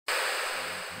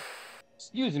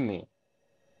Excuse me.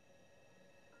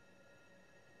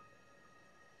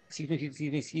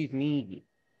 Excuse me.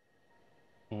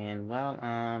 And while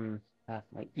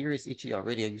my ear is itchy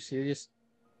already. Are you serious?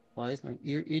 Why is my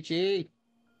ear itchy?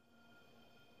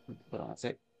 Hold on a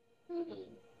sec.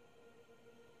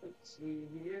 Let's see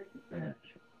here.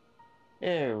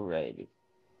 Alrighty.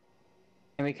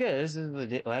 And because this is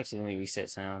legit, well, actually, let me reset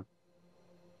sound.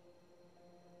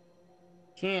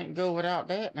 Can't go without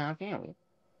that now, can we?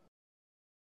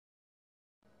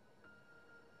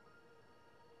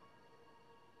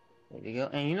 There we go.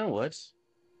 And you know what?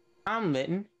 I'm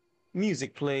letting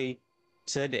music play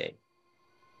today.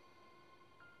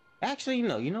 Actually,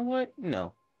 no. You know what?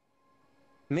 No.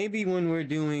 Maybe when we're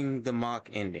doing the mock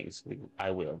endings,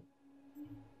 I will.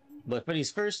 But for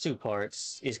these first two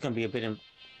parts, it's gonna be a bit of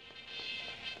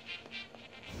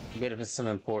some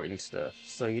important stuff.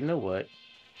 So you know what?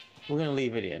 We're gonna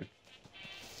leave it in.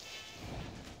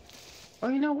 Oh,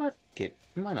 you know what?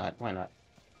 Why not? Why not?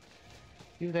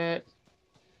 Do that.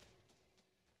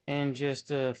 And just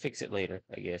fix it later,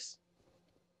 I guess.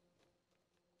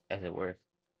 As it were.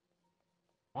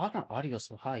 Why is my audio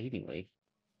so high anyway?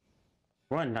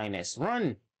 Run, 9S,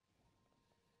 run!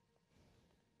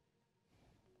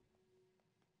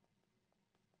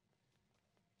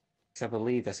 I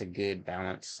believe that's a good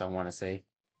balance, I want to say.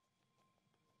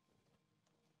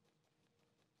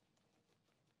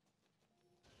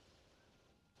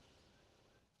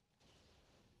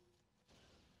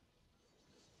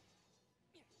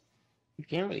 You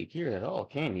can't really hear it at all,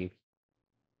 can you?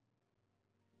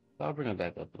 I'll bring it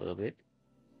back up a little bit.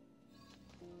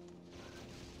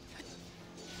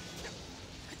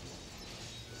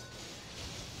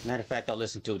 Matter of fact, I'll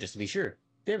listen to it just to be sure.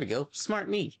 There we go. Smart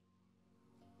me.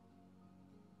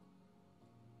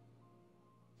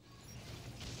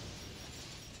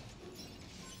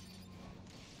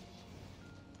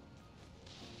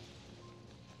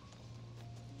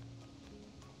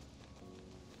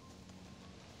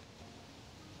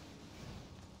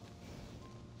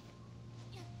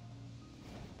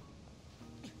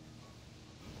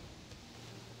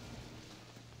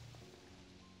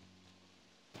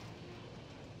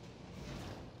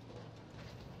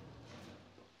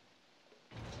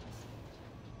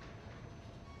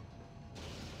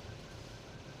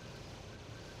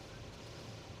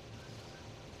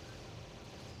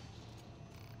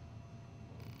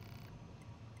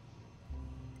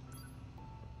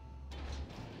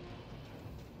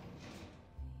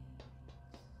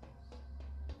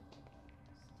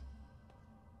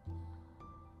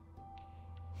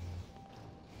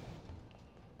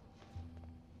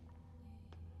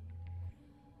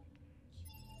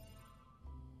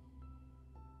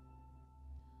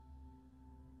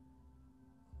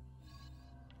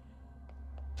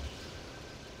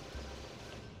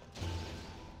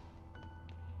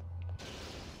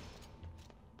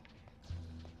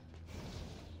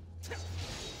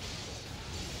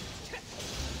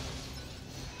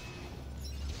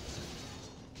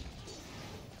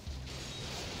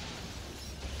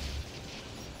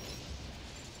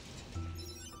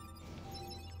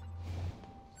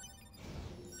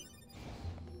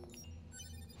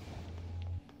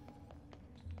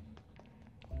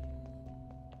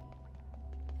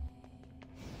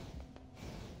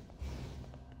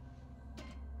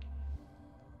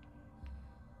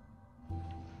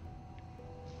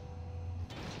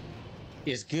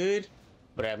 It's good,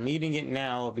 but I'm needing it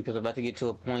now because I'm about to get to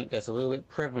a point that's a little bit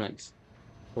prevalent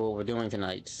for what we're doing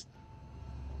tonight.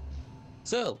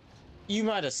 So, you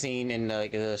might have seen in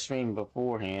like a stream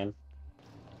beforehand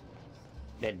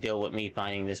that dealt with me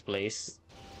finding this place.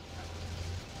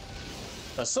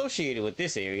 Associated with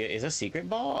this area is a secret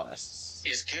boss.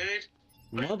 Is good.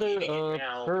 Mother of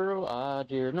Pearl, I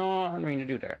did not mean to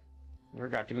do that.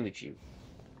 Forgot to mute you.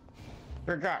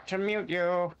 Forgot to mute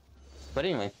you. But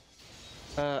anyway,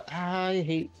 I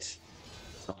hate.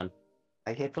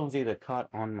 My headphones either caught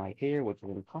on my hair, which is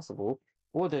impossible,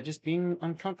 or they're just being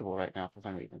uncomfortable right now for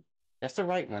some reason. That's the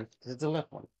right one. This is the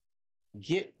left one.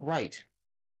 Get right.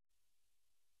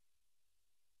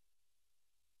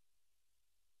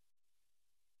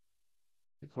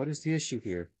 What is the issue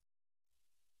here?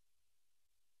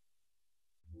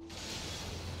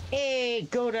 Hey,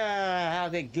 Goda!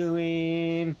 How's it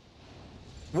going?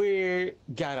 We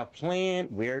got a plan.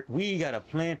 We got a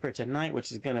plan for tonight,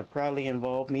 which is gonna probably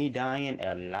involve me dying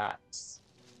a lot.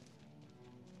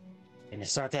 And to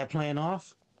start that plan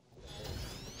off,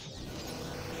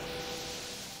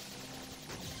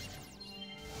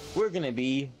 we're gonna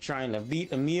be trying to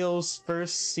beat Emil's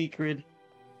first secret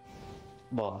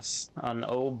boss. And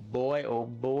oh boy,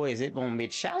 is it gonna be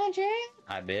challenging?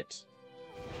 I bet.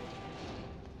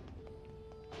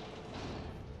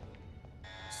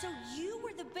 So you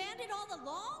were the bandit all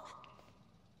along?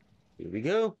 Here we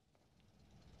go.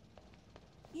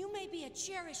 You may be a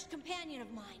cherished companion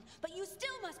of mine, but you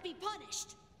still must be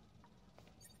punished.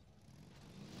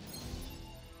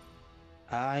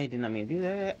 I did not mean to do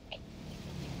that.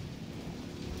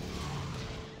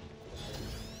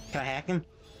 Can I hack him?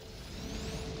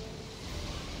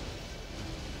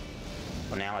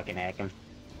 Well, now I can hack him.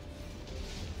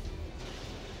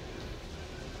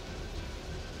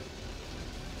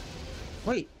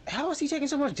 Wait, how is he taking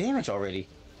so much damage already?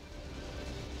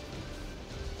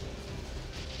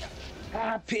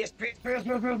 Ah, piss.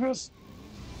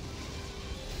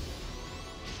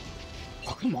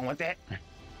 Oh, come on with that.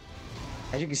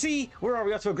 As you can see, we're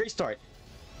already off to a great start.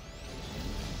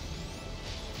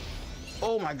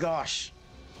 Oh my gosh.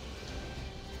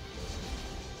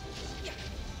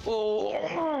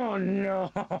 Oh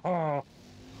no.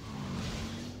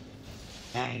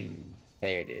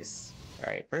 There it is.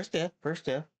 All right, first death.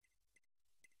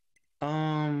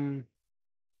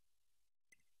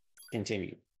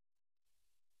 Continue.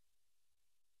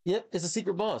 Yep, it's a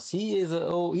secret boss. He is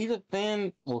he's a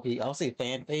fan. Well, I'll say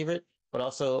fan favorite, but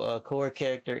also a core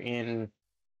character in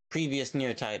previous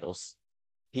Nier titles.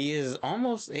 He is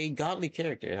almost a godly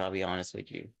character. I'll be honest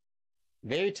with you.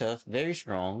 Very tough, very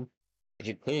strong. As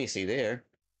you clearly see there.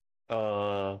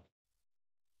 Uh,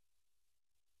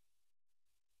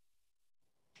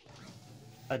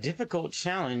 a difficult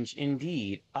challenge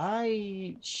indeed.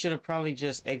 I should have probably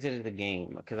just exited the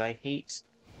game because I hate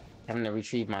having to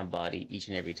retrieve my body each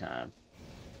and every time.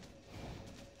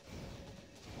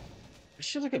 I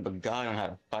should look up a guide on how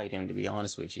to fight him, to be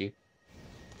honest with you.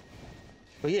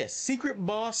 But yes, secret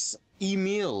boss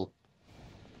Emil.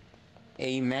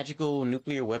 A magical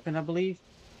nuclear weapon, I believe,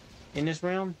 in this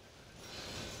realm.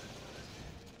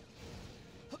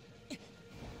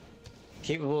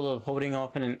 Capable of holding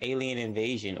off an alien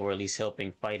invasion, or at least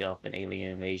helping fight off an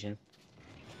alien invasion.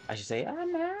 I should say,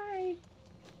 I'm right.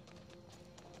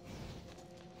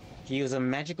 He was a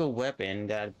magical weapon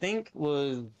that I think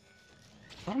was...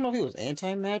 I don't know if he was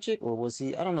anti-magic, or was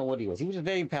he... I don't know what he was. He was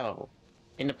very powerful.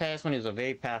 In the past, when he was a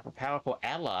very powerful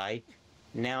ally,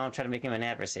 now I'm trying to make him an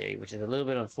adversary, which is a little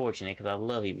bit unfortunate, because I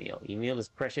love Emil. Emil is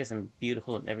precious and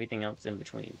beautiful and everything else in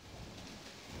between.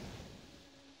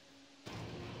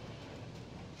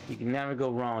 You can never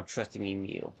go wrong trusting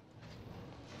Emil.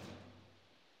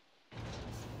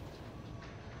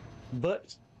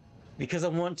 But because I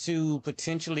want to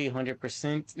potentially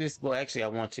 100% this, well, actually, I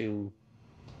want to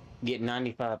get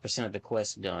 95% of the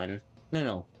quest done.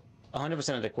 No,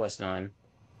 100% of the quest done.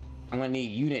 I'm gonna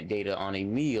need unit data on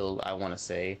Emil, I want to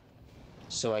say.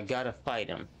 So I gotta fight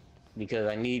him because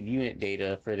I need unit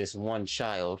data for this one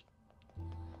child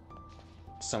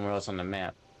somewhere else on the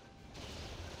map.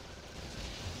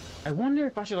 I wonder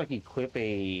if I should like equip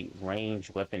a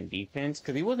ranged weapon defense,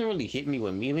 because he wasn't really hitting me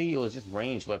with melee, it was just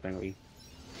ranged weaponry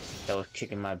that was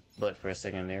kicking my butt for a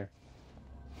second there.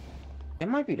 That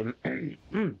might be the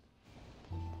oh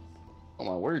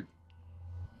my word.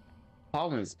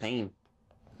 Pollen's pain.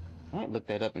 I might look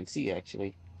that up and see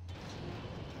actually.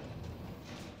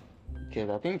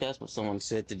 Because I think that's what someone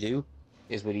said to do,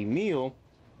 is with Emil,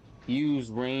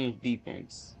 use ranged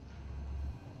defense.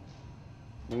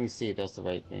 Let me see if that's the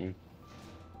right thing.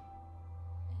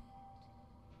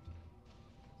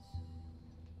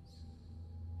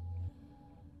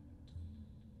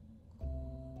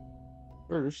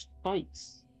 First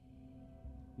fights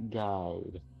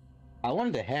guide. I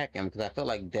wanted to hack him because I felt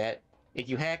like that if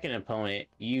you hack an opponent,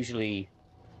 usually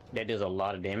that does a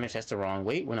lot of damage. That's the wrong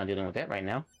way. We're not dealing with that right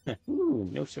now. Ooh,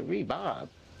 no siree, Bob.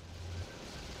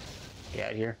 Get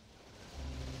out of here.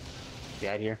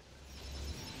 Get out of here.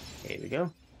 There we go.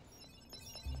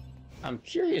 I'm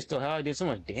curious though how I did so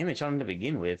much damage on him to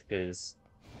begin with, because...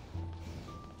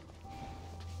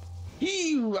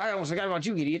 Ew! I almost forgot about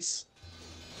you idiots!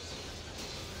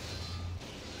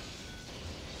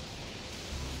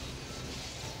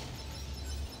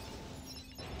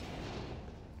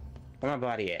 Where my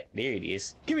body at? There it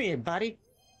is. Give me your body!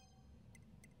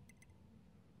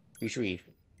 Retrieve.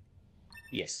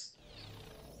 Yes.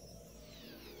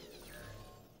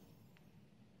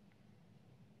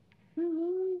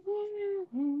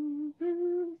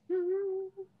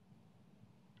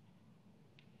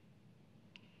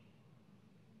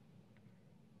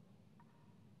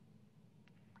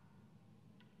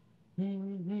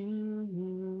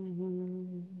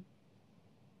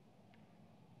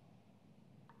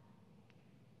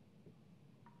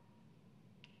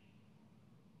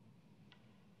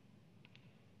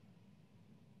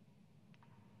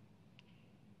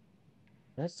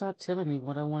 That's not telling me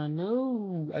what I want to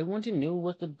know. I want to know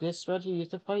what the best strategy is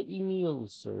to fight Emil,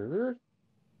 sir.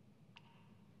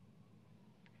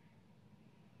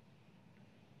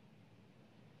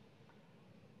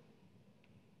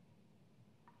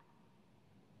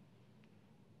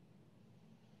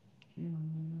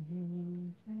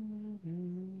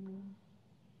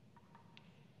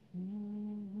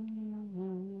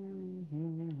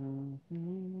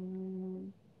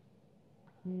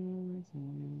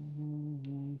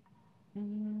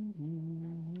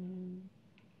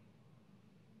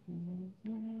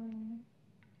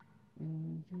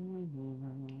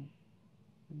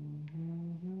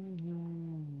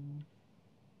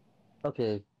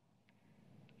 Okay.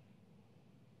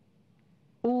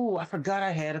 Oh, I forgot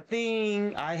I had a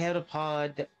thing. I had a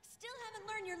pod. Still haven't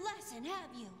learned your lesson, have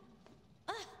you?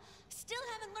 Uh, Still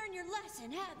haven't learned your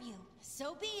lesson, have you?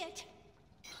 So be it.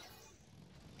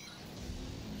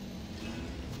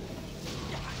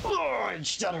 Oh, it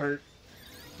shut hurt.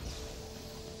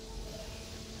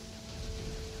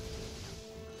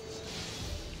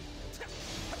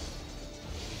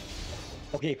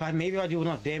 Okay, maybe if I do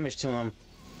enough damage to him,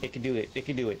 it can do it. It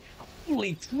can do it.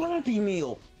 Holy crappy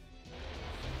meal.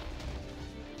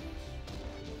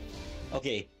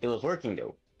 Okay, it was working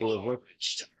though. It was working.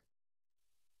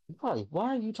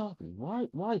 Why are you talking?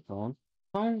 Why, phone?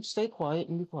 Phone, stay quiet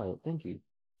and be quiet. Thank you.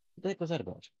 What the heck was that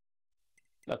about?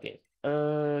 Okay.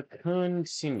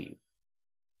 Continue.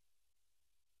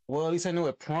 Well, at least I know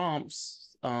it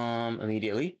prompts,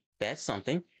 immediately. That's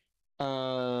something.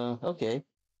 Okay.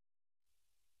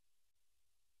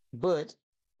 But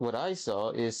what I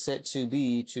saw is set to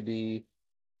be can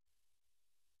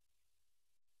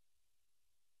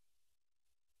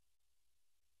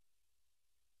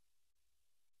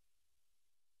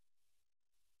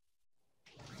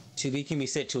be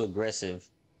set to aggressive,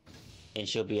 and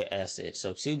she'll be an asset.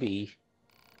 So to be,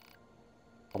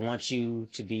 I want you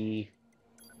to be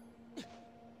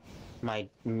my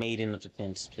maiden of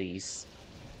defense, please.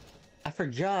 I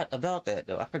forgot about that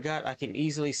though. I forgot I can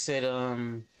easily set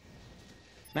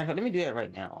matter of fact, let me do that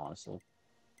right now, honestly.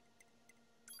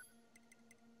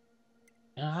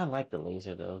 I like the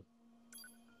laser though.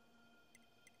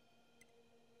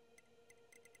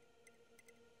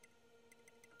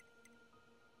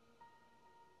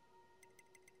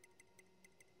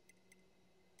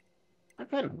 I've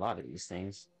gotten a lot of these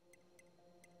things.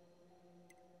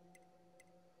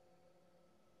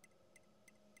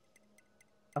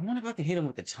 I wonder if I can hit him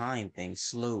with the time thing,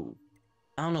 slow.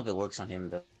 I don't know if it works on him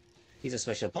though. He's a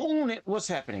special opponent. What's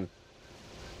happening?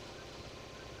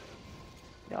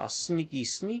 Y'all sneaky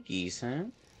sneakies, huh?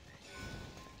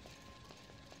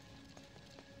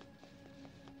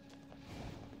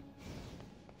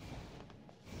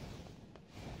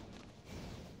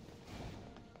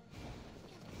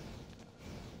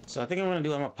 So I think I'm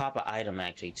gonna pop an item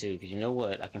actually too, because you know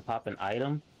what? I can pop an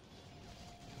item.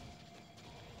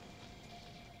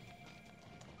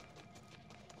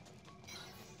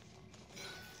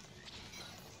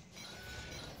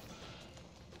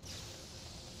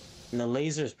 And the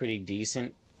laser is pretty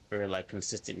decent for like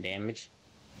consistent damage.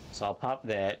 So I'll pop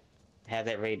that, have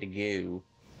that ready to go,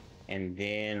 and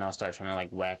then I'll start trying to like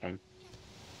whack him.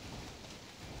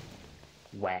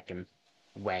 Whack him.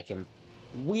 Whack him.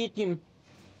 Whack him.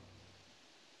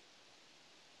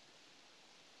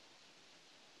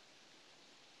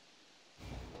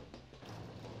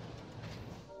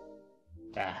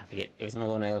 Ah, I forget. Every time I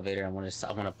go in the elevator, I want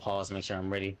to pause, make sure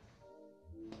I'm ready.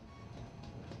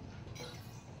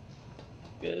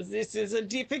 Because this is a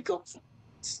difficult.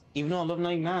 Even though I'm level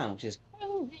 99, which is.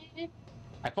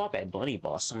 I fought that bunny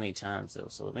boss so many times though,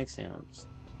 so it makes sense.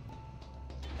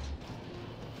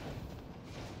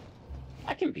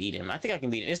 I can beat him. I think I can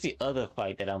beat him. It's the other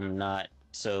fight that I'm not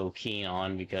so keen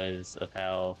on because of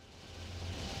how.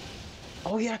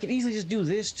 Oh yeah, I could easily just do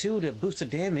this too to boost the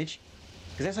damage.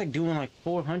 Because that's like doing like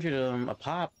 400 a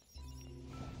pop.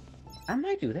 I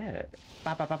might do that.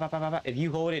 Pop, pop, pop, pop, pop, pop. If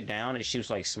you hold it down, it shoots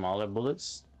like smaller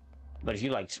bullets. But if you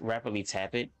like rapidly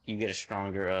tap it, you get a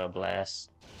stronger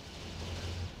blast.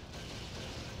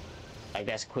 Like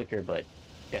that's quicker, but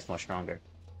that's more stronger.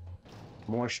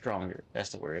 More stronger. That's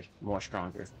the word. More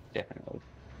stronger. Definitely.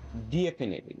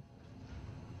 Definitely.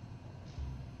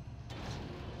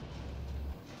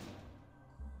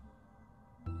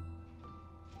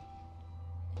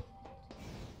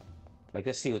 Like,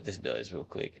 let's see what this does real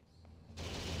quick.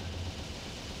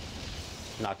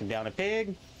 Knocking down a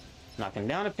pig. Knocking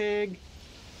down a pig.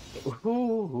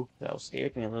 Ooh, that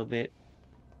scared me a little bit.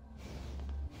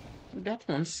 That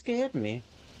one scared me.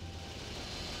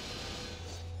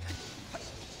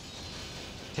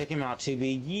 Take him out,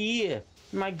 2B. Yeah.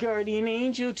 My guardian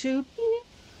angel too.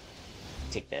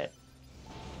 Take that.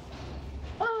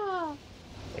 Ah.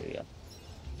 There we go.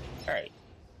 All right.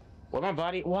 Well, my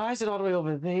body. Why is it all the way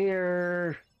over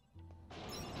there?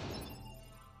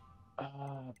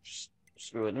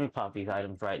 Screw it. Let me pop these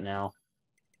items right now.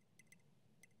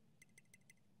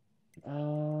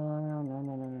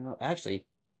 No. Actually,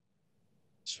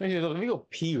 let me go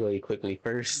pee really quickly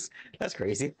first. That's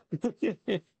crazy.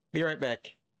 Be right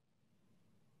back.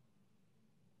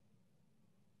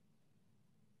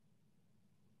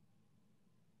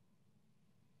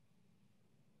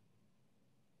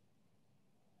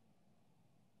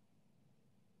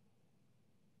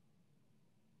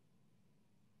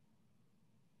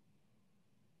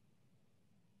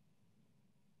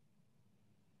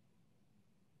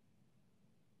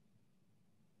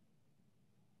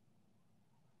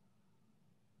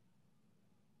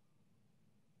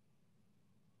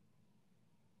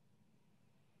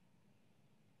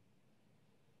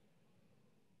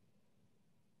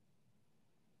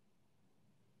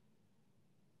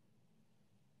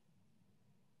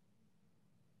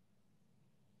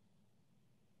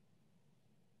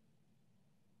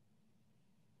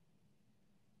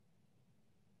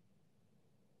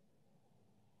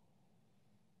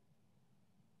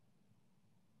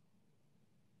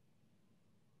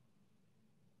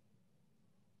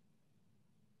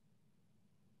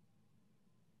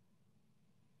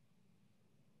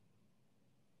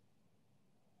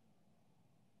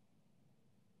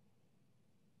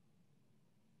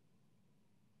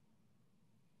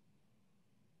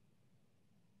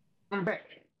 I'm back.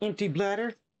 Empty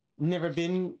bladder. Never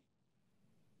been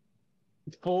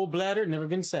full bladder. Never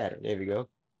been sadder. There we go.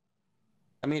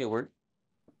 I made it work.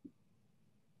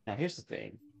 Now here's the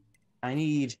thing. I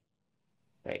need.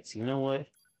 Right. So you know what?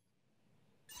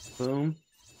 Boom.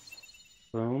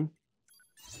 Boom.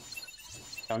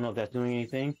 I don't know if that's doing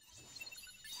anything.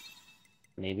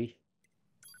 Maybe.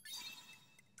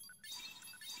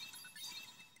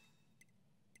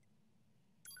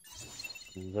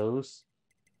 Those.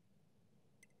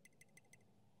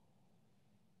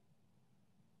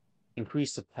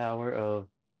 Increase the power of.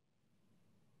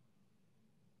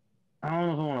 I don't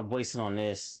know if I want to waste it on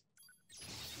this.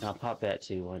 I'll pop that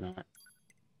too. Why not?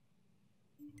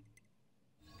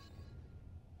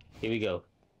 Here we go.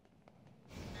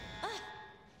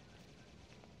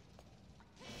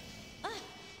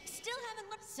 Still haven't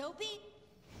learned. Soapy?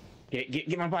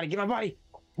 Get my body. Get my body.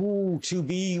 Ooh,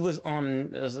 2B was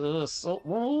on assault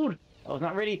mode. I was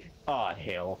not ready. Oh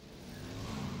hell.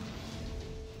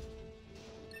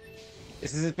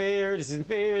 This isn't fair. This isn't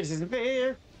fair. This isn't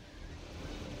fair.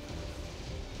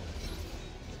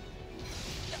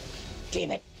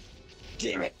 Damn it.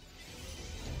 Damn it.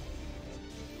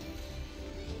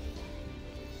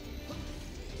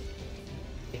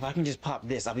 If I can just pop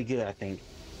this, I'll be good, I think.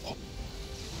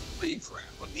 Holy crap,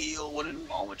 Emil, what is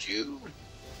wrong with you?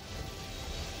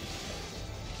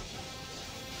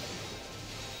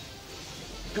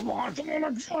 Come on, I got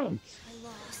him. I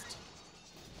lost.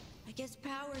 I guess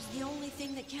power's the only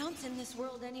thing that counts in this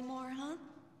world anymore, huh?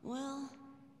 Well,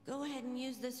 go ahead and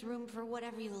use this room for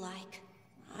whatever you like.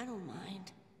 I don't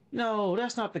mind. No,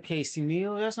 that's not the case,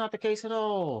 Emil. That's not the case at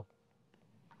all.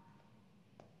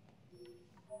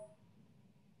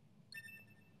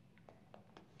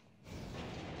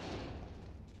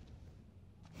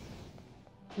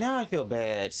 Now I feel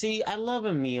bad. See, I love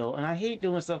Emil, and I hate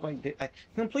doing stuff like this.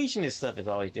 Completionist stuff is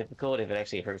always difficult if it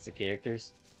actually hurts the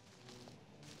characters.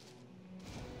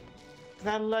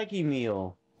 I like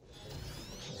Emil.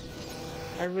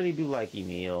 I really do like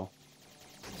Emil.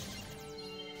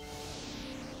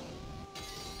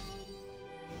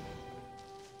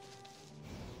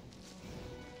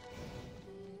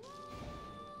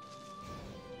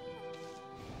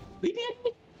 We did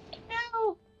it!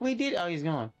 No! We did. Oh, he's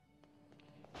gone.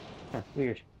 Huh,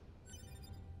 weird.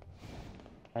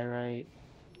 Pyrite.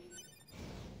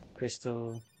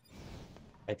 Crystal.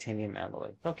 Titanium alloy.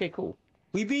 Okay, cool.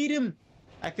 We beat him!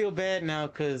 I feel bad now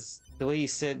because the way he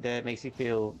said that makes me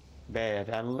feel bad.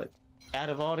 Out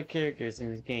of all the characters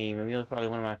in this game, Emil's probably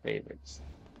one of my favorites.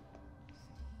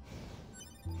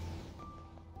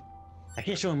 I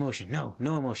can't show emotion. No,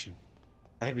 no emotion.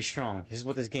 I gotta be strong. This is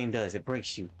what this game does. It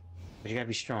breaks you. But you gotta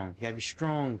be strong. You gotta be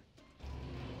strong.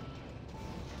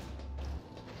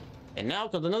 And now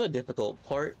comes another difficult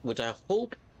part, which I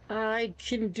hope I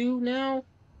can do now.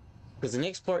 Because the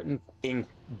next part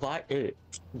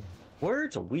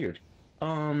words are weird.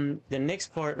 The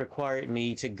next part required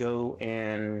me to go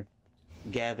and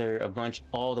gather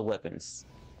all the weapons.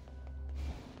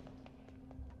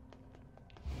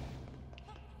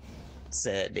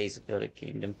 Sad days of the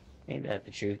Kingdom. Ain't that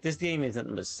the truth? This game is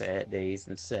nothing but sad days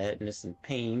and sadness and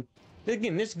pain.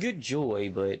 Again, there's good joy,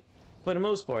 but for the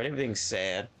most part, everything's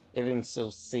sad. Everything's so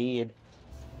sad.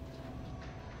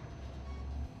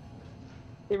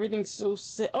 Everything's so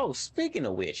sad. Oh, speaking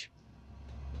of which,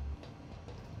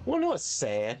 wanna know what's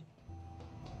sad?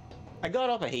 I got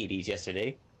off of Hades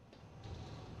yesterday,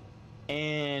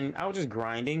 and I was just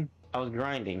grinding. I was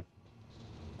grinding.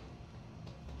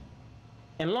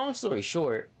 And long story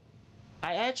short,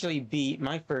 I actually beat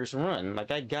my first run. Like,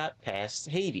 I got past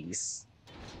Hades.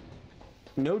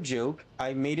 No joke,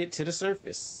 I made it to the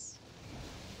surface.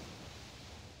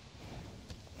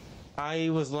 I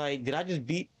was like, did I just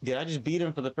beat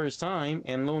him for the first time?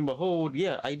 And lo and behold,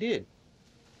 yeah, I did.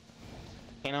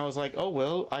 And I was like, oh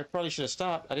well, I probably should have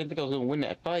stopped. I didn't think I was gonna win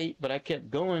that fight, but I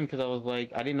kept going because I was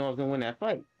like, I didn't know I was gonna win that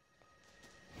fight.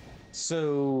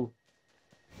 So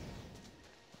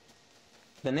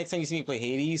the next time you see me play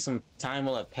Hades, some time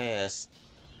will have passed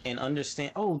and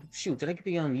understand. Oh shoot, did I get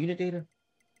the unit data?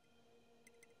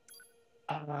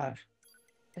 The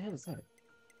hell is that?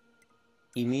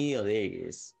 Emil, there he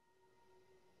is.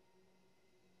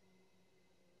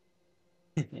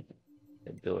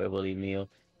 Adorable Emil.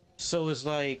 So it's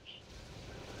like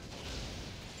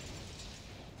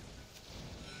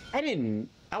I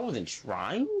wasn't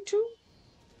trying to,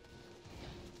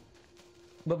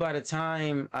 but by the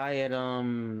time I had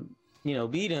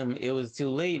beat him, it was too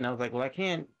late, and I was like, well, I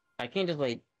can't just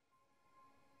like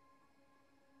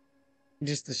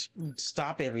just to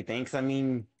stop everything, because I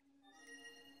mean,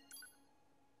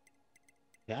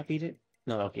 did I beat it?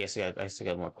 No, okay, I still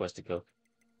got more quests to go.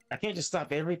 I can't just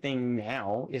stop everything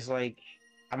now. It's like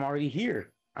I'm already here.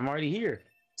 I'm already here.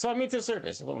 So I made it to the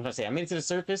surface. What was I say? I made it to the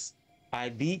surface. I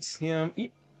beat him.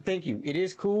 Thank you. It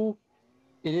is cool.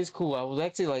 It is cool. I was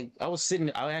actually like, I was sitting.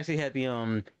 I actually had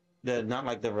the not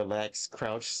like the relaxed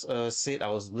crouch sit. I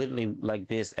was literally like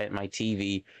this at my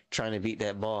TV trying to beat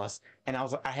that boss. And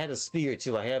I had a spear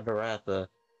too. I had Varatha,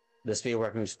 the spear where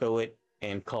I can just throw it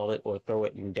and call it, or throw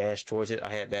it and dash towards it.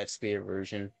 I had that spear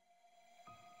version.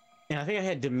 And I think I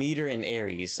had Demeter and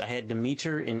Ares. I had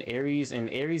Demeter and Ares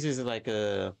is like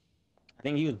I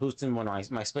think he was boosting one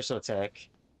of my special attack.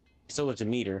 So was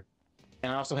Demeter.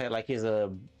 And I also had like his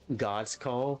God's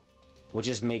Call, which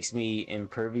just makes me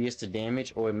impervious to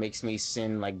damage, or it makes me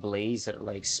send like blades that are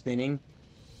like spinning.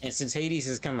 And since Hades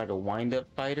is kind of like a wind-up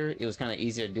fighter, it was kind of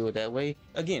easier to do it that way.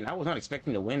 Again, I was not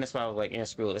expecting to win. That's why I was like, yeah,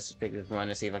 screw it. Let's just pick this run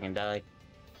and see if I can die.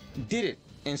 Did it.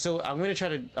 And so I'm going to try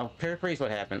to I'll paraphrase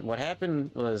what happened. What happened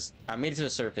was I made it to the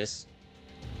surface,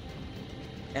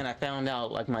 and I found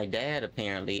out, like my dad,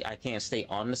 apparently, I can't stay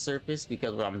on the surface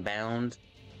because I'm bound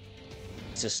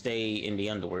to stay in the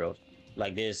underworld.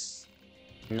 Like, there's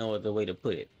no other way to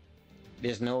put it.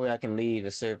 There's no way I can leave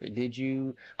the surface. Did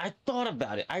you? I thought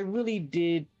about it. I really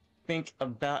did think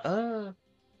about,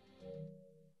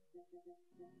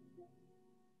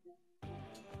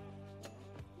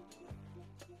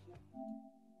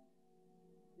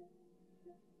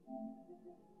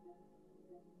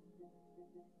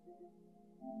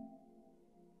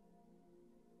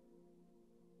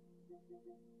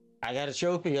 I got a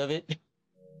trophy of it.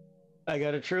 I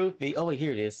got a trophy. Oh, wait,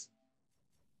 here it is.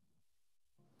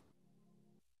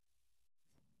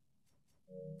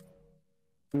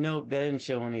 Nope, that didn't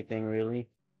show anything really.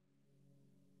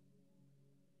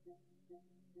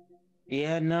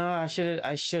 Yeah, no, I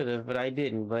should have, but I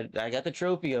didn't. But I got the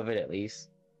trophy of it at least.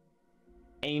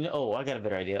 And oh, I got a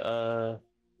better idea.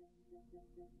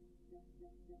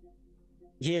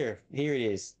 Here it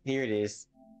is. Here it is.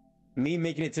 Me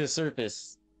making it to the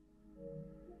surface,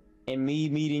 and me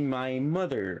meeting my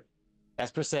mother.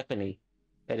 That's Persephone.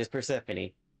 That is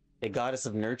Persephone, the goddess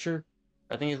of nurture,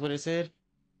 I think is what it said.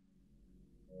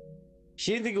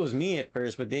 She didn't think it was me at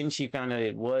first, but then she found out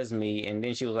it was me, and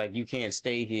then she was like, "You can't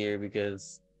stay here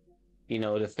because,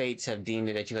 the fates have deemed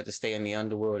it that you have to stay in the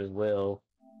underworld as well."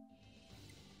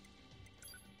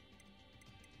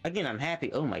 Again, I'm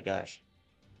happy. Oh my gosh.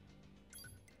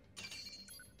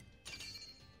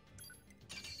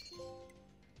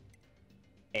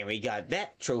 And we got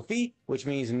that trophy, which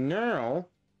means now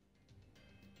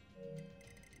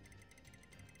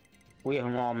we have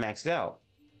them all maxed out.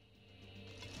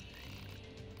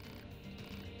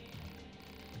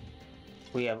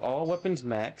 We have all weapons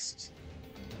maxed,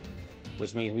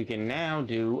 which means we can now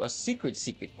do a secret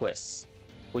quest,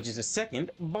 which is a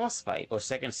second boss fight, or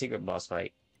second secret boss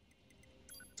fight.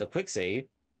 So quick save,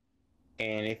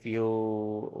 and if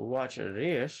you watch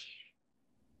this,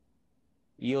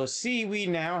 you'll see we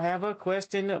now have a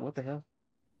quest in the, what the hell?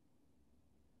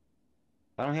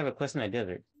 I don't have a quest in the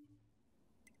desert.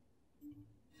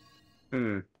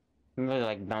 I'm really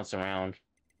like bounce around.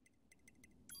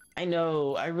 I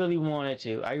know. I really wanted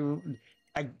to.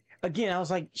 I again. I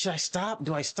was like, should I stop?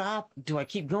 Do I stop? Do I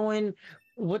keep going?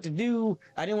 What to do?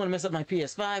 I didn't want to mess up my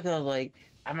PS5 because I was like,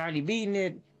 I'm already beating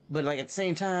it. But like at the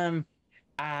same time,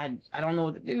 I don't know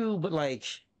what to do. But like,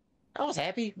 I was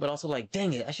happy, but also like,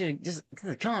 dang it, I should have just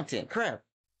the content. Crap.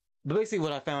 But basically,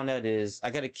 what I found out is I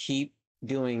got to keep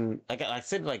doing. Like I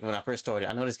said, like when I first started,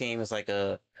 I know this game is like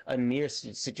a near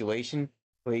situation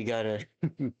where you gotta.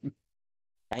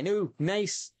 I knew,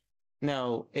 nice.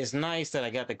 No, it's nice that I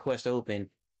got the quest open.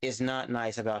 It's not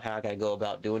nice about how I gotta go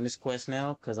about doing this quest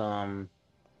now, cause well,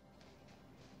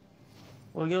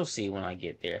 you'll see when I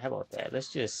get there. How about that?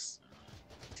 Let's just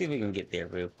see if we can get there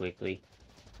real quickly.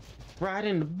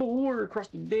 Riding the boar across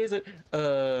the desert.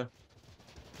 I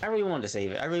really wanted to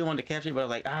save it. I really wanted to capture it, but I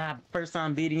was like, first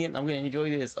time beating it, I'm gonna enjoy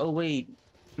this. Oh wait,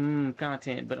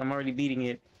 content, but I'm already beating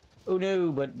it. Oh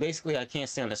no, but basically I can't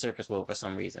stay on the surface world for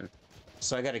some reason.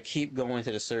 So I gotta keep going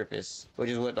to the surface, which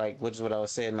is what I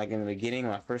was saying like in the beginning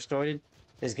when I first started.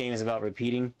 This game is about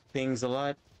repeating things a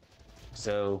lot.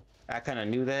 So I kinda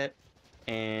knew that.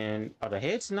 And are the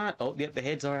heads not? Oh, yep, the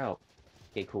heads are out.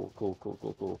 Okay, cool.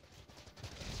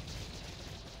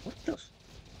 What the?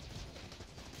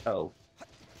 Oh.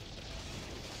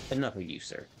 Enough of you,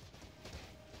 sir.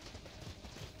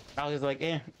 I was just like,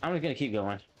 I'm just gonna keep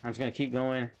going. I'm just gonna keep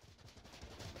going.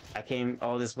 I came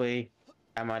all this way.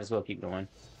 I might as well keep going.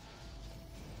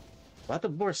 Why'd the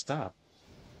board stop?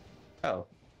 Oh.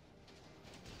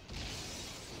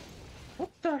 What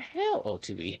the hell? Oh,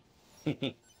 2B.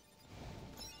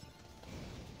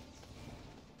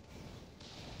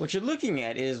 What you're looking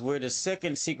at is where the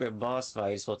second secret boss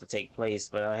fight is supposed to take place,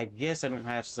 but I guess I don't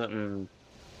have something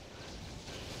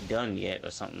done yet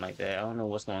or something like that. I don't know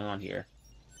what's going on here.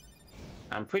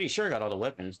 I'm pretty sure I got all the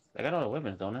weapons. I got all the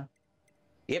weapons, don't I?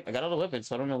 Yep, I got all the weapons,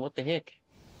 so I don't know what the heck.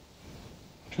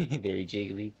 Very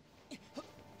jiggly.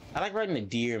 I like riding the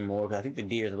deer more, because I think the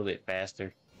deer is a little bit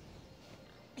faster.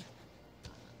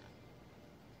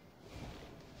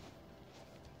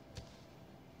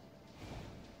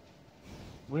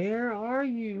 Where are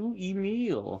you,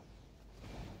 Emil?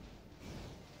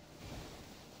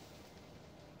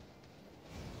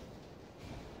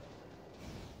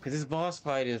 Because this boss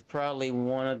fight is probably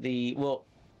one of the... Well,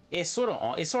 it sort of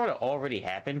already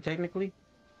happened, technically.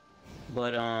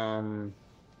 But,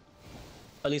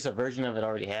 at least a version of it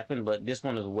already happened, but this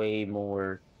one is way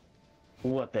more...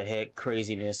 What the heck,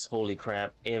 craziness, holy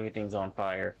crap, everything's on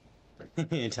fire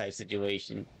type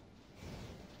situation.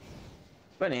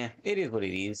 But yeah, it is what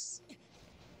it is.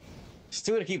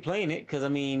 Still gonna keep playing it, because I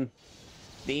mean,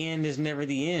 the end is never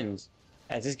the end,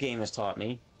 as this game has taught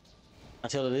me,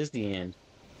 until it is the end.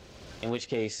 In which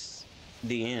case,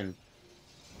 the end.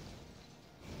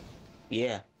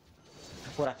 Yeah.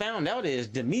 What I found out is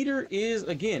Demeter is,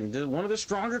 again, one of the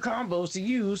stronger combos to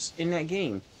use in that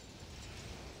game.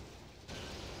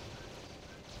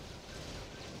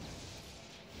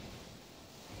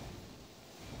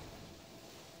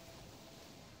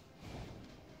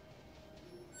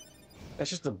 That's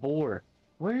just a boar.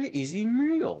 Where is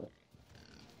Emil?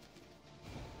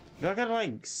 Do I gotta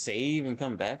like save and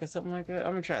come back or something like that?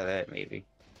 I'm gonna try that maybe.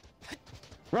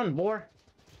 Run, boar!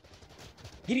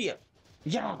 Giddy up!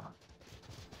 Yeah!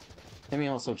 Let me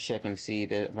also check and see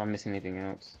that if I'm missing anything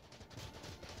else.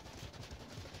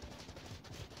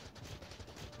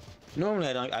 Normally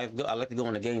I like to go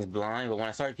into games blind, but when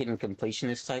I start getting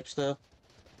completionist type stuff,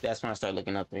 that's when I start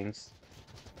looking up things.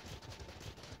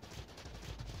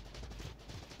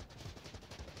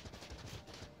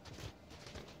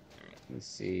 Let's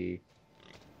see.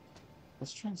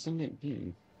 What's Transcendent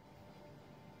Beam?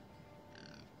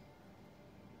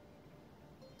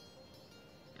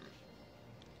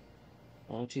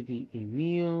 All to be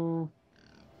Emil.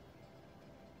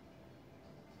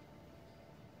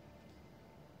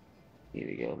 Here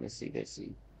we go. Let's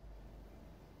see.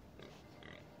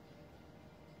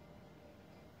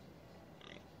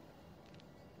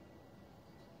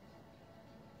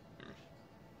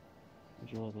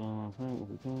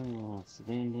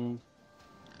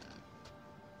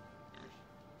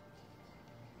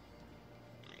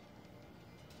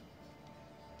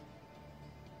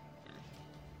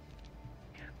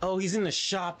 Oh, he's in the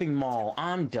shopping mall.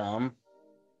 I'm dumb.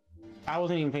 I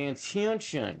wasn't even paying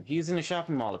attention. He's in the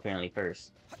shopping mall apparently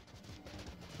first.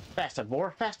 Faster,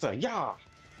 boar, faster, yeah!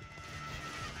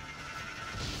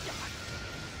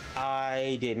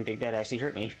 I didn't think that actually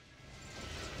hurt me.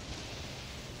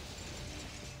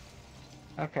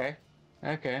 Okay.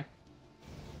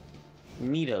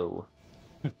 Neato.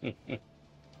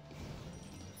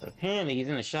 Apparently he's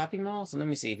in a shopping mall, so let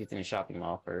me see if he's in a shopping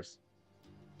mall first.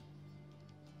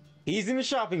 He's in the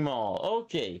shopping mall,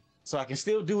 okay. So I can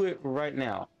still do it right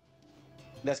now.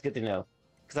 That's good to know.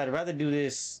 Because I'd rather do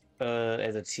this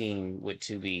as a team with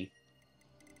 2B.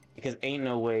 Because ain't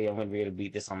no way I'm going to be able to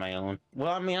beat this on my own.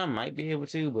 Well, I mean, I might be able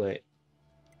to, but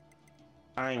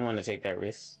I ain't want to take that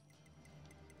risk.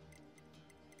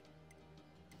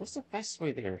 What's the best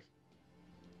way there?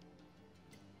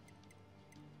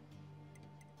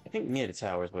 I think near the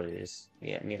tower is what it is.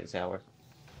 Yeah, near the tower.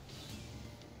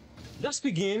 Thus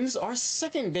begins our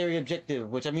secondary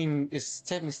objective, which I mean is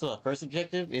technically still our first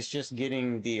objective. It's just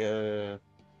getting the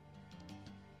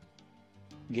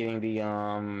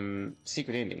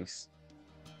secret endings.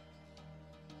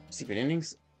 Secret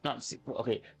endings? Not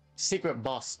okay. Secret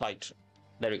boss fight.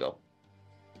 There we go.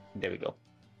 There we go.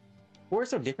 Words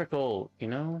so difficult, you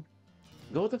know?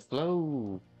 Go with the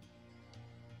flow.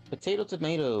 Potato,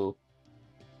 tomato.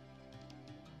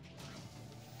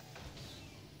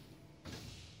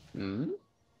 Hmm?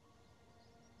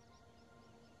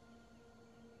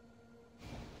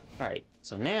 Alright,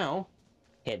 so now,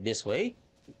 head this way.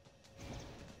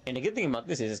 And the good thing about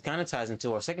this is it kind of ties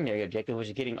into our secondary objective, which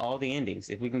is getting all the endings.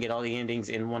 If we can get all the endings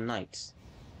in one night.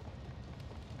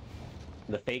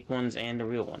 The fake ones and the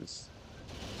real ones.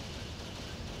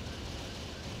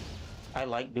 I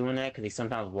like doing that because he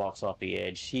sometimes walks off the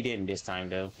edge. He didn't this time,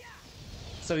 though.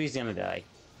 So he's gonna die.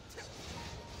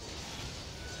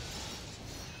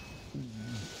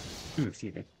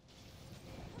 Excuse me.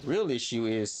 Real issue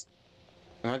is,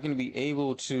 am I going to be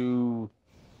able to...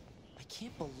 I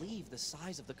can't believe the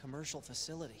size of the commercial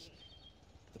facility.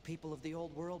 The people of the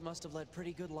old world must have led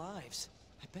pretty good lives.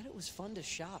 I bet it was fun to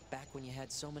shop back when you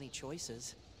had so many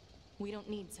choices. We don't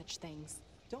need such things.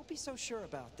 Don't be so sure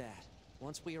about that.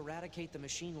 Once we eradicate the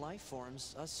machine life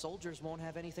forms, us soldiers won't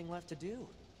have anything left to do.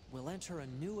 We'll enter a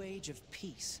new age of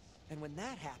peace. And when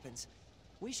that happens,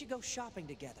 we should go shopping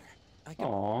together. I can...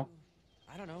 Aww.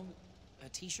 I don't know, a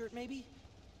t-shirt maybe?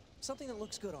 Something that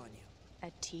looks good on you.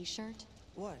 A t-shirt?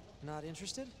 What, not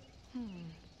interested?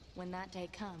 When that day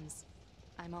comes,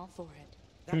 I'm all for it.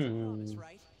 That's a promise,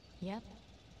 right? Yep.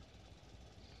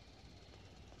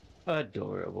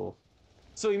 Adorable.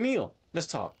 So, Emil, let's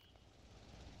talk.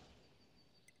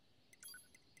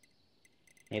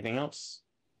 Anything else?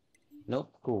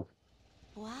 Nope, cool.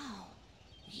 Wow,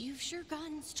 you've sure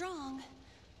gotten strong.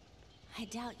 I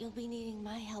doubt you'll be needing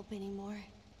my help anymore.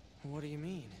 What do you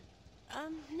mean?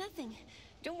 Nothing.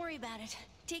 Don't worry about it.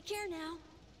 Take care now.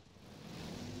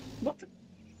 What the?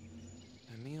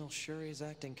 Emil sure is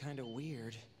acting kinda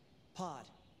weird. Pod.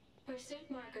 Pursuit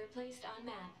marker placed on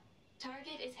map.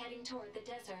 Target is heading toward the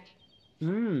desert.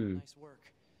 Nice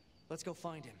work. Let's go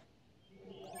find him.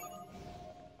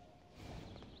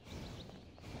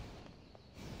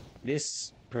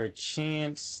 This by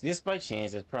chance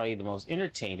is probably the most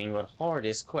entertaining but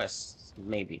hardest quest,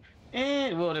 maybe.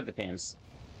 And well, it depends.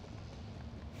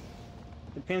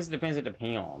 Depends. It depends.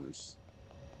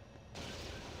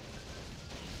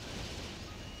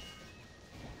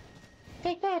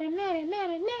 Take that and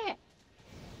that.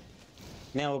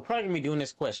 Now we're probably gonna be doing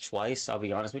this quest twice. I'll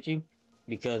be honest with you,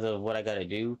 because of what I gotta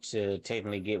do to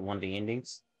technically get one of the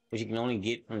endings, which you can only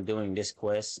get from doing this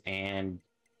quest and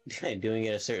doing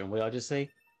it a certain way. I'll just say.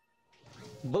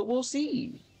 But we'll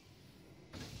see.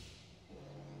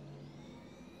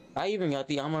 I even got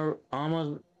the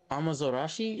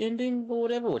Amazurashi ending or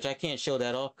whatever, which I can't show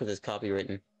that off because it's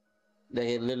copywritten.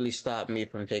 They had literally stopped me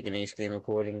from taking any screen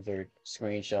recordings or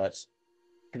screenshots.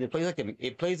 Because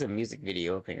it plays a music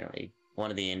video apparently.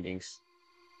 One of the endings.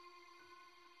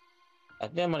 I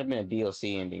think that might have been a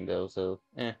DLC ending though, so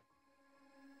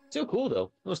still cool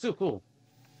though. It was still cool.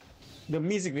 The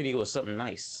music video was something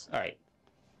nice. Alright.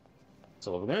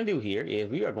 So what we're gonna do here is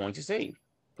we are going to save.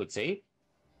 Quick save.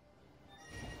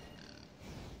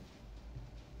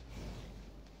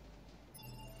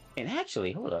 And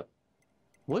actually, hold up.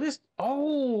 What is...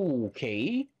 Oh,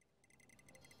 okay.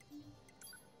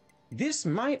 This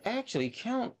might actually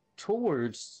count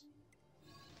towards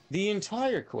the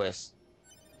entire quest.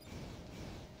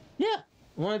 Yeah.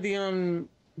 One of the,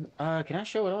 can I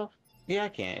show it off? Yeah, I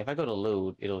can. If I go to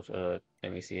load, it'll,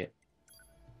 let me see it.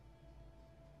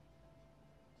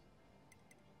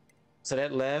 So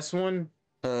that last one,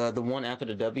 the one after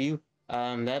the W,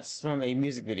 that's from a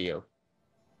music video.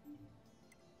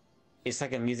 It's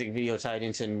like a music video tied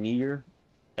into Nier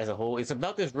as a whole. It's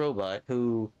about this robot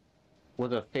who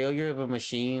was a failure of a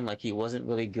machine, like he wasn't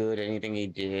really good at anything he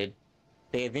did.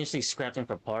 They eventually scrapped him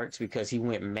for parts because he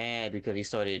went mad because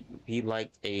he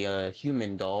liked a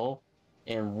human doll.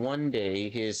 And one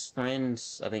day his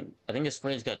friends, I think his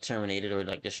friends got terminated or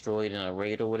like destroyed in a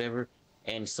raid or whatever.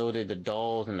 And so did the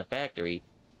dolls in the factory.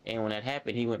 And when that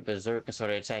happened, he went berserk and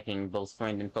started attacking both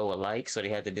friend and foe alike, so they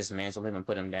had to dismantle him and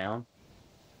put him down.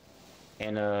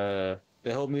 And the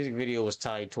whole music video was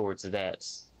tied towards that.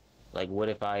 Like, what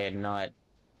if I had not...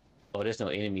 Oh, there's no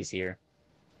enemies here.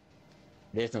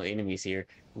 There's no enemies here.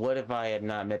 What if I had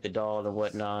not met the doll and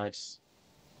whatnot?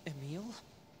 Emil?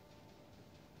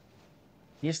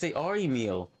 Yes, they are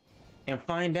Emil. And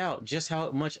find out just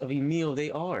how much of Emil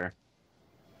they are.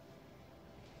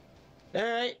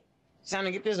 Alright, time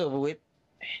to get this over with.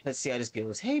 Let's see how this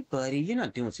goes. Hey, buddy, you're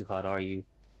not doing too hot, are you?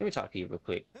 Let me talk to you real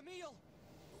quick. Emil!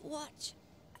 Watch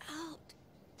out.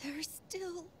 They're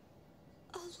still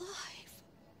alive.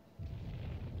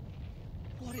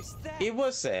 What is that? It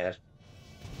was sad.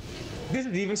 This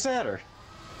is even sadder.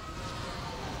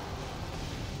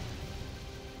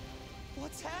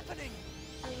 What's happening?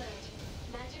 Alert.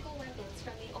 Magical weapons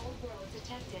from the old world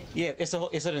detected. Yeah,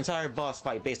 it's an entire boss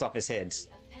fight based off his heads.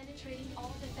 Of penetrating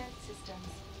all defense systems.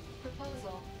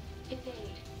 Proposal.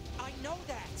 Evade. I know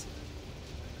that!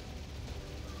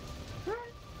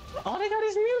 All they got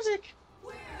is music.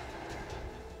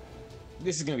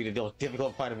 This is gonna be the most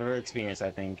difficult fight I've ever experienced,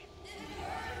 I think.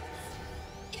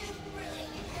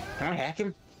 Can I hack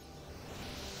him?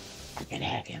 I can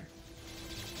hack him.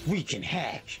 We can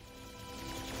hack.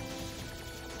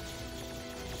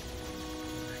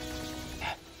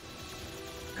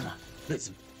 Come on,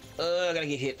 listen. I gotta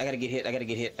get hit. I gotta get hit. I gotta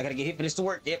get hit. I gotta get hit for this to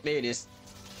work. Yep, there it is.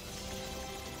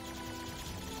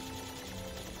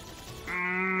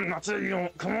 I'll tell you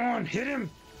don't. Come on, hit him.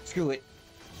 Screw it.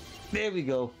 There we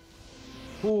go.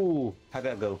 Ooh, how'd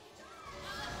that go?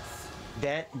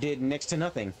 That did next to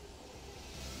nothing.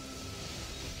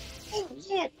 Oh,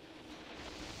 yeah.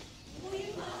 We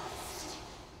must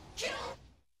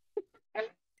kill.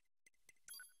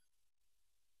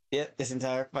 Yep, this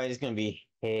entire fight is gonna be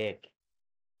heck.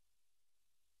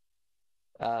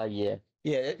 Yeah.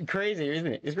 Yeah, it's crazy, isn't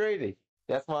it? It's crazy.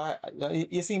 That's why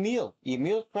you see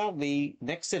Emil's probably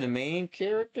next to the main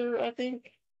character, I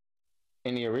think,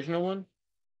 in the original one.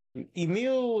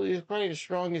 Emil is probably the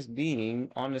strongest being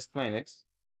on this planet.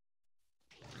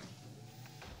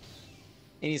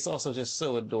 And he's also just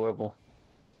so adorable.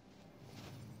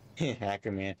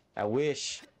 Hacker Man. I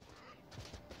wish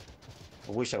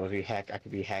I was I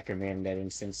could be Hacker Man in that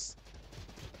instance.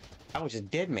 I was just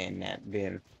Dead Man that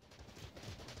then.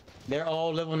 They're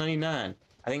all level 99.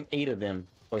 I think 8 of them,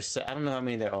 or I don't know how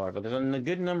many there are, but there's a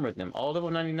good number of them. All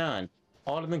level 99.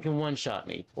 All of them can one-shot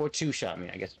me, or two-shot me,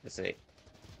 I guess you could say.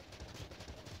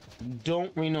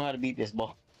 Don't really know how to beat this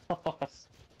boss. I'm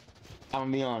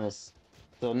gonna be honest.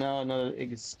 So now another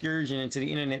excursion into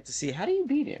the internet to see how do you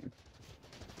beat him.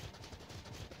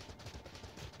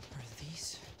 Are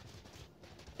these...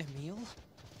 Emil?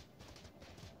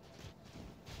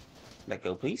 Let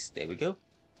go, please. There we go.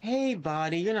 Hey,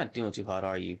 buddy, you're not doing too hot,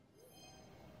 are you?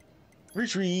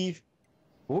 Retrieve.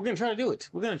 We're gonna try to do it.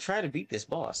 We're gonna try to beat this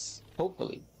boss.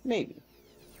 Hopefully. Maybe.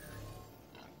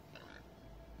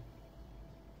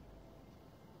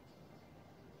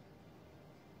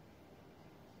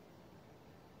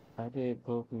 I did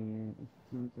Pokemon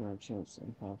chance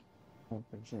and have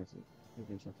chances.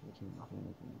 Giving chance to return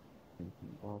and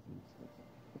involved in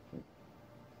stuff.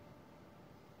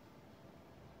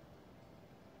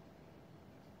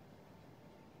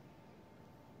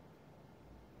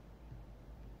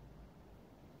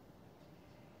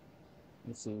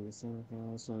 Let's see, the same thing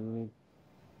also need.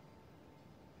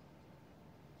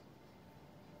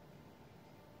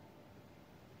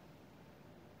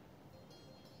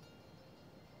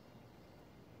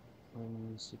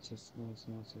 Successful,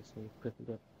 so say, quick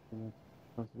it up,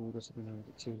 comfortable, just something like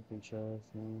the 2 different shots,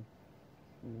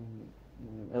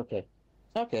 okay.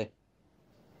 Okay.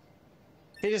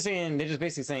 They're just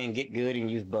basically saying get good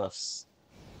and use buffs.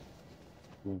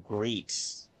 Great.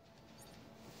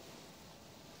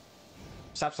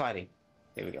 Stop sliding.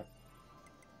 There we go.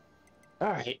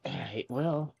 Alright,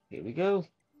 well, here we go.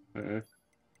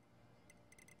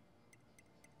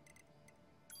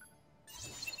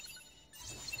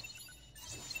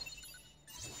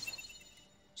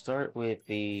 Start with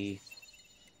the...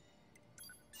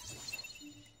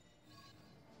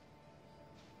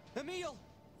 Emil!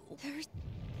 There's...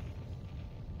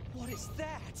 What is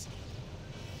that?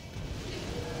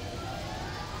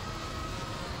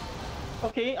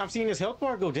 Okay, I'm seeing his health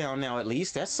bar go down now at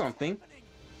least. That's something.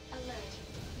 Alert.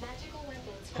 Magical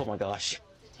weapons Oh my gosh.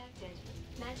 detected.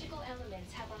 Magical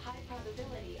elements have a high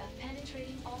probability of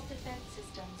penetrating all defense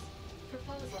systems.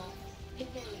 Proposal.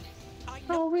 Evade. I know.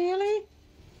 Oh, really?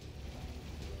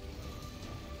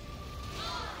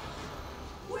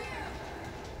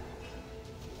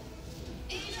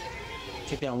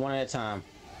 Take down one at a time.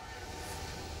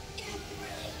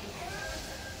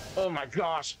 Oh my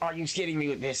gosh, are you kidding me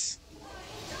with this?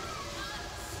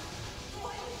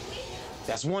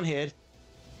 That's one head.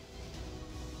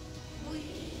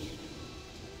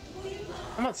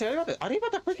 I'm about to say, are they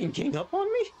about to freaking gang up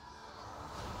on me?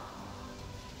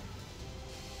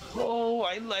 Oh,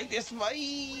 I like this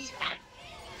fight.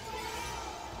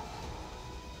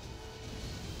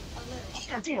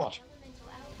 Elemental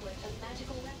output of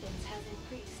magical weapons has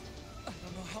increased. I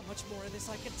don't know how much more of this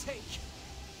I can take.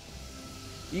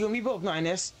 You and me both,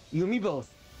 9S. You and me both.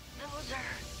 Those are...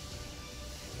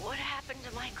 what happened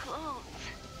to my clones?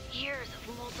 Years of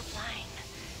multiplying.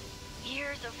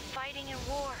 Years of fighting in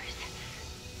wars.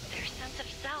 Their sense of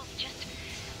self just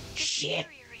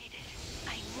deteriorated.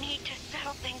 I need to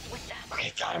settle things with them.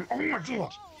 Okay, got him. Oh my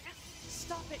god.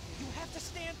 Stop it! You have to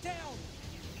stand down!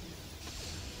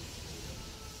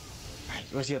 Alright,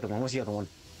 where's the other one? Where's the other one?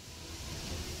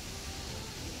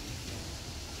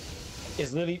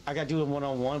 It's literally, I gotta do them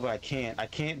one-on-one, but I can't. I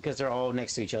can't because they're all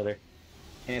next to each other.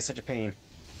 And it's such a pain.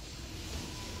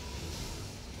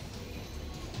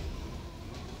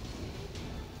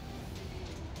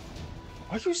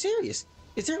 Are you serious?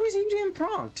 Is there a reason you didn't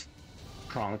prompt?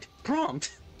 Prompt.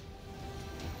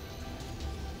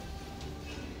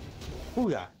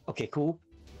 Booyah. Okay, cool.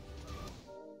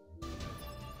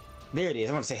 There it is.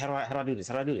 I'm gonna say, how do I do this?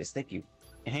 How do I do this? Thank you.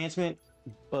 Enhancement.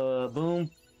 Boom.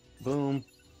 Boom.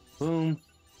 Boom.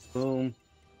 Boom.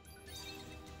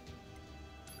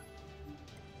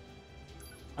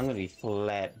 I'm gonna be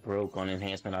flat broke on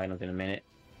enhancement items in a minute.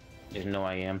 Just know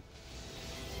I am.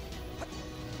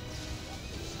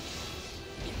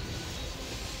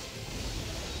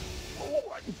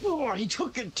 Oh, he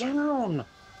took it down!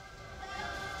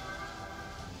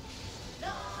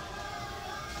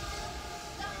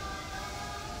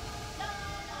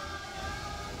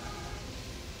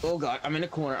 Oh god, I'm in a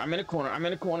corner, I'm in a corner, I'm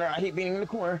in a corner. I hate being in the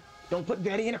corner. Don't put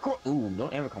Daddy in a corner. Ooh,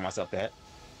 don't ever call myself that.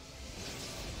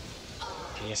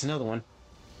 Okay, that's another one.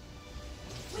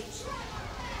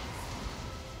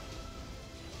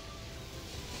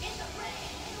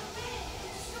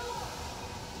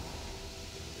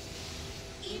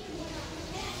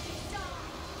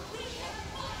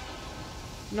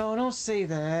 No, don't say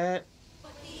that.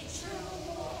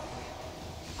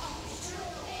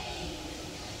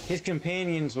 His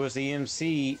companions was the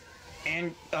MC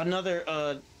and another,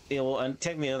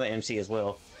 technically another MC as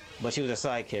well, but she was a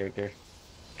side character.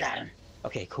 Got him.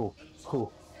 Okay, cool.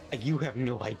 You have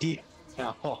no idea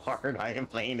how hard I am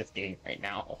playing this game right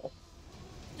now.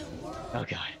 Oh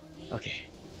god. Okay.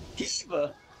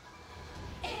 Kiva.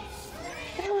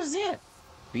 What was that?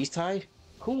 Beast Tide?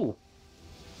 Cool.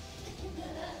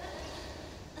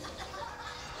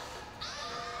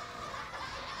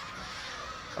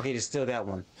 Okay, there's still that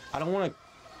one. I don't want to...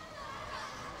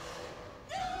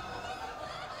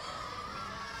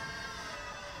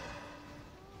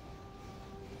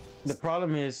 The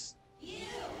problem is...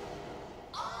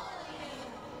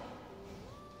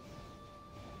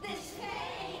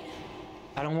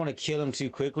 I don't want to kill him too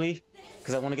quickly,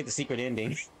 because I want to get the secret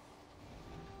ending.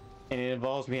 And it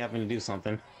involves me having to do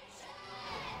something.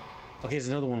 Okay, there's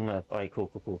another one left. Alright, cool.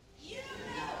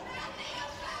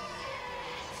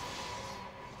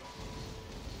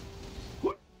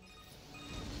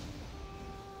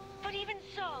 But even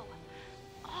so,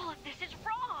 all of this is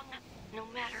wrong. No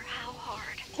matter how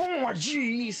hard. Oh my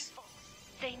jeez!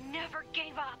 They never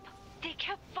gave up. They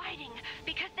kept fighting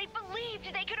because they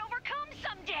believed they could overcome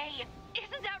someday.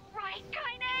 Isn't that right,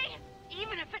 Kaine?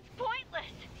 Even if it's pointless,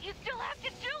 you still have to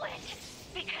do it.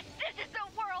 Because this is the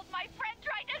world my friend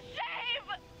tried to save!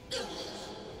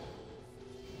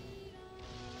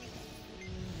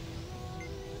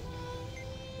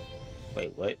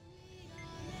 Wait, what?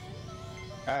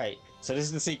 Alright, so this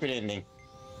is the secret ending.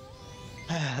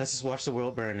 Let's just watch the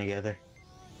world burn together.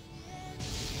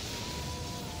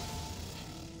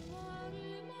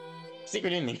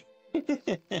 Secret ending.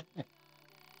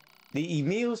 The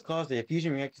Emils caused the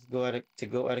fusion reactor to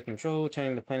go out of control,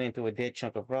 turning the planet into a dead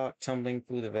chunk of rock, tumbling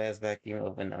through the vast vacuum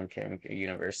of an uncaring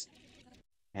universe.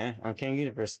 Uncaring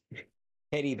universe.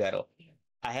 Heady battle.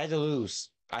 I had to lose.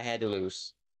 I had to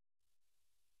lose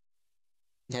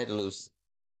to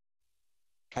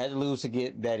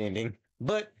get that ending.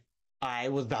 But I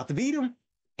was about to beat him.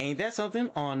 Ain't that something?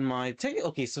 On my...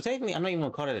 Okay, so technically, I'm not even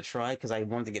gonna call it a try, because I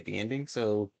wanted to get the ending,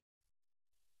 so...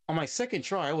 On my second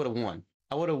try, I would have won.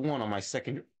 I would have won on my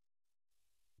second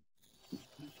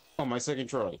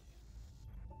try.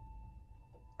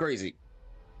 Crazy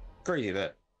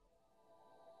that.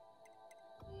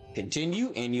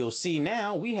 Continue, and you'll see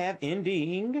now we have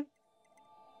ending.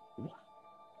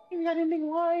 We got ending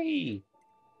Y.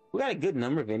 We got a good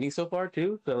number of endings so far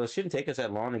too, so it shouldn't take us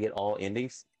that long to get all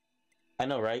endings. I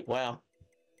know, right? Wow.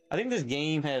 I think this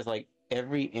game has like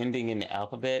every ending in the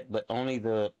alphabet, but only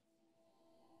the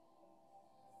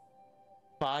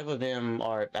 5 of them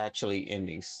are actually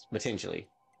endings, potentially.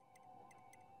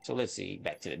 So let's see,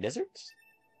 back to the deserts.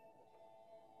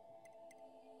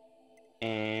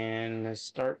 And let's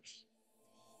start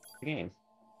the game.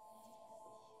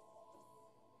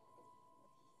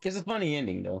 It's a funny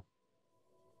ending though.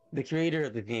 The creator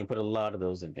of the game put a lot of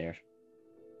those in there.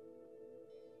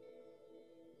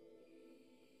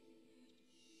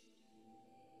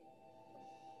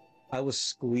 I was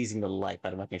squeezing the life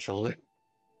out of my controller.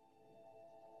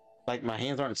 Like my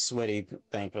hands aren't sweaty,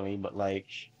 thankfully, but like,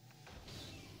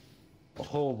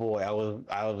 oh boy, I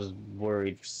was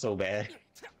worried so bad.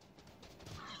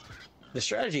 The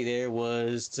strategy there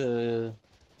was to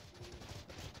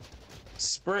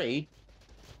spray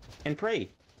and pray,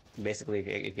 basically,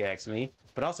 if you ask me.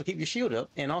 But also keep your shield up,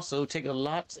 and also take a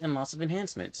lots and lots of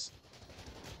enhancements.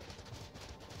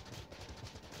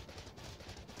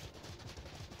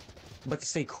 But to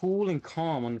stay cool and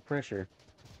calm under pressure.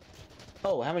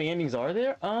 Oh, how many endings are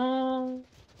there?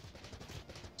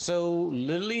 So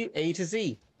literally A to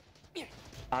Z.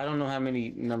 I don't know how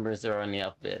many numbers there are in the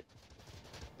alphabet.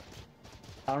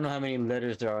 I don't know how many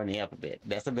letters there are in the alphabet.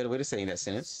 That's a better way to say that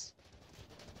sentence.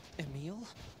 Emil?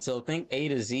 So think A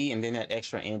to Z and then that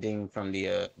extra ending from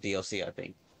the DLC, I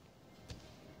think.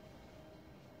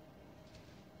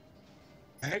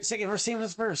 Alright, second verse,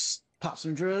 seamless verse. Pop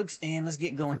some drugs and let's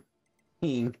get going.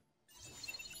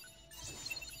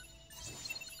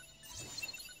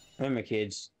 Remember,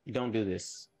 kids, you don't do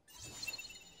this.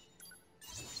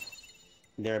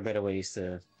 There are better ways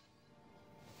to...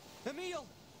 Emil!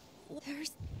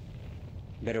 There's...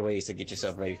 better ways to get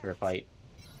yourself ready for a fight.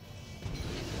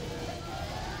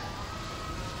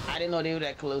 I didn't know they were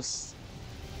that close.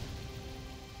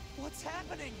 What's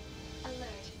happening?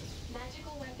 Alert.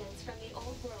 Magical weapons from the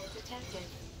old world detected.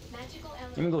 Magical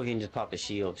elements... Let me go ahead and just pop the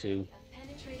shield, too.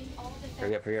 Penetrating all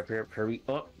Hurry up, hurry up, hurry up, hurry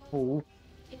up. Oh.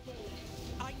 Evade.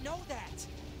 I know that!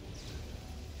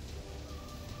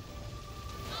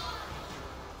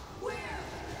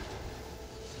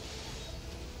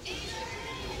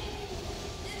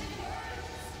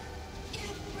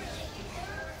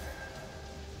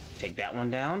 Take that one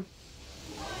down.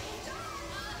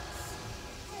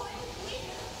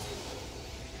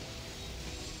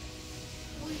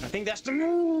 I think that's the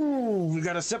move! We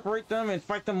gotta separate them and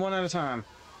fight them one at a time.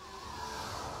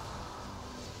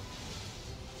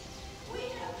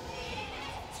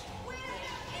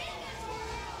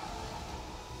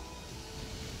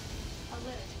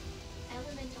 Alert.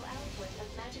 Elemental output of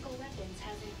magical weapons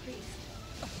has increased.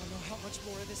 I don't know how much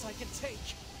more of this I can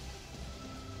take.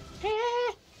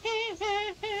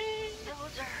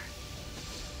 Soldier,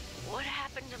 what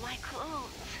happened to my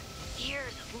clones?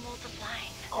 Years of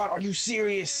multiplying. God, are you Years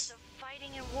serious? of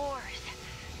fighting in wars.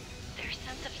 Their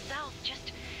sense of self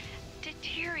just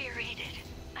deteriorated.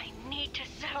 I need to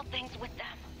settle things with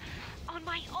them. On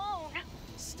my own.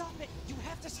 Stop it! You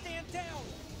have to stand down!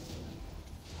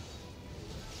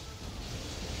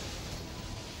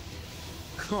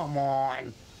 Come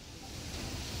on.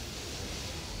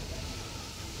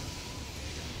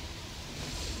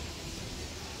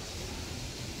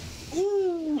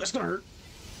 Ooh, that's gonna hurt.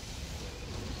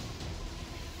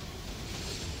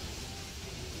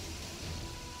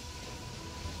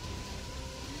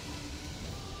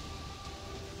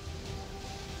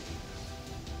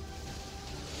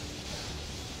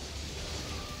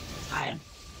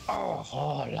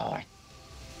 Oh, Lord.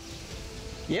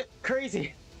 Yep,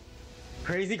 crazy.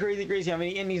 Crazy, crazy, crazy how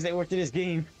many endings they worked in this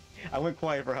game. I went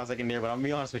quiet for a second there, but I'm gonna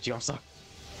be honest with you, I'm sorry.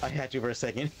 I had to for a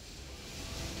second.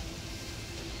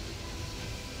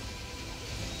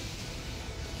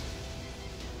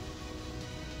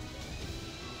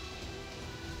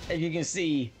 As you can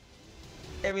see,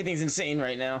 everything's insane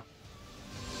right now.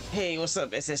 Hey, what's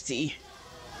up, SST?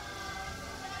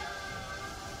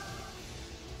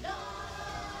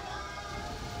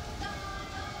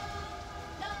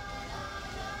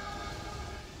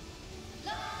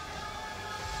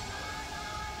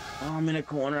 Oh, I'm in a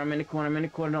corner, I'm in a corner, I'm in a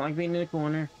corner, don't like being in a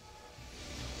corner.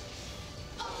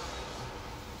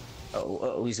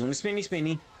 Oh, he's doing a spinny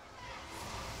spinny.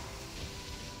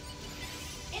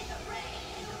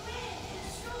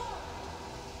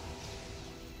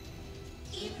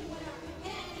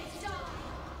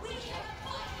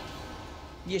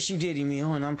 Yes, you did,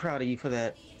 Emil, and I'm proud of you for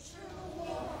that.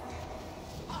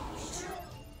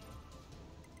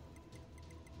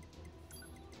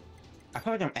 I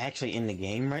feel like I'm actually in the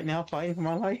game right now, fighting for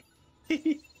my life.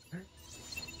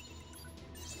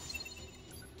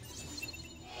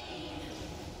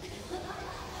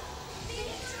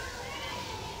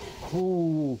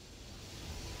 Ooh.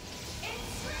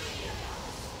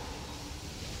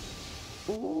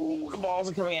 Ooh, the balls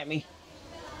are coming at me.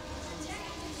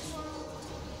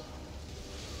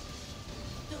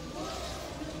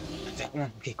 Got that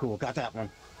one. Okay, cool. Got that one.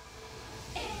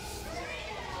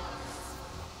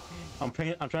 I'm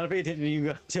trying to pay attention to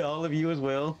you, to all of you as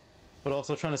well, but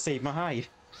also trying to save my hide.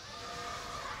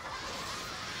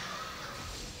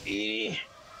 Eh.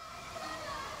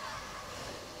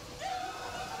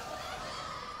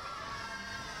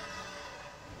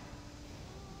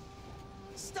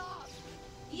 Stop!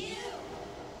 You!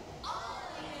 All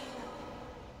of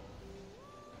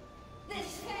you!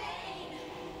 This pain!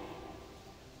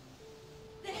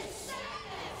 This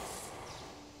sadness!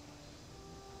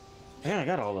 Yeah, I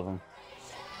got all of them.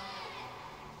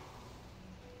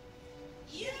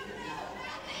 You know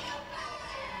nothing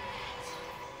about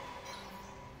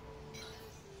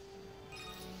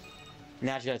it!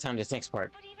 Now you gotta time this next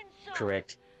part. But even so,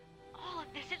 Correct. all of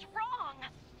this is wrong.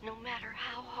 No matter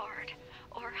how hard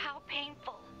or how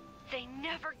painful, they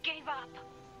never gave up.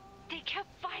 They kept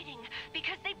fighting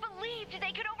because they believed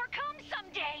they could overcome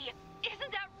someday.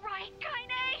 Isn't that right,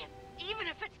 Kaine? Even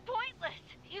if it's pointless,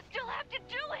 you still have to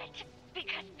do it.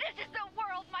 Because this is the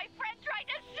world my friend tried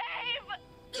to save.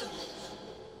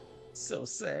 So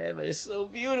sad, but it's so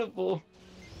beautiful.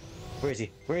 Where is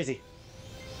he? Where is he?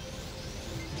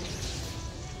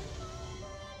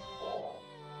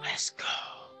 Let's go.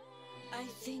 I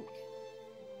think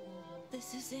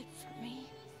this is it for me.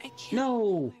 I can't No.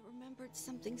 believe I remembered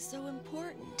something so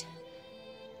important.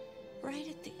 Right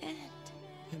at the end.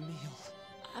 Emil.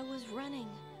 I was running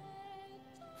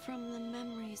from the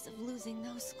memories of losing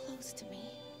those close to me.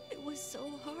 It was so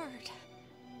hard.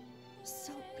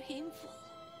 So painful.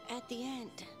 At the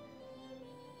end,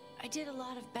 I did a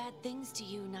lot of bad things to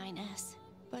you, 9S.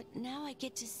 But now I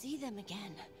get to see them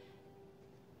again.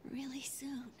 Really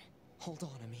soon. Hold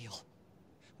on, Emil.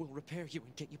 We'll repair you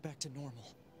and get you back to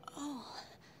normal. Oh.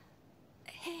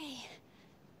 Hey.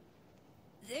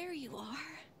 There you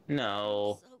are.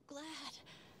 No. So glad.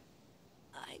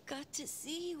 I got to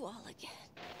see you all again.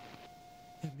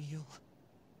 Emil.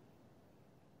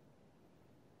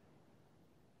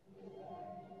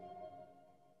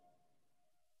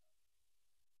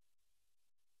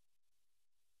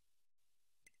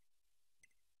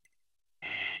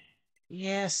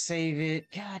 Yeah, save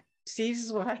it. God, see, this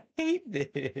is why I hate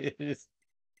this.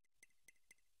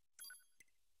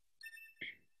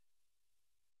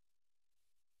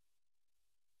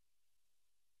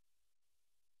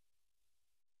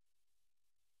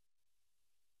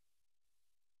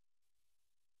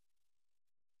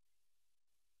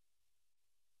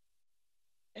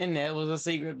 And that was a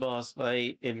secret boss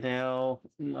fight, and now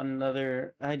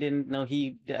another. I didn't know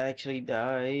he actually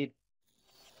died.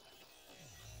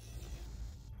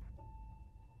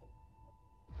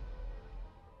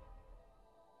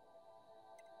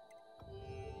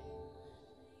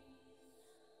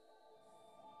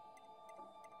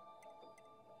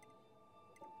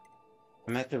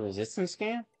 I'm at the resistance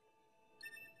camp?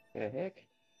 The heck?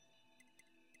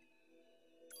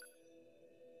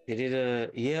 Did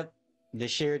it, yep. The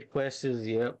shared quest is,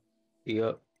 yep.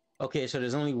 Yep. Okay, so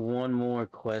there's only one more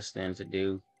quest then to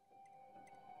do.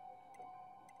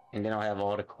 And then I'll have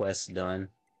all the quests done.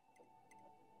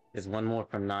 There's one more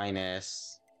from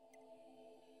 9S.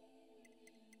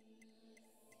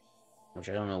 Which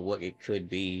I don't know what it could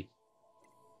be.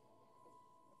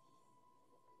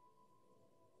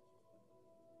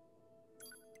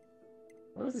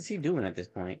 What is he doing at this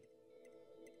point?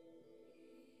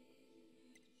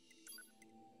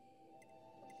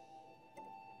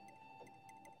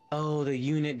 Oh, the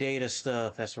unit data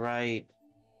stuff. That's right.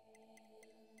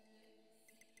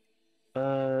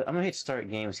 I'm gonna hit start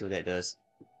game and see what that does.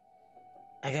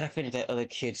 I gotta finish that other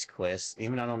kid's quest.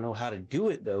 Even though I don't know how to do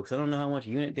it though, because I don't know how much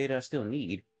unit data I still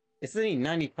need. It's only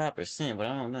 95%, but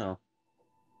I don't know.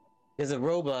 There's a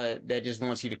robot that just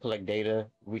wants you to collect data,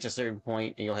 reach a certain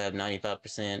point, and you'll have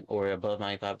 95% or above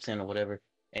 95% or whatever,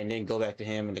 and then go back to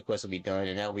him and the quest will be done,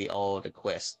 and that'll be all the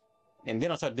quests. And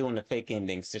then I'll start doing the fake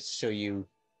endings just to show you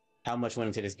how much went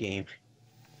into this game.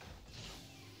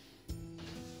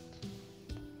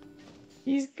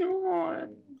 He's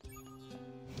gone.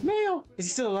 Mail! Is he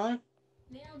still alive?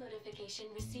 Mail notification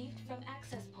received from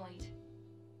access point.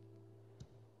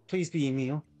 Please be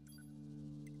Emil.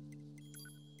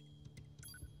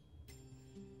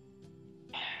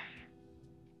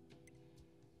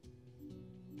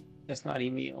 That's not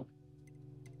Emil.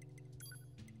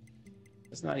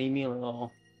 That's not Emil at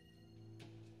all.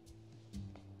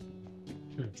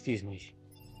 Excuse me.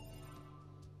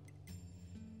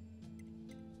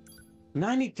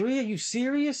 93? Are you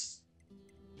serious?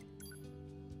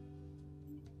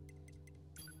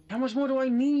 How much more do I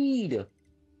need?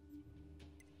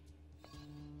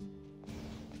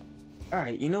 All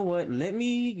right, you know what? Let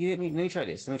me try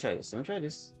this. Let me try this. Let me try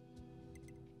this.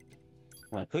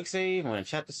 I'm gonna quick save. I'm gonna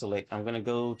chapter select. I'm gonna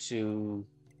go to.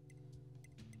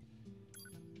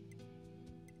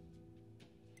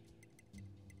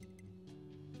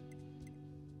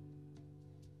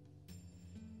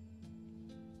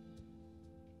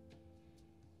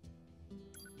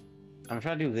 I'm gonna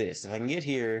try to do this. If I can get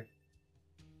here,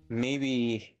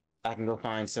 maybe I can go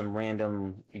find some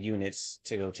random units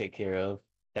to go take care of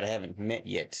that I haven't met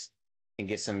yet and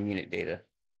get some unit data.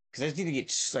 Because I just need to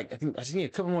get, like, I think I just need a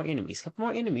couple more enemies,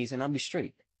 and I'll be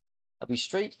straight. I'll be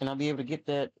straight, and I'll be able to get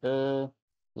that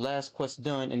last quest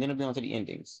done, and then I'll be on to the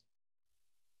endings.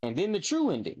 And then the true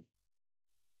ending,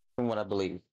 from what I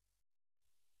believe.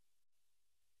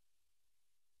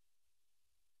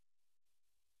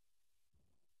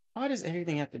 Why does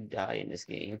everything have to die in this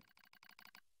game?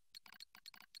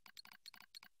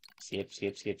 Skip,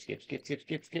 skip, skip, skip, skip, skip,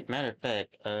 skip, skip. Matter of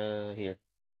fact, here.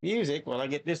 Music, while I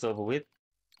get this over with.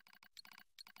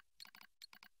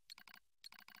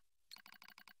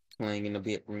 Playing in a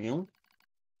bit real.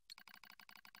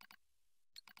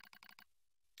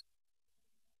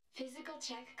 Physical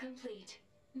check complete.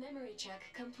 Memory check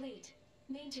complete.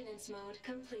 Maintenance mode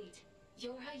complete.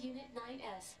 Yorha Unit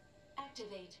 9S.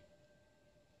 Activate.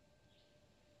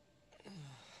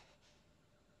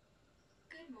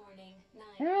 Good morning,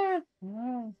 9.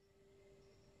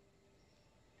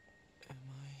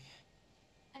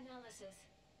 Analysis.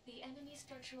 The enemy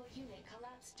structural unit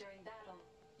collapsed during battle.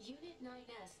 Unit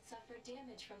 9S suffered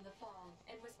damage from the fall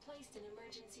and was placed in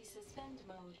emergency suspend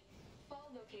mode. Fall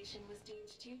location was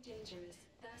deemed too dangerous,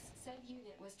 thus said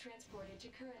unit was transported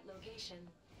to current location.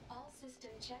 All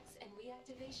system checks and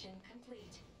reactivation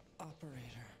complete.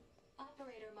 Operator.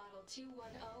 Operator model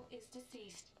 210 is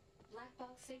deceased. Black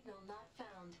box signal not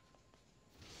found.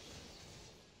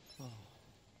 Oh.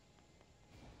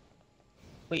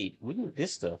 Wait, wouldn't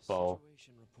this stuff fall?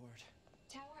 Situation report.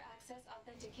 Tower access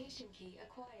authentication key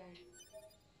acquired.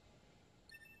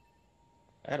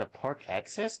 I had a park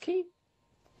access key?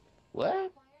 What?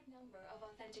 Required number of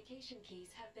authentication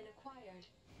keys have been acquired.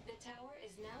 The tower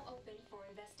is now open for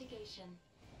investigation.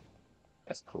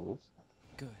 That's cool.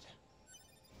 Good.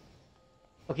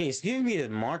 Okay, it's giving me a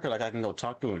marker like I can go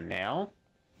talk to him now.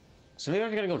 So maybe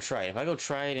I'm gonna go try it. If I go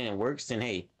try it and it works, then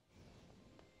hey,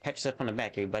 pat yourself on the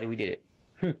back, everybody. We did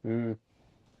it.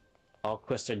 All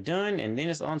quests are done, and then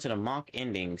it's on to the mock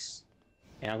endings.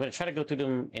 And I'm gonna try to go through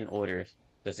them in order,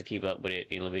 just to keep up with it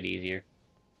a little bit easier.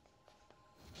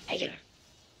 Hey.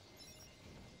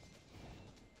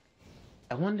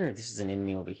 I wonder if this is an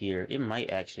enemy over here. It might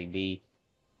actually be.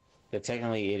 But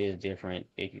technically, it is different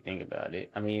if you think about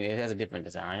it. I mean, it has a different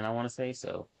design, I want to say,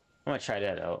 so I'm gonna try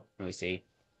that out. Let me see.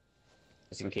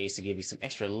 Just in case to give you some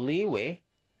extra leeway.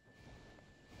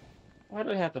 Why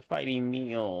do I have to fight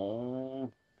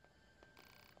Emil?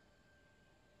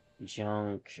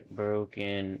 Junk,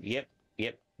 broken. Yep.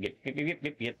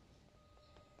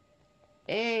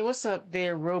 Hey, what's up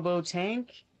there, Robo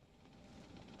Tank?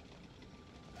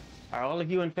 Are all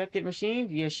of you infected machines?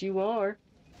 Yes, you are.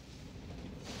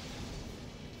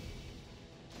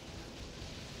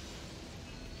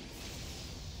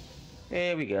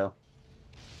 There we go.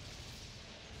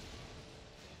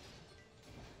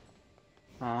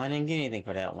 Oh, I didn't get anything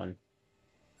for that one.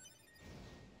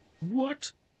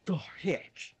 What the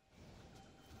heck?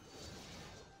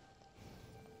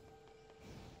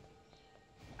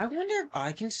 I wonder if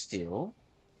I can still...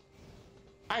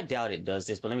 I doubt it does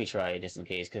this, but let me try it just in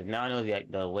case, because now I know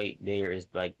that the weight there is,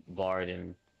 like, barred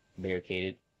and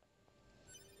barricaded.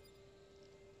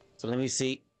 So let me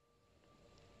see.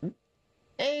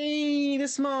 Hey, the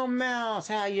small mouse,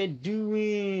 how you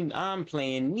doing? I'm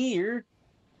playing Nier.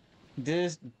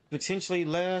 This potentially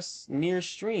last Nier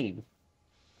stream.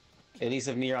 At least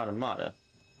of Nier Automata.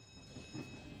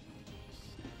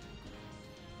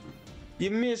 You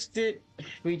missed it.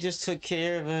 We just took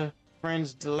care of a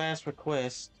friend's last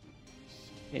request.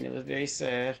 And it was very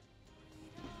sad.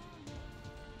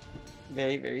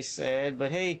 Very, very sad.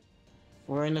 But hey,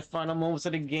 we're in the final moments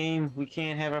of the game. We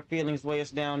can't have our feelings weigh us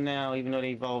down now, even though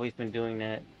they've always been doing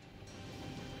that.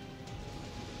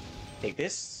 Take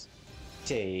this.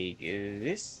 Take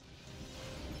this.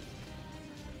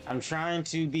 I'm trying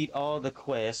to beat all the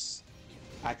quests.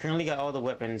 I currently got all the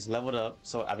weapons leveled up,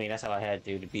 so I mean that's how I had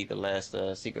to beat the last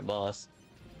secret boss.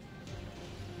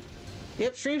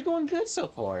 Yep, stream's going good so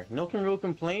far. No real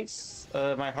complaints.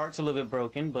 My heart's a little bit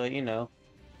broken, but you know.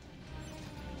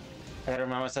 I gotta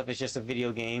remind myself it's just a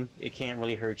video game. It can't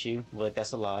really hurt you, but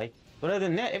that's a lie. But other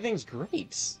than that, everything's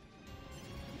great.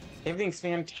 Everything's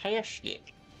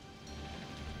fantastic.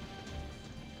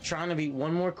 Trying to beat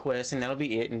one more quest, and that'll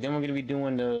be it. And then we're gonna be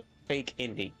doing the fake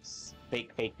endings.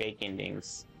 Fake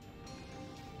endings.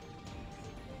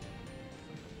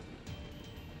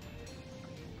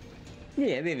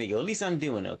 Yeah, there we go. At least I'm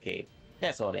doing okay.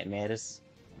 That's all that matters.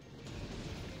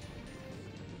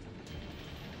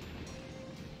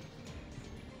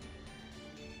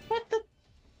 What the?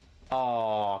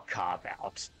 Oh, cop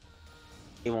out.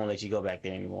 It won't let you go back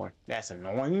there anymore. That's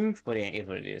annoying, but it is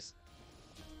what it is.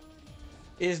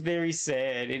 It's very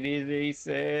sad. It is very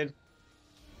sad.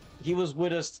 He was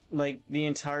with us like the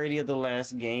entirety of the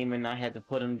last game, and I had to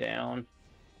put him down.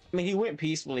 I mean, he went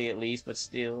peacefully at least, but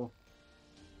still.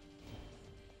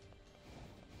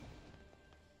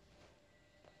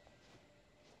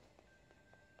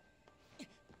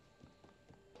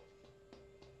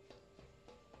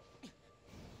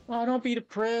 Oh, don't be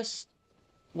depressed.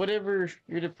 Whatever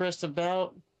you're depressed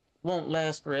about won't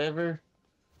last forever.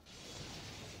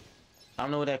 I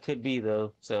don't know what that could be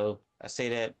though, so I say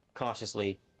that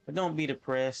cautiously. But don't be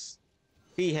depressed.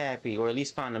 Be happy, or at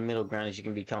least find a middle ground that you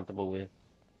can be comfortable with.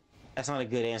 That's not a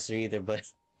good answer either, but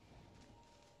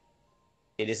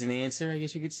it is an answer, I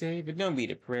guess you could say. But don't be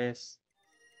depressed.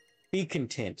 Be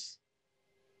content.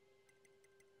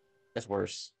 That's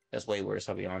worse. That's way worse,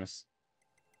 I'll be honest.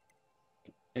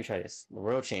 Let me try this. The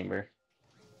World Chamber.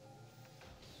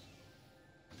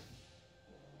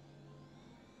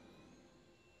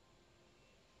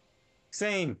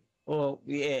 Same. Well,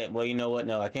 yeah. Well, you know what?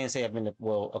 No, I can't say I've been.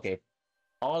 Well, okay.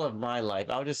 All of my life,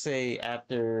 I'll just say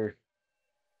after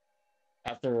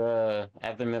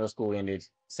middle school ended.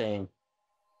 Same.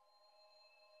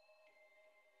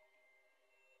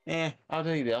 I'll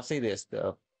tell you that. I'll say this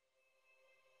though.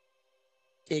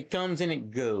 It comes and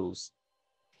it goes.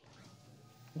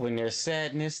 When there's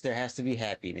sadness, there has to be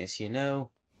happiness, you know?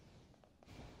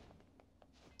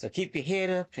 So keep your head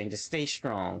up and just stay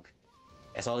strong.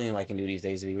 That's all anyone can do these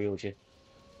days, to be real with you.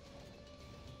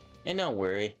 And don't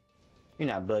worry. You're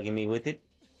not bugging me with it.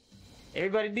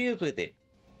 Everybody deals with it.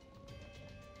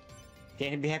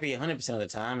 Can't be happy 100% of the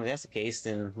time. If that's the case,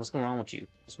 then what's going on with you?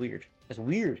 It's weird. That's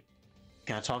weird.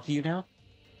 Can I talk to you now?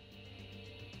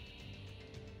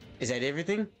 Is that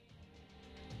everything?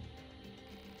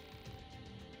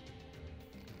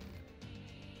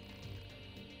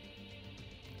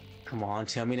 Come on,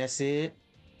 tell me that's it.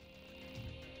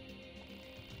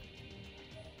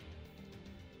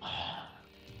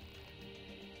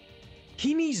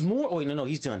 He needs more. Oh, wait, no,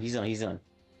 he's done. He's done.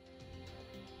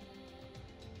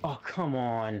 Oh, come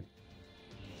on.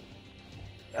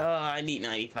 I need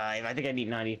 95. I think I need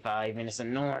 95, and it's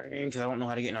annoying because I don't know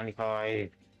how to get 95.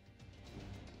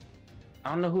 I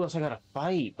don't know who else I gotta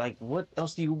fight. Like, what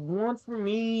else do you want from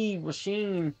me,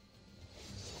 machine?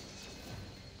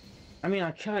 I mean,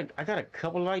 I got a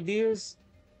couple of ideas.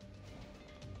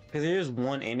 Because there's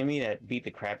one enemy that beat the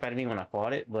crap out of me when I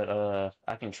fought it, but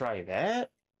I can try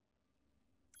that.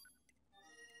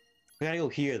 We gotta go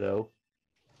here, though.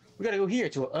 We gotta go here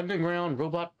to an underground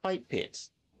robot fight pit.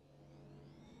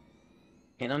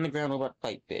 An underground robot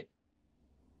fight pit.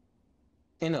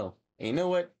 And you know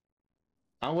what?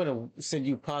 I'm gonna send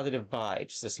you positive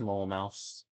vibes, the small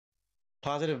mouse.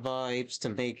 Positive vibes to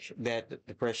make that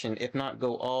depression, if not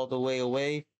go all the way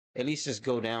away, at least just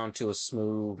go down to a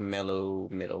smooth, mellow,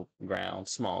 middle ground,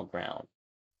 small ground.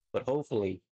 But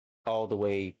hopefully, all the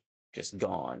way just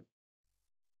gone.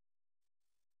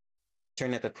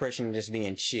 Turn that depression into just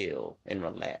being chill and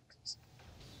relaxed.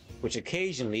 Which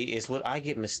occasionally is what I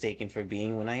get mistaken for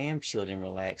being when I am chilled and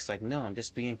relaxed. Like, no, I'm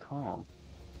just being calm.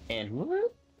 And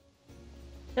what?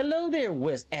 Hello there,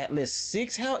 West Atlas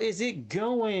 6. How is it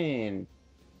going?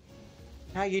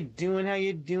 How you doing? How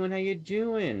you doing? How you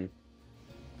doing?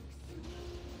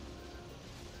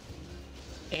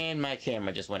 And my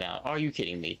camera just went out. Are you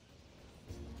kidding me?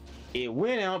 It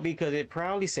went out because it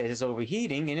probably says it's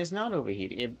overheating, and it's not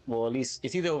overheating. Well, at least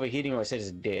it's either overheating or it says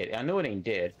it's dead. I know it ain't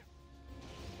dead.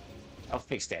 I'll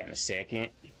fix that in a second.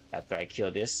 After I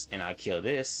kill this, and I kill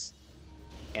this,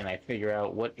 and I figure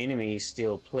out what enemy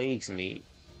still plagues me.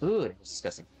 Ooh, that's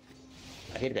disgusting.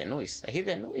 I hate that noise. I hate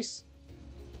that noise.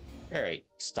 Alright,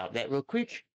 stop that real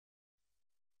quick.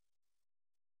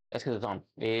 That's because it's on.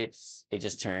 It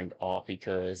just turned off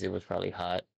because it was probably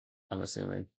hot, I'm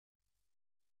assuming.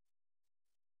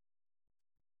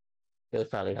 It was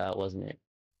probably hot, wasn't it?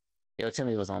 It'll tell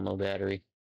me it was on low battery.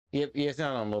 Yep, yeah, it's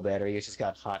not on low battery, it just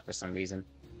got hot for some reason.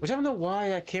 Which I don't know why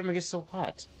that camera gets so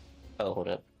hot. Oh, hold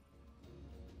up.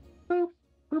 Boop,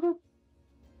 boop, boop.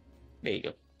 There you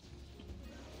go.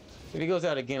 If it goes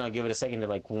out again, I'll give it a second to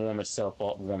like warm itself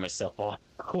off,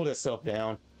 cool itself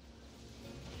down.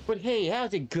 But hey,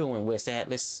 how's it going, West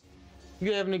Atlas?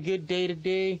 You having a good day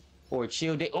today? Or a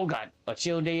chill day? Oh god, a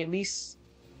chill day at least?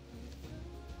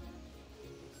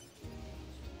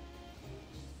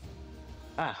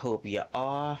 I hope you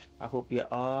are. I hope you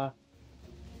are.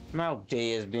 My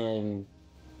day has been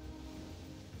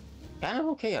kind of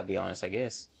okay, I'll be honest, I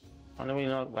guess. I don't really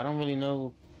know. I don't really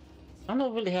know. I don't know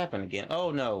what really happened again.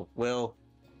 Oh no. Well,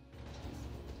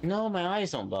 no, my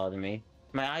eyes don't bother me.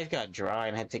 My eyes got dry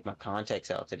and I had to take my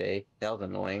contacts out today. That was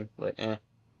annoying, but eh.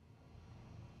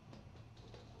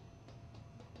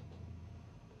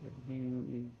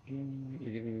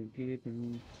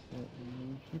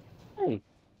 Hey,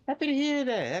 happy to hear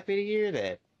that. Happy to hear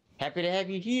that. Happy to have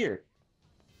you here.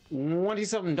 Want to see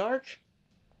something dark?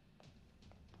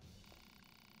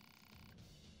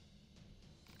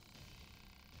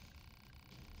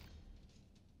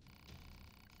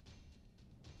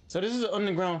 So this is an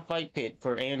underground fight pit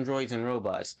for androids and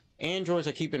robots. Androids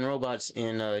are keeping robots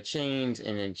in chains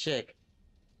and in check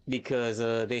because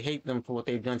they hate them for what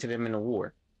they've done to them in the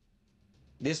war.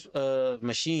 This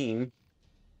machine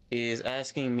is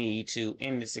asking me to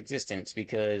end its existence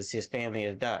because his family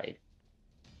has died.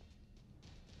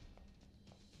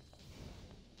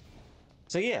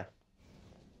 So yeah,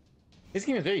 this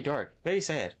game is very dark, very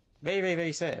sad, very, very,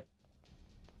 very sad.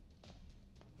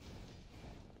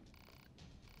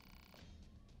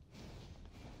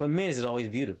 But man, is it always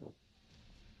beautiful.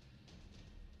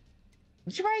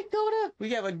 That's right, Coda.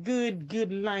 We have a good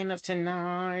lineup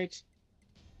tonight.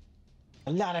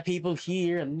 A lot of people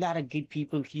here, a lot of good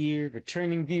people here,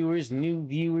 returning viewers, new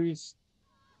viewers.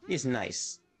 It's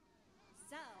nice.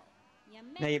 So,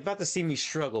 Now you're about to see me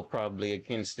struggle probably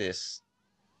against this.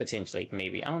 Potentially,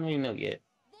 maybe. I don't really know yet.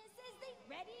 this is the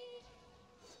ready.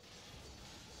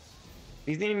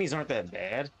 These enemies aren't that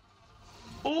bad.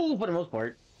 Oh, for the most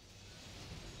part.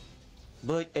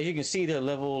 But as you can see, they're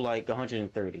level like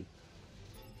 130.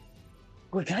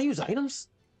 Wait, can I use items?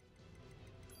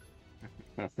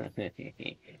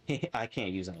 I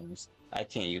can't use items. I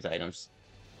can't use items.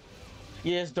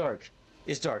 Yeah, it's dark.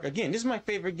 It's dark. Again, this is my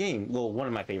favorite game. Well, one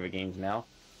of my favorite games now.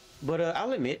 But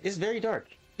I'll admit, it's very dark.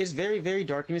 It's very, very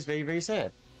dark and it's very, very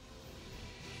sad.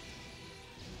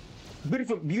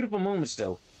 Beautiful, beautiful moments,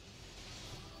 though.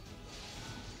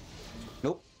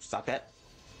 Nope, stop that.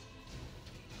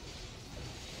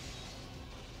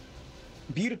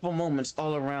 Beautiful moments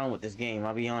all around with this game,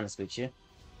 I'll be honest with you.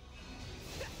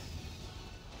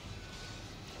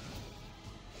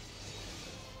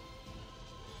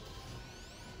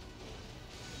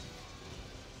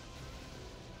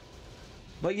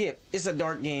 But yeah, it's a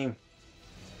dark game.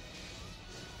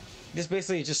 This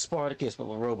basically is just Spartacus but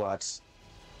with robots.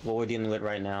 What we're dealing with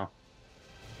right now.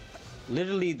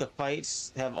 Literally, the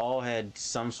fights have all had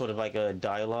some sort of like a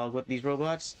dialogue with these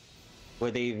robots,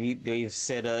 where they've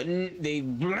said they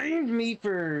blamed me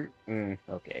for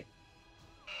okay.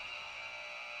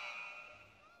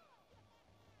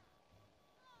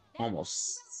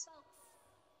 Almost.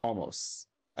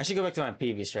 I should go back to my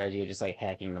previous strategy of just like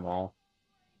hacking them all.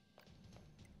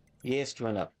 Yes,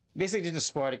 join up. Basically, just a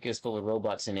Spartacus full of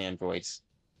robots and androids.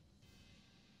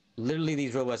 Literally,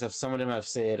 these robots have, some of them have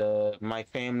said, my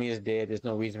family is dead, there's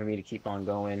no reason for me to keep on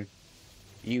going.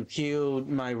 You killed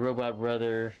my robot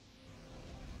brother.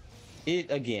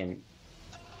 Again.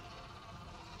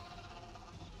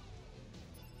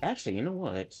 Actually, you know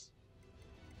what?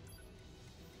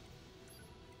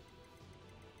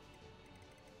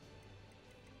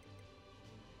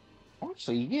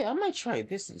 Actually, yeah, I might try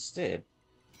this instead.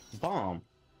 Bomb.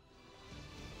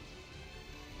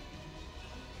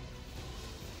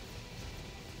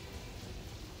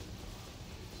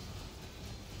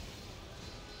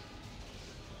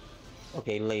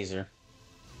 Okay, laser.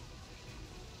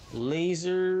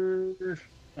 Laser.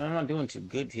 I'm not doing too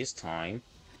good this time.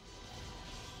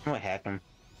 I'm gonna hack him.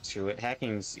 Screw it.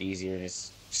 Hacking's easier and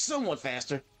it's somewhat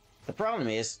faster. The problem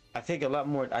is, I take a lot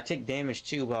more. I take damage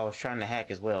too while I was trying to hack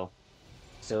as well.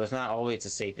 So it's not always the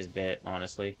safest bet,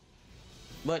 honestly.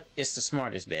 But it's the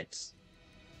smartest bets.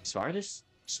 Smartest?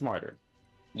 Smarter.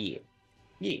 Yeah.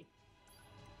 Yeah.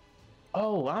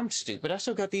 Oh, I'm stupid. I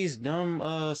still got these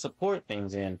dumb support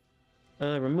things in.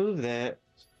 Remove that.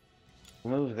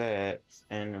 Remove that.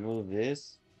 And remove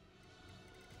this.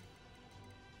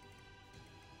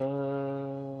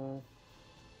 I'll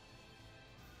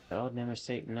never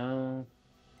say no.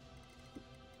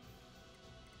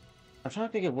 I'm trying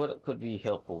to think of what could be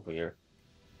helpful here.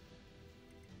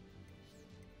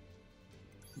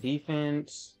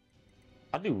 Defense.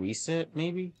 I'll do reset,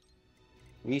 maybe?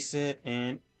 Reset,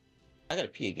 and I gotta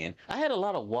pee again. I had a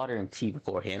lot of water and tea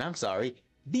beforehand. I'm sorry.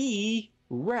 Be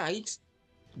right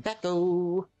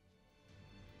back-o.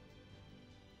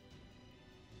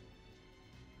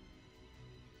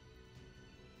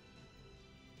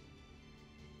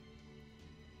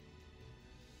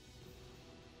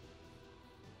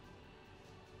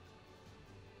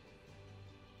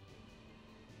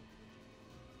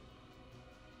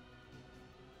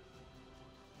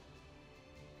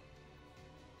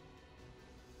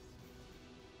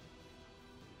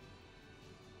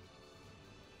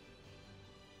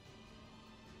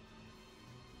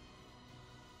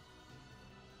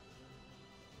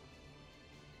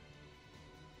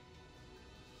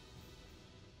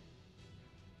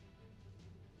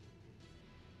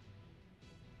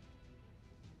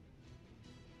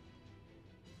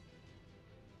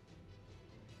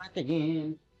 Back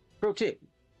again. Pro tip: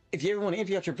 if you ever want to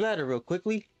empty out your bladder real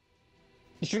quickly,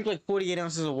 just drink like 48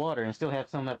 ounces of water and still have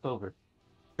some left over.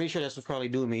 Pretty sure that's what's probably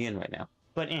doing me in right now.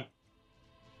 But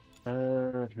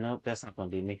nope, that's not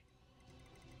gonna do me.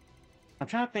 I'm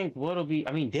trying to think what'll be.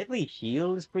 I mean, Deadly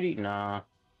Heal is pretty. Nah.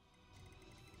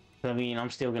 I mean, I'm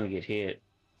still gonna get hit.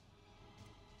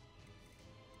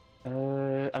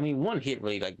 I mean, one hit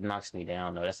really like knocks me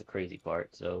down though. That's the crazy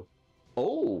part. So,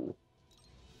 oh,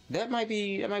 that might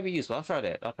be useful. I'll try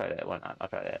that. I'll try that. Why not? I'll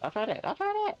try that. I'll try that. I'll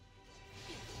try that.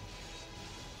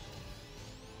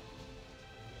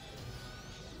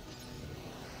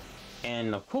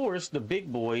 And of course, the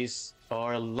big boys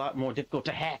are a lot more difficult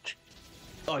to hack.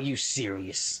 Are you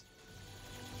serious?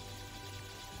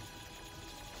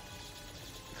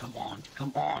 Come on,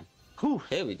 come on. Whew,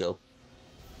 there we go.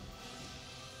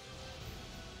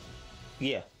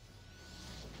 Yeah.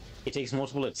 It takes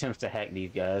multiple attempts to hack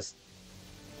these guys.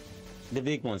 The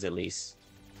big ones, at least.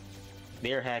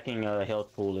 Their hacking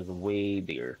health pool is way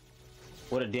bigger.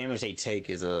 What the damage they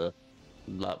take is a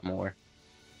lot more.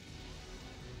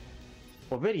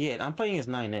 Well, better yet, I'm playing as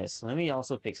 9S. Let me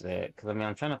also fix that, because I mean,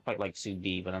 I'm trying to fight like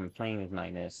 2D, but I'm playing as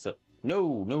 9S. So,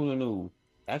 no.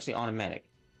 Actually, automatic.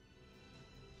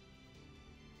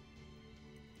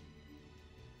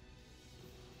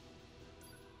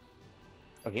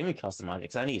 Okay, let me customize it,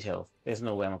 because I need health. There's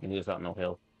no way I'm going to do this without no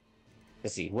health.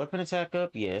 Let's see. Weapon attack up?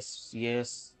 Yes. Yeah.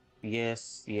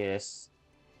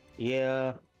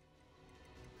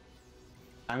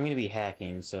 I'm going to be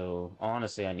hacking, so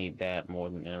honestly, I need that more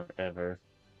than ever.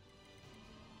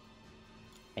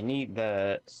 I need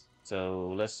that,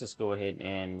 so let's just go ahead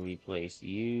and replace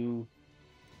you.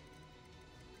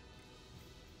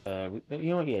 You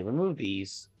know what? Yeah, remove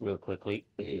these real quickly.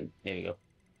 There we go.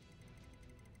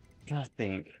 I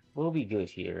think we'll be good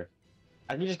here.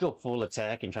 I can just go full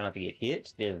attack and try not to get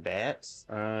hit. There's that.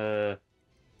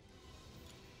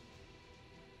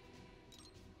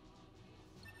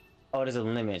 Oh, there's a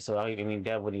limit, so I mean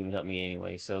that wouldn't even help me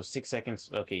anyway. So 6 seconds.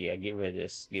 Okay, yeah, get rid of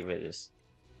this. Get rid of this.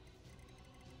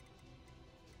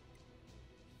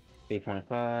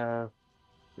 3.5.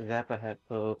 Zappa hat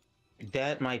poke.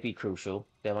 That might be crucial.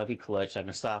 That might be clutch. I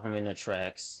can stop him in the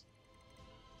tracks.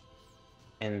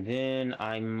 And then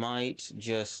I might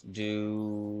just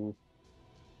do,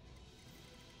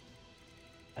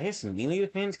 I guess, melee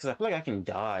defense, because I feel like I can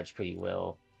dodge pretty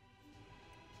well.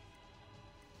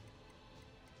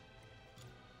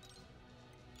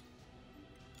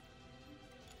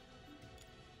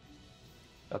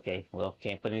 Okay, well,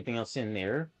 can't put anything else in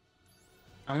there.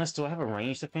 Unless, do I have a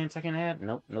ranged defense I can add?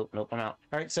 Nope, I'm out.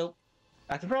 Alright, so,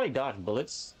 I can probably dodge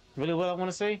bullets. Really what I want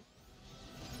to say?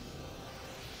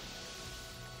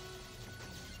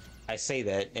 I say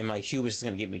that, and my hubris is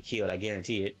gonna get me killed, I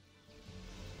guarantee it.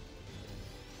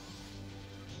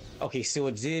 Okay, so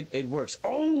it works.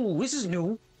 Oh, this is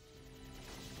new!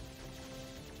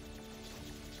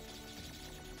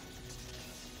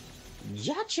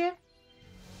 Gotcha!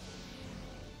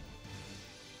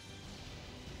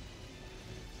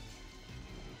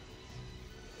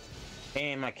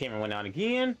 And my camera went out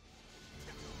again.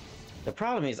 The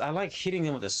problem is, I like hitting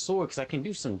them with a sword because I can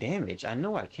do some damage. I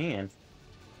know I can.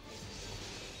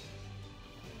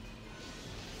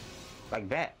 Like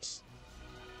that.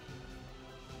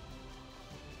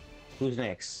 Who's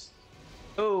next?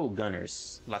 Oh,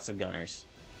 gunners. Lots of gunners.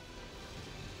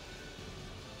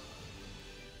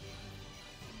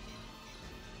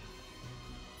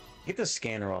 Get the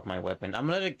scanner off my weapon. I'm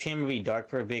gonna let the camera be dark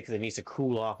for a bit because it needs to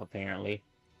cool off, apparently.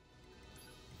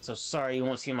 So sorry you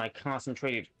won't see my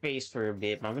concentrated face for a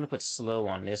bit, but I'm gonna put slow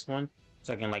on this one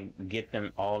so I can, like, get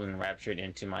them all enraptured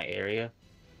into my area.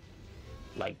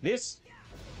 Like this.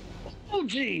 Oh,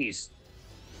 jeez!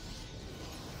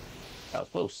 That was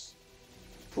close.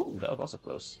 Ooh, that was also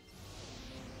close.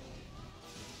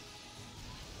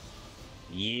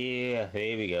 Yeah,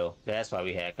 there we go. That's why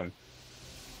we hack them.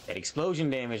 That explosion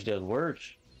damage does work.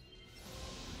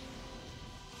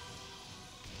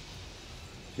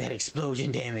 That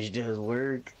explosion damage does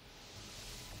work.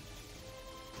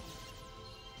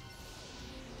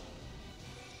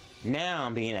 Now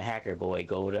I'm being a hacker boy,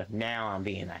 Golda. Now I'm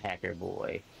being a hacker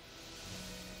boy.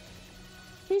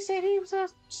 He said he was a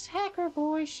hacker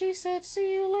boy. She said,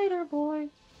 see you later, boy.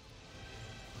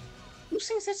 Who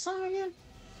sings that song again?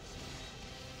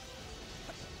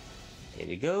 There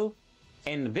we go.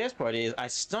 And the best part is, I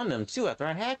stunned them too after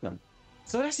I hacked them.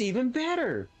 So that's even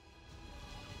better.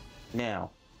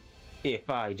 Now, if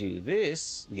I do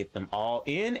this, get them all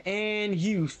in, and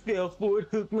you fell for it,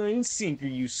 hook, line, and sinker,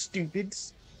 you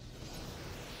stupids.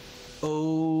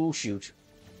 Oh, shoot.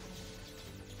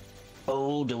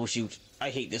 Oh, double shoot. I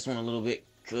hate this one a little bit.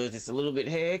 Cause it's a little bit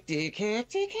hectic.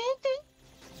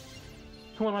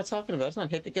 What am I talking about? It's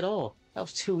not hectic at all. That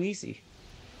was too easy.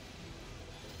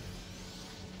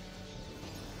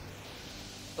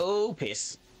 Oh,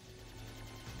 piss.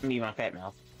 Me, my fat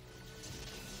mouth.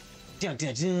 Dun,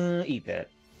 dun, dun. Eat that.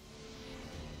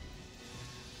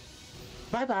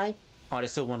 Bye-bye. Oh,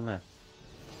 there's still one left.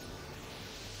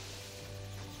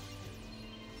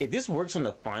 If this works on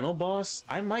the final boss,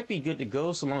 I might be good to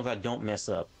go so long as I don't mess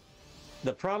up.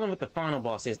 The problem with the final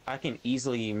boss is I can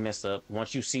easily mess up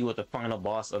once you see what the final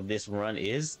boss of this run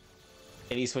is.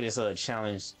 At least for this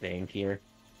challenge thing here.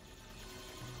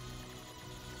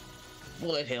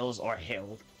 Bullet hells are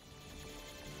held.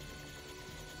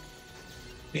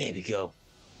 There we go.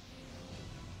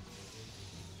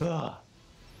 Ugh.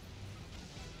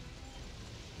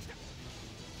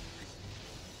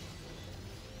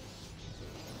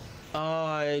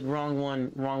 Wrong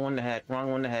one to hack, Didn't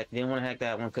want to hack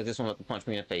that one because this one let to punch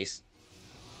me in the face.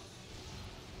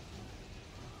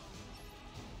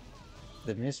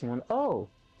 The missed one. Oh,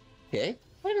 okay.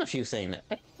 I didn't know she was saying that.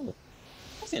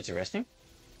 That's interesting.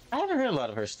 I haven't heard a lot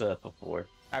of her stuff before.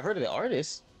 I've heard of the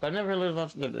artist, but I've never heard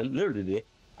of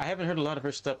I haven't heard a lot of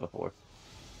her stuff before.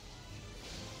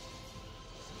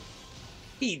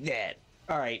 Eat that.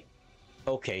 All right.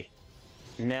 Okay.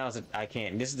 Now I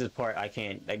can't. This is the part I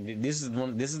can't. Like this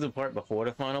is the part before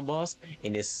the final boss,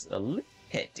 and it's a little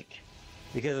hectic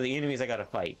because of the enemies I gotta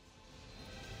fight.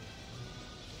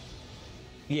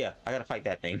 Yeah, I gotta fight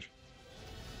that thing.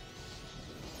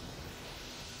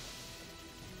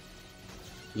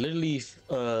 Literally,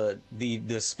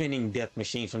 the spinning death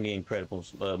machines from the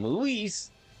Incredibles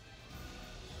movies.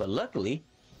 But luckily,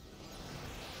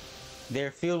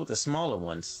 they're filled with the smaller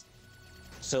ones.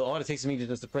 So all it takes me to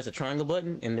just to press the triangle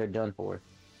button and they're done for.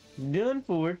 Done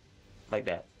for. Like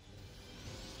that.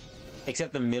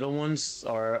 Except the middle ones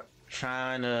are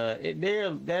trying to...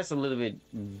 That's a little bit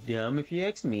dumb if you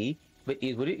ask me. But it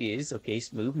is what it is. Okay,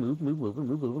 move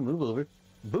over.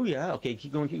 Booyah. Okay,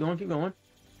 keep going.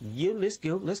 Yeah, let's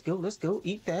go.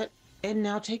 Eat that. And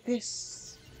now take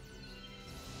this.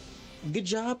 Good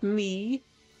job, me.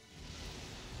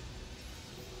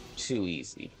 Too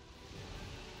easy.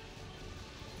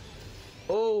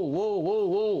 Oh,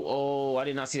 whoa. Oh, I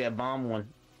did not see that bomb one.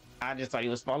 I just thought he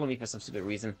was following me for some stupid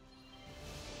reason.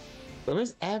 But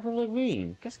it's Avril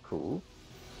Lavigne. That's cool.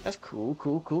 That's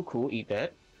cool. Eat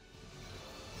that.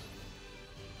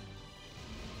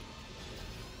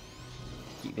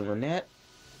 Keep doing that.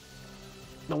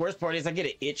 The worst part is I get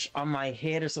an itch on my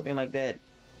head or something like that.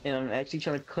 And I'm actually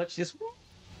trying to clutch this one.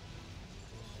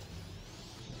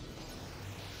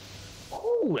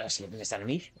 Oh, that's getting this out of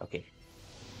me. Okay.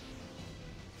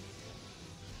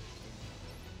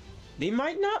 They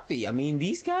might not be. I mean,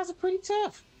 these guys are pretty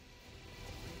tough.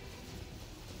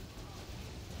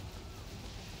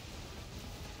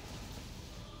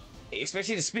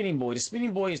 Especially the spinning boy. The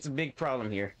spinning boy is the big problem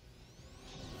here.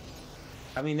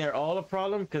 I mean, they're all a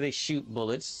problem because they shoot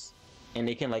bullets and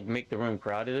they can like make the room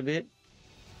crowded a bit.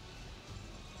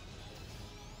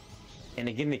 And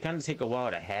again, they kind of take a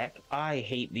while to hack. I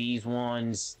hate these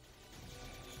ones.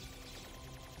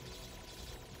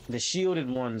 The shielded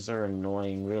ones are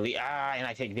annoying, really. And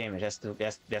I take damage.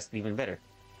 That's even better.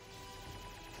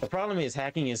 The problem is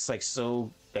hacking is like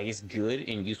so, I guess, good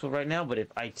and useful right now. But if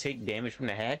I take damage from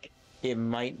the hack, it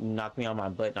might knock me on my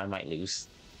butt and I might lose.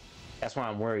 That's why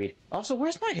I'm worried. Also,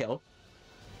 where's my health?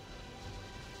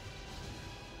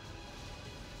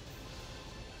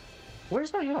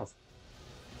 Where's my health?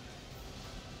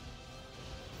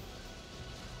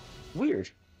 Weird.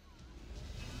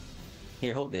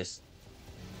 Here, hold this.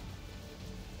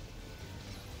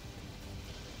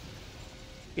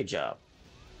 Good job.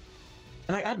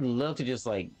 And I'd love to just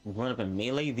like run up and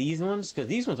melee these ones, because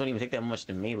these ones don't even take that much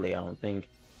to melee, I don't think.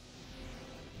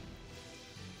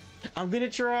 I'm gonna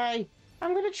try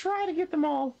to get them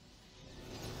all.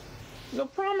 No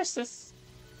promises.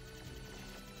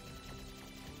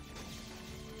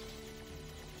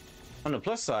 On the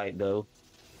plus side, though,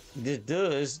 this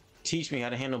does teach me how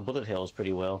to handle bullet hells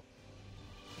pretty well.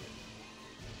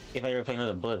 If I ever play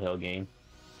another bullet hell game.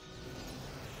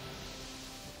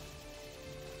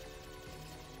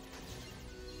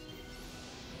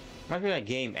 Might be that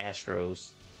game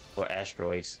Astros or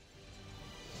Asteroids.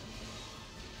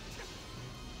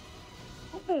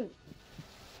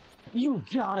 You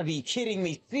gotta be kidding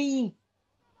me, see?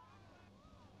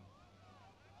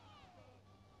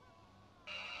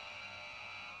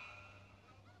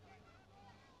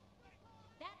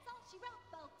 That's all she wrote,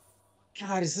 folks.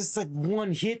 God, it's just like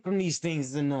one hit from these things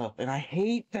is enough, and I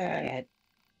hate that.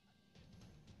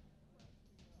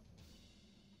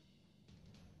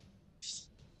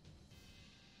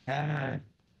 Ah,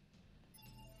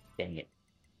 dang it.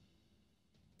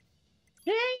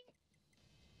 Dang.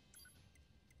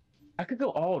 I could go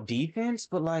all defense,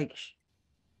 but like,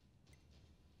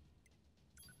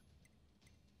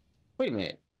 wait a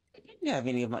minute. I didn't have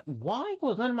any of my. Why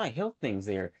was none of my health things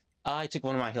there? I took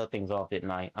one of my health things off, didn't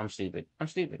I? I'm stupid. I'm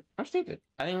stupid. I'm stupid.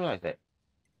 I didn't realize that.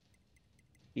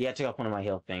 Yeah, I took off one of my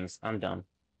health things. I'm dumb.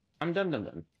 I'm dumb, dumb,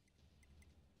 dumb.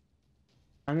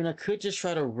 I mean, I could just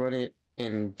try to run it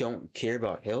and don't care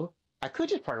about health. I could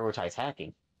just prioritize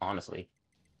hacking, honestly.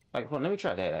 Like, well, let me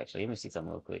try that actually. Let me see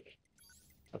something real quick.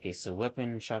 Okay, so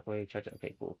weapon, shockwave, charge.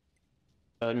 Okay, cool.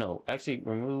 No, actually,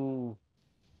 remove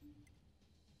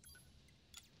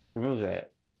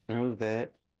that, remove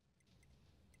that,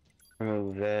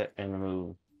 remove that, and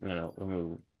remove. No,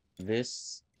 remove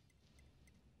this.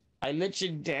 I let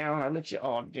you down. I let you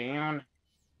all down.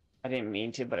 I didn't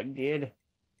mean to, but I did.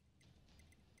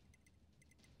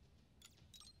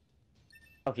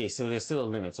 Okay, so there's still a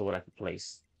limit to what I can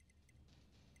place.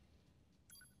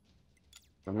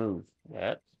 Remove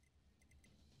that.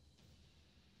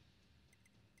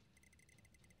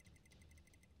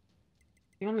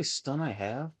 The only stun I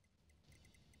have.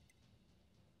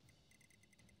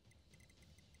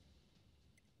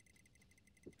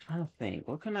 I'm trying to think.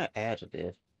 What can I add to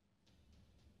this?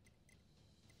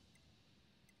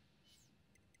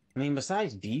 I mean,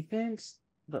 besides defense,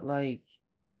 but like,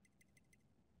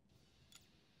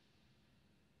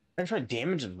 I try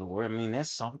damage of the war. I mean,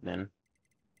 that's something.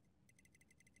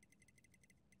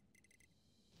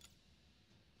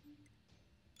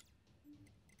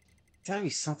 Gotta be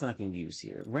something I can use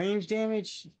here. Range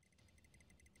damage.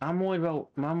 I'm more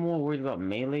worried about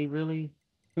melee, really.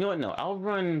 You know what? No, I'll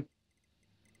run.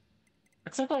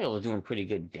 Cause I thought I was doing pretty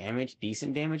good damage,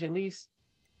 decent damage at least.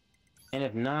 And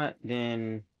if not,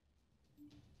 then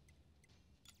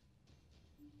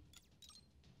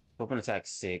open attack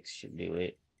 6 should do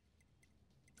it.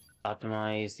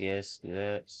 Optimize, yes, do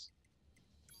that.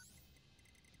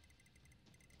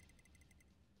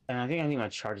 And I think my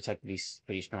charge attack would be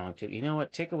pretty strong too. You know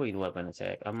what? Take away the weapon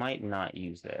attack. I might not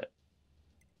use that,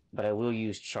 but I will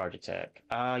use charge attack.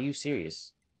 Are you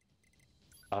serious?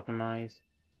 Optimize.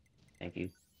 Thank you.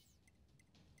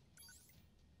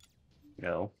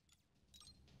 No.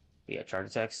 Yeah, charge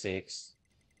attack 6.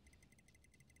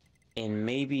 And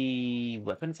maybe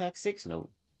weapon attack 6? No.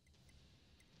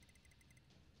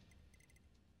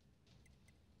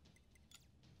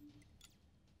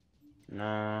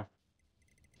 Nah.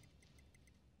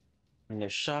 I mean,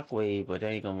 there's shockwave, but that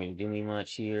ain't gonna really do me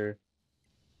much here.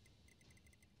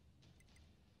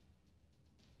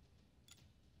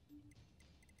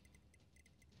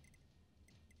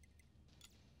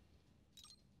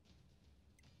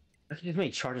 I could just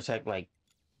make charge attack like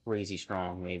crazy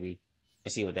strong, maybe,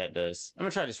 and see what that does. I'm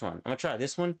gonna try this one. I'm gonna try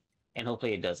this one, and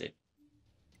hopefully it does it.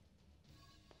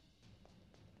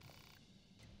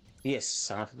 Yes,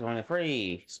 I'm going to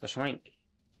free. Special rank.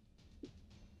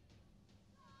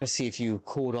 Let's see if you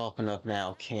cooled off enough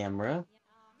now, camera.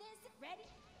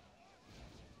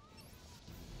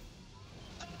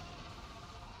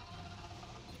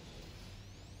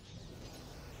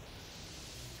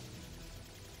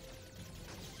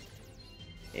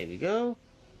 There we go.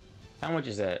 How much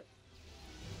is that?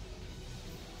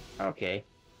 Okay.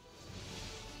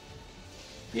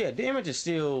 Yeah, damage is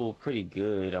still pretty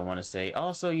good, I want to say.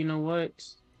 Also, you know what?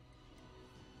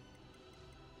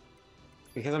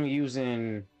 Because I'm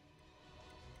using...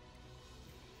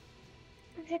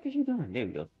 What the heck are you doing? There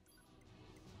we go.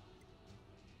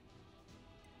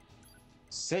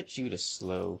 Set you to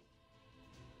slow.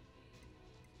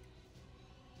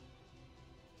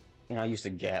 And I'll use the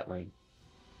Gatling.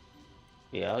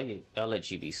 Yeah, I'll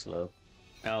let you be slow.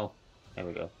 Oh, there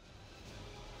we go.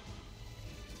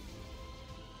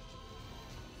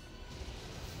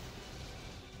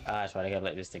 Ah, that's right, I gotta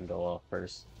let this thing go off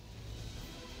first.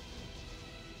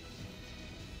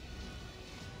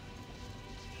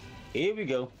 Here we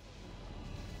go.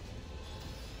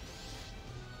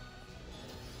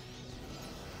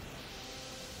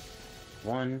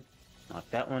 One. Knock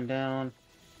that one down.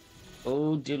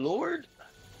 Oh, dear Lord.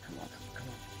 Come on, come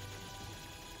on.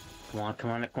 Come on,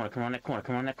 come on, that corner, come on, that corner,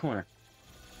 come on, that corner.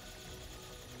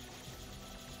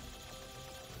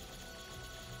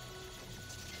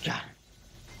 Got him.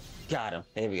 Got him.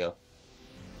 There we go.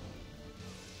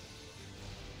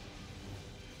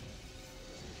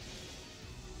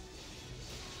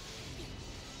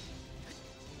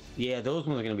 Yeah, those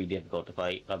ones are gonna be difficult to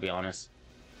fight, I'll be honest.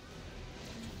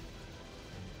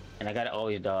 And I gotta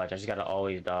always dodge. I just gotta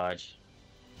always dodge.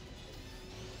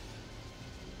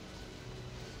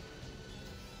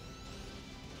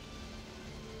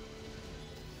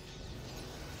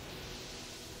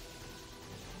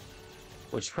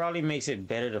 which probably makes it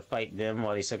better to fight them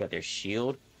while they still got their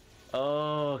shield.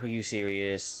 Oh, are you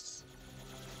serious?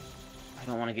 I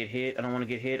don't want to get hit. I don't want to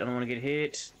get hit. I don't want to get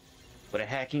hit. But a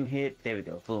hacking hit. There we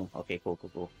go. Boom. Okay, cool,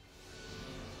 cool, cool.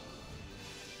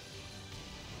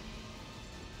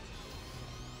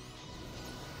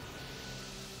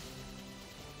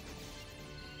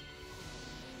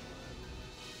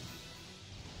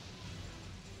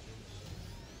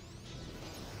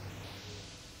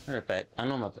 Matter of fact, I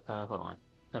know my hold on.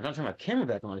 I'm trying to turn my camera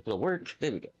back on if it'll work.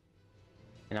 There we go.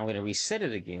 And I'm gonna reset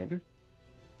it again.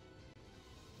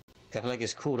 I feel like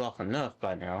it's cooled off enough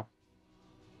by now.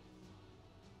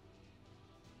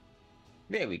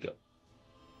 There we go.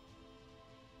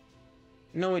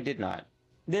 No, it did not.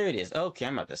 There it is. Okay,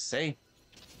 I'm about to say.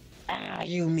 Ah,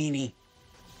 you meanie.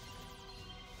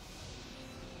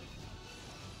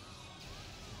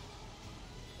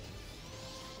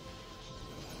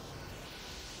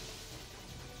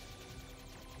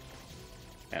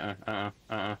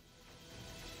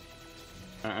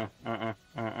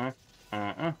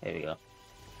 There we go.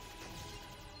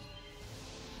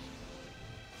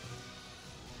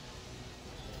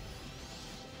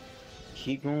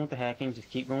 Keep going with the hacking. Just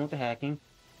keep going with the hacking.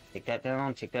 Take that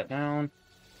down. Take that down.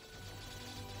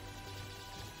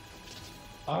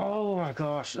 Oh my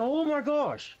gosh. Oh my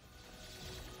gosh.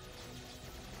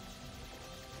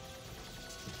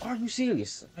 Are you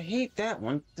serious? I hate that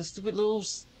one. The stupid little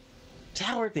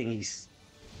tower thingies.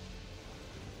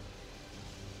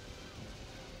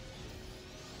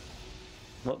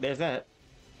 Well, there's that.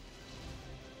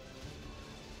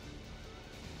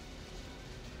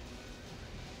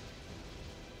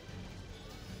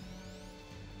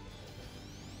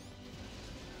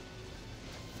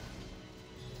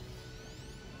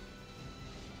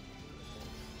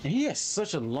 And he has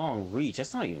such a long reach.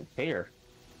 That's not even fair,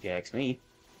 if you ask me.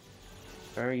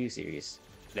 Are you serious?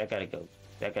 That gotta go.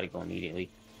 That gotta go immediately.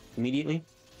 Immediately?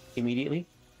 Immediately?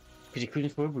 Because you're cruising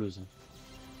for a bruising.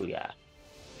 Oh, yeah.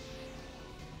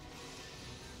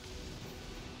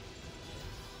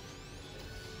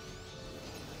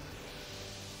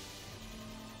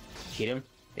 Hit him.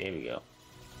 There we go.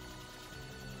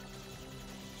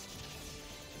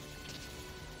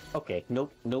 Okay.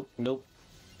 Nope. Nope. Nope.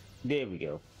 There we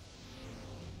go.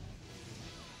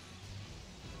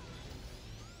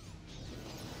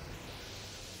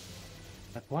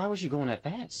 Like, why was you going that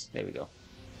fast? There we go.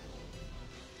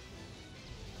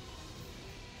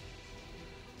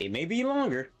 It may be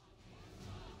longer,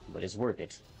 but it's worth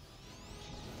it.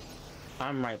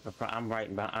 I'm right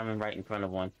in front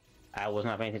of one. I was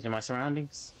not paying attention to my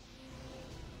surroundings.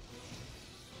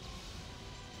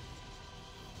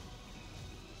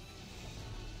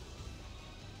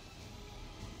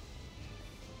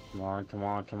 Come on, come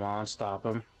on, come on, stop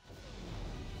him.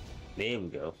 There we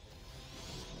go.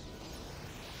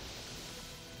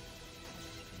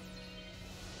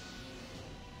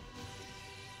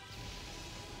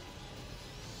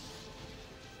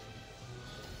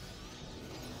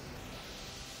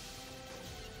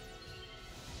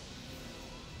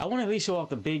 I want to at least show off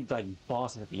the big like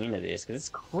boss at the end of this, because it's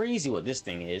crazy what this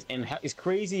thing is, and it's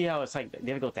crazy how it's like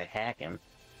difficult to hack him.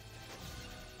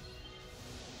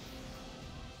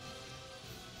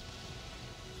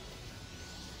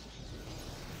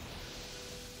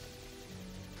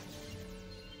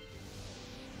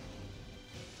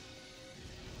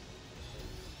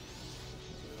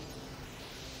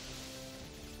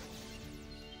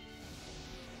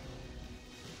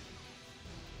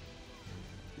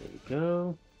 There we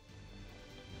go.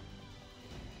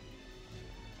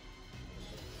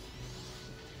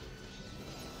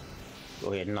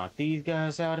 Go ahead and knock these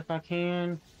guys out if I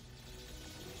can.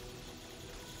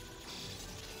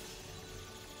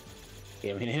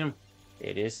 Hit him. There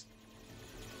it is.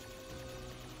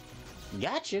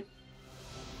 Gotcha.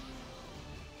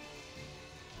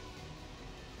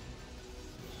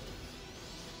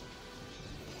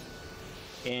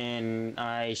 And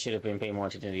I should have been paying more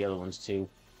attention to the other ones too.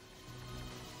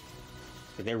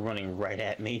 Because they're running right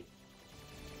at me.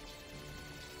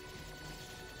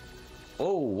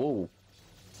 Oh, whoa.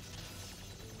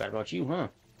 Forgot about you, huh?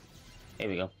 There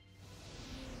we go.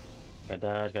 Gotta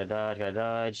dodge, gotta dodge, gotta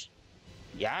dodge.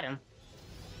 Got him.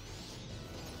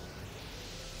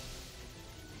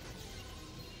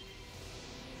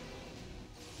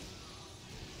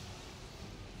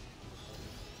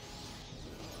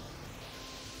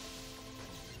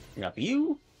 Enough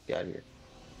you. Get out of here.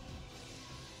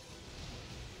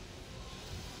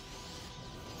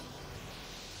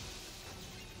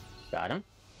 Got him.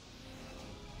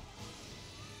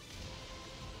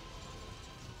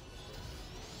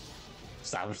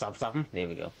 Stop him, stop him, stop him. There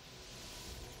we go.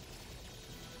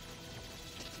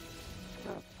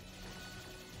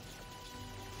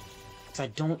 Because I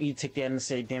don't need to take the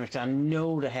unnecessary damage. I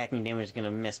know the hacking damage is going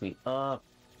to mess me up.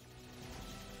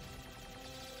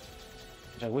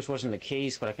 Which I wish wasn't the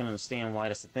case, but I can understand why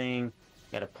that's the thing.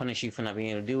 Gotta punish you for not being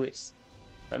able to do it.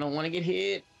 I don't want to get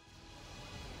hit.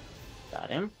 Got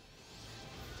him.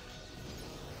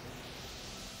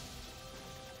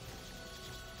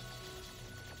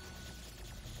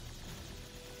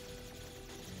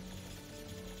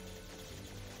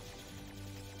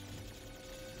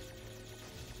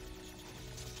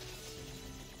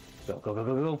 Go, go, go,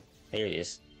 go, go. There it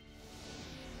is.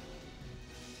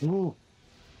 Ooh.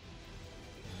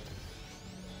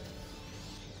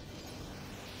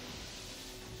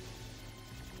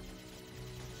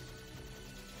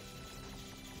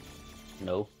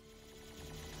 No.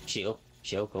 Chill.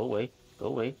 Chill. Go away. Go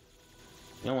away.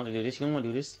 You don't want to do this. You don't want to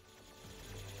do this.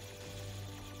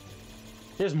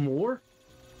 There's more?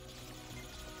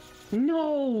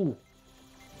 No!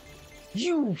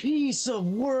 You piece of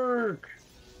work!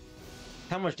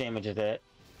 How much damage is that?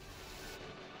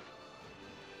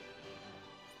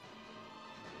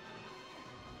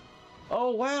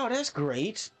 Oh, wow, that's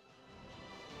great.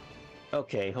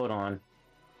 Okay, hold on.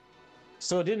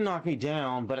 So it didn't knock me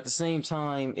down, but at the same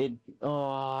time, it...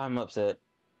 Oh, I'm upset.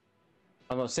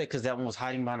 I'm upset because that one was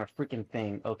hiding behind a freaking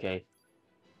thing. Okay.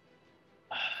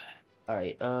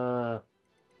 Alright,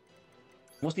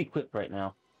 what's the equip right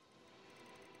now?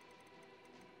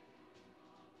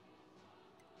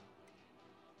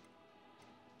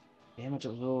 Damage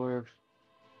absorbed.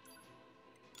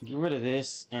 Get rid of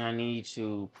this, and I need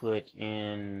to put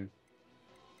in...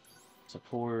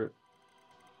 support.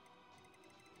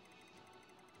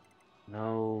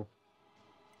 No.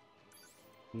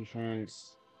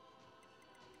 Defense.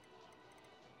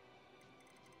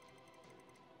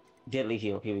 Deadly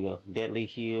heal. Here we go. Deadly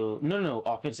heal. No, no, no.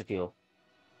 Offensive heal.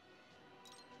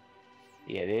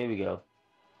 Yeah, there we go.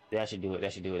 That should do it.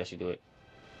 That should do it. That should do it.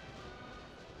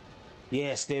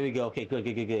 Yes, there we go. Okay, good,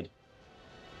 good, good, good.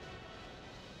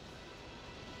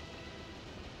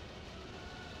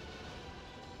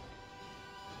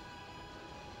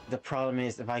 The problem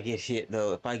is if I get hit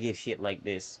though, if I get hit like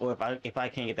this, or if I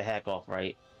can't get the hack off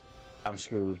right, I'm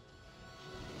screwed.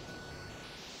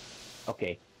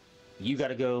 Okay. You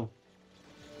gotta go.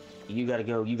 You gotta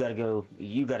go. You gotta go.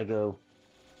 You gotta go.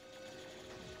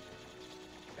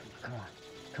 Come on.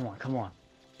 Come on. Come on.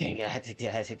 Dang it, I had to take the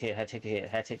hit. I had to take the hit. I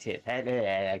had to take the hit. I had to take the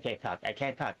hit. I can't talk. I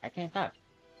can't talk. I can't talk.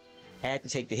 I had to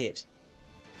take the hit.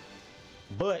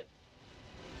 But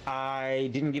I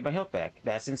didn't get my health back.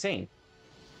 That's insane.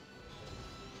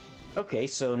 Okay,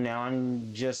 so now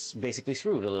I'm just basically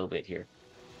screwed a little bit here.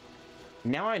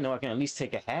 Now I know I can at least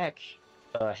take a hack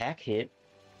hit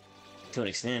to an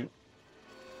extent.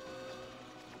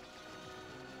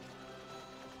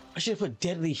 I should have put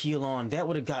Deadly Heal on. That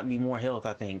would have gotten me more health,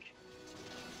 I think.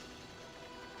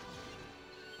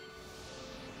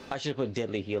 I should have put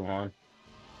Deadly Heal on.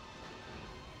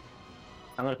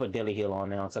 I'm gonna put Deadly Heal on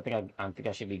now, so I think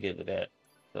I should be good with that.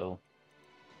 So.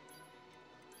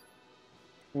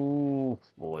 Ooh,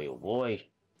 boy, oh boy.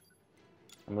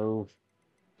 Move.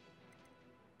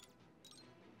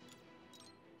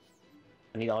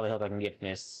 I need all the help I can get from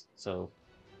this, so.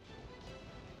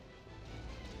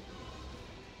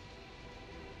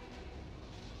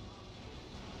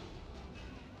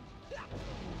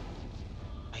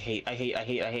 I hate.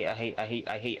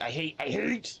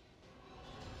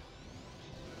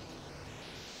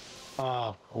 Oh,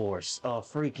 of course. Oh,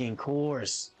 freaking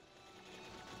course.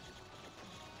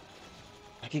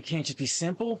 Like, it can't just be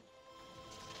simple?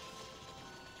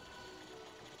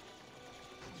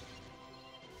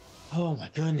 Oh my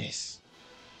goodness.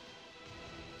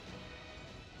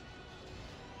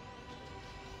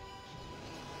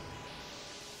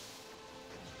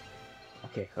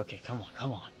 Okay, okay, come on,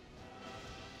 come on.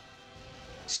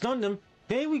 Stunned him.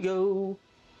 There we go.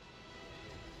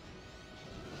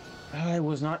 I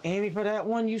was not aiming for that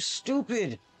one, you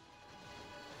stupid.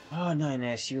 Oh,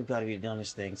 9S, you've got to be the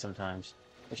dumbest thing sometimes.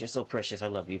 But you're so precious, I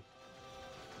love you.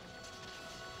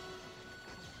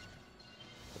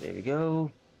 There we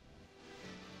go.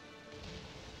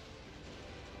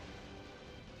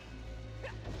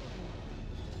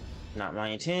 Not my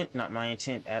intent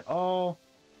at all.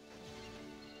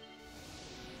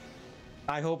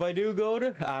 I hope I do,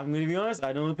 Golda. I'm gonna be honest,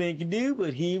 I don't think you do,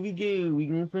 but here we go. We're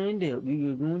gonna find out.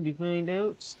 We're going to find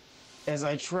out as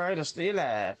I try to stay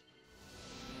alive.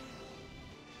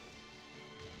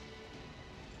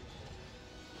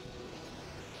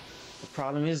 The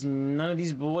problem is, none of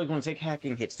these boys gonna take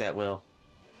hacking hits that well.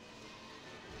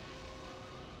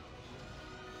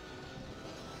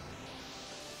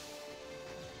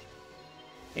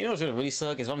 You know what's gonna really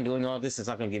suck is if I'm doing all this, it's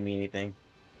not gonna give me anything.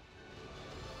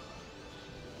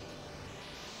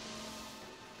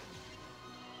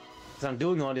 Because I'm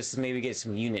doing all this to maybe get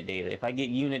some unit data. If I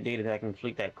get unit data, then I can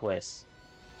complete that quest.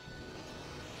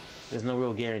 There's no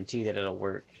real guarantee that it'll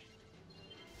work.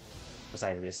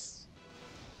 Besides this.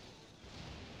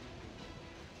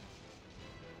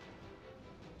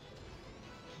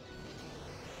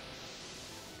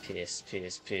 Piss,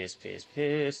 piss, piss, piss,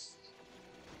 piss.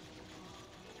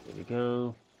 There we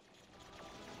go.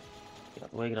 Get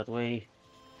out the way, get out the way.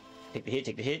 Take the hit,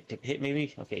 take the hit, take the hit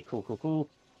maybe. Okay, cool, cool, cool.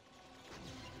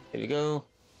 There we go.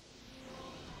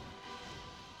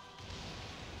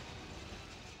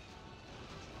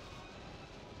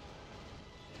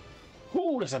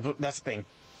 Ooh, that's a thing.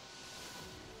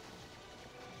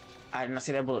 I did not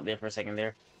see that bullet there for a second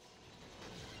there.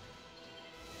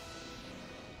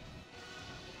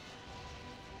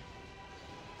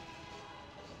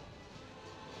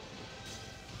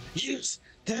 Yes!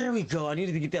 There we go. I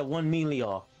needed to get that one melee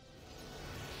off.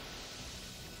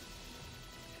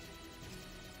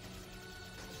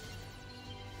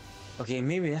 Okay,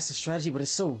 maybe that's the strategy, but it's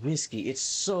so risky. It's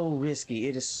so risky.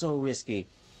 It is so risky.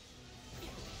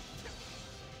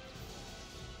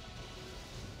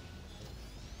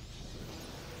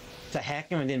 To hack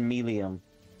him and then melee him.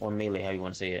 Or melee, how you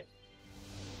want to say it.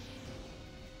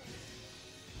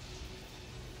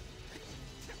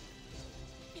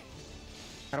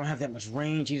 I don't have that much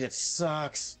range. Either. That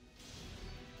sucks.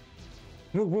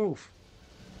 Move, move.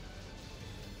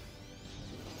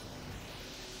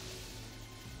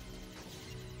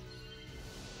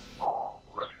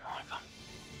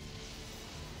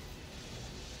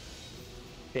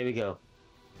 There we go.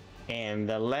 And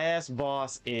the last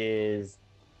boss is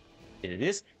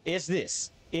this? It's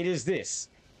this. It is this.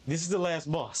 This is the last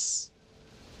boss.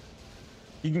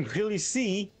 You can clearly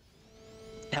see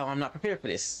how I'm not prepared for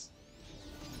this.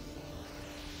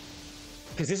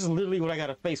 Because this is literally what I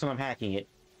gotta face when I'm hacking it.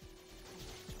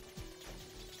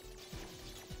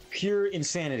 Pure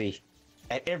insanity.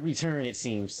 At every turn, it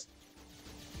seems.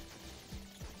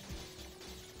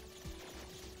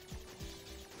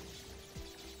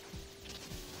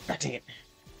 God dang it.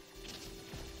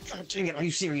 God dang it, are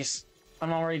you serious?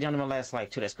 I'm already down to my last life,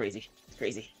 too. That's crazy. That's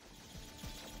crazy.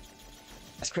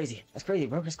 That's crazy. That's crazy,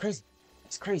 bro. That's crazy.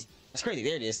 That's crazy. That's crazy.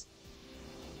 There it is.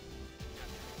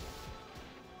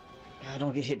 Ah,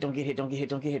 don't get hit. Don't get hit. Don't get hit.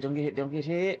 Don't get hit. Don't get hit. Don't get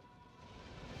hit.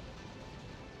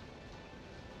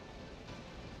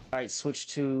 Alright, switch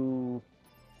to...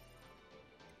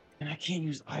 And I can't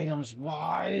use items.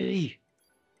 Why?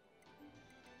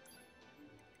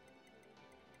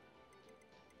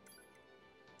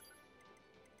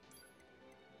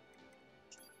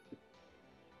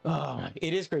 Oh,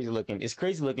 it is crazy looking. It's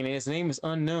crazy looking, and its name is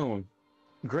unknown.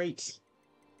 Great.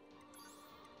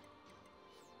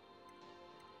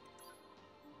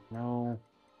 No.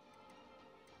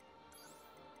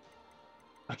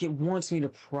 Like, it wants me to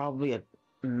probably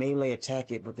melee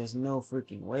attack it, but there's no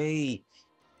freaking way.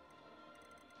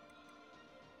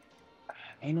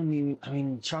 Ain't no mean. I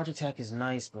mean, charge attack is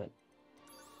nice, but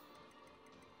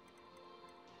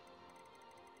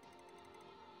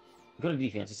go to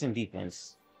defense. It's in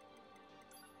defense.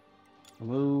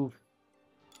 Remove.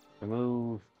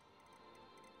 Remove.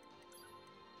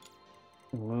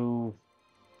 Remove.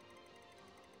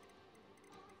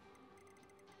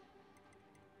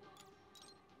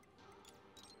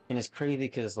 And it's crazy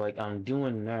because, like, I'm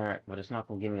doing that, but it's not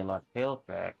gonna give me a lot of health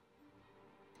back.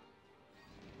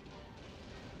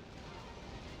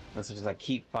 Let's just, like,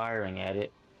 keep firing at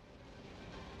it.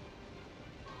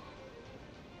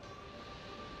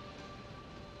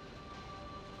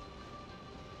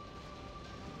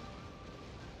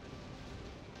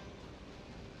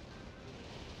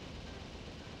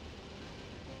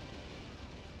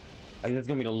 Like, this is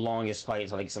gonna be the longest fight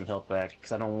so I get some health back,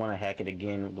 because I don't want to hack it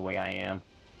again the way I am.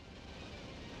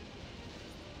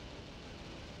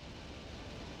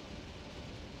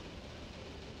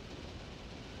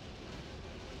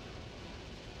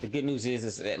 The good news is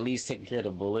it's at least taking care of the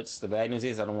bullets. The bad news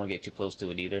is I don't want to get too close to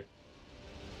it either.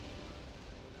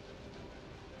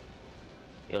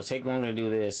 It'll take longer to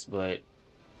do this, but...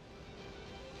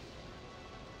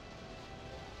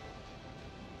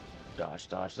 Dodge,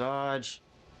 dodge, dodge.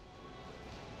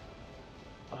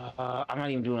 I'm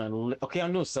not even doing a... Okay,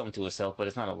 I'm doing something to itself, but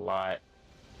it's not a lot.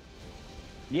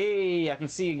 Yay, I can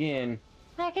see again.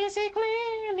 I can see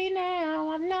clearly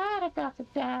now, I'm not about to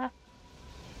die.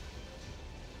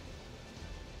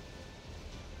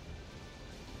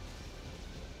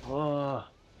 Oh,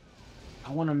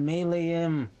 I want to melee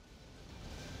him.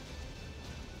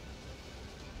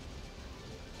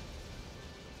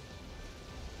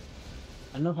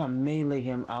 know if I melee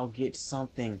him, I'll get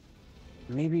something.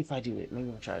 Maybe if I do it, maybe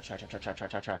I'll try.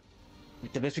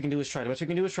 The best we can do is try. The best we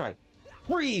can do is try.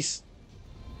 Freeze!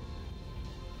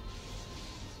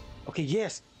 Okay,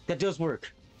 yes, that does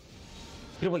work.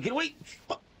 Get away, get away!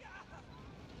 Fuck.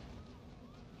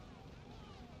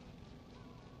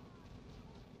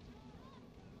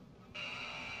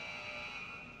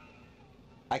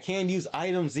 I can't use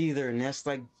items either, and that's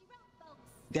like,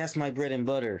 that's my bread and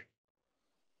butter.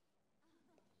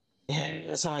 Yeah,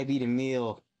 that's how I beat a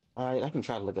meal. Alright, I can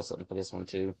try to look up something for this one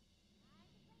too.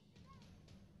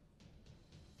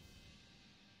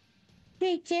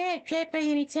 Hey, Dad, chat by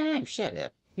any time. Shut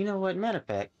up. You know what? Matter of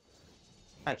fact,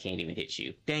 I can't even hit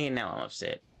you. Dang it, now I'm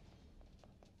upset.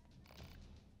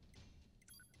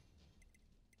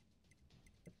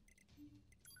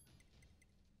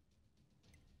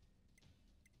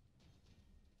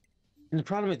 And the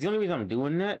problem is, the only reason I'm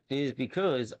doing that is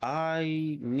because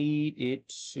I need it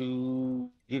to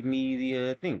give me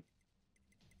the thing.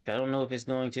 I don't know if it's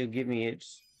going to give me it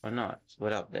or not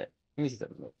without that. Let me see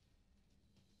something.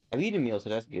 I've eaten a meal, so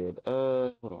that's good.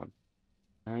 Hold on.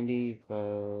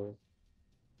 95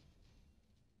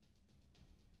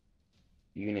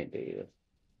 unit data.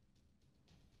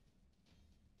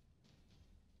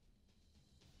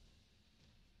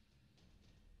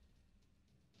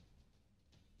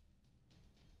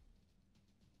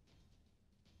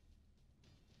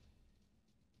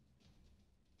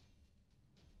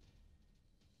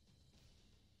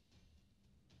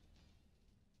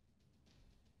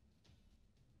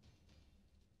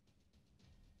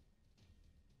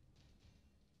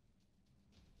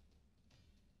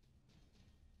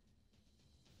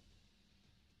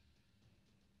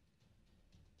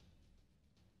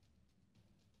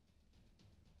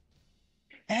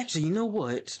 Actually, you know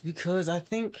what? Because I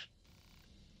think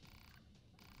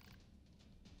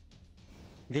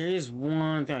there is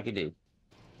one thing I could do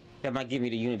that might give me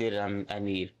the unit data I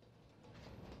need.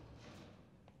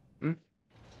 Hmm?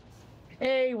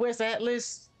 Hey, West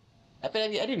Atlas. Happy to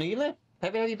have you. I didn't know you left.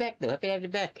 Happy to have you back, though. Happy to have you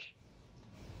back.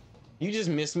 You just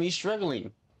missed me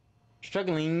struggling.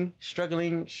 Struggling.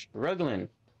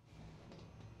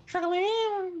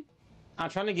 I'm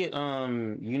trying to get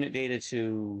unit data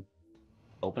to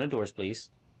open the doors, please.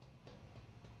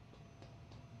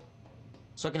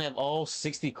 So I can have all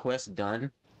 60 quests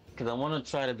done. Because I want to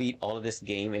try to beat all of this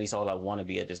game, at least all I want to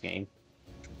be at this game.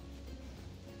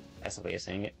 That's the way of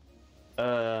saying it.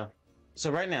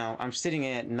 So right now, I'm sitting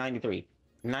at 93%.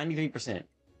 And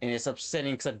it's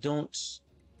upsetting because I don't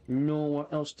know where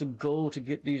else to go to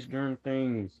get these darn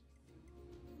things.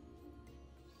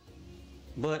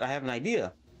 But I have an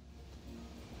idea.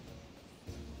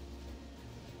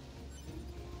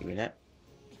 Give me that.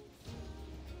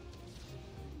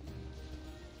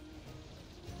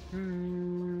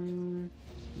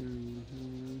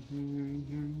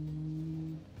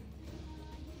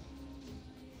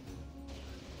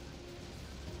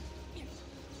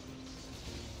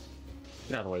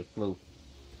 Get out of the way, move.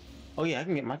 Oh yeah, I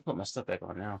can put my stuff back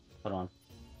on now. Hold on.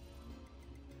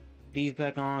 These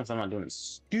back on, so I'm not doing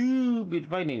stupid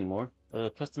fighting anymore.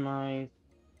 Customize.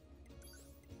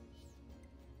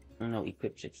 No,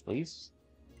 equip chips, please.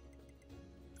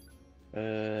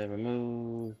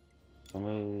 Remove.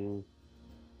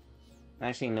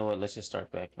 Actually, you know what? Let's just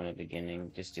start back from the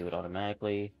beginning. Just do it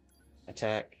automatically.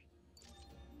 Attack.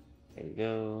 There we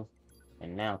go.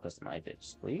 And now customize it,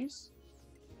 please.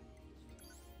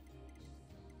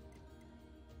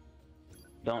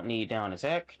 Don't need down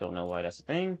attack. Don't know why that's a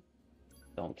thing.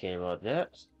 Don't care about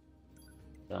that.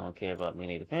 Don't care about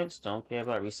melee defense. Don't care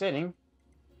about resetting.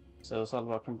 So it's all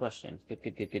about combustion.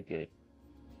 Good.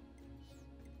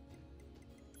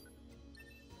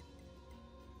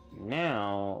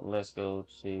 Now, let's go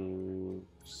to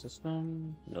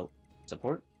system. Nope.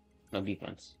 Support. No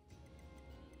defense.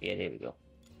 Yeah, there we go.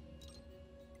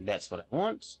 That's what I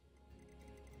want.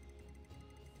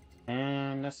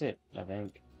 And that's it, I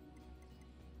think.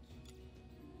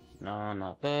 No,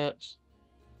 not that.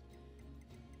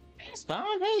 It's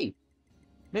fine, hey.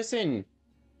 Listen,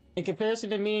 in comparison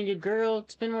to me and your girl,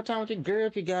 spend more time with your girl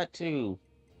if you got to.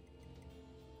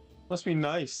 Must be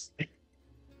nice.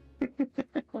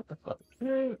 What the fuck?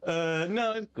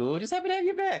 No, it's cool. Just happy to have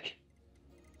you back.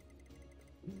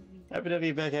 Happy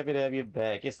to have you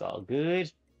back. It's all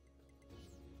good.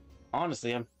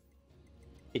 Honestly,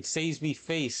 it saves me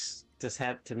face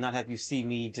to not have you see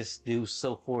me just do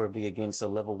so horribly against a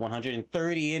level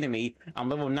 130 enemy. I'm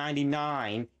level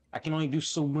 99. I can only do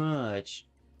so much.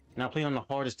 And I play on the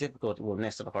hardest difficulty, well,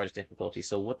 next to the hardest difficulty.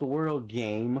 So what the world,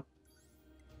 game?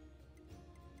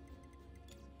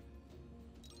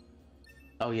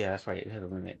 Oh yeah, that's right, it had a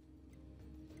limit.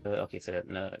 Okay, so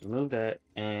no, remove that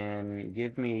and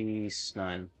give me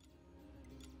stun.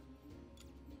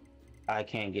 I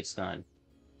can't get stun.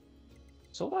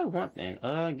 So what do I want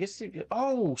then? Guess it,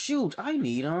 oh shoot, I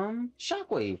need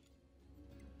shockwave.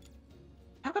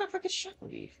 How could I forget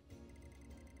shockwave?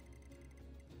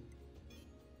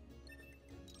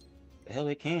 The hell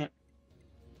it can't.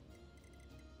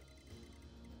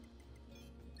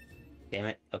 Damn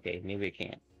it. Okay, maybe it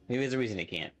can't. Maybe there's a reason it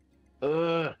can't.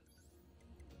 Ugh.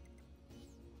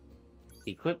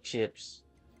 Equip chips.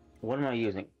 What am I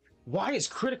using? Why is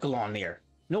critical on there?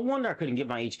 No wonder I couldn't get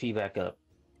my HP back up.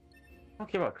 I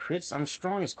don't care about crits. I'm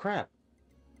strong as crap.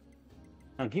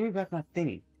 Now give me back my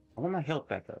thingy. I want my health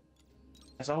back up.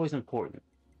 That's always important.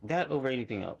 That over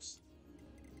anything else.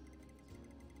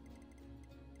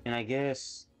 And I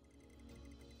guess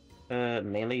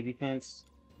melee defense.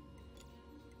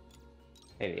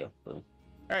 There we go. Boom.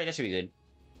 Alright, that should be good.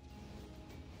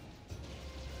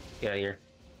 Get out of here.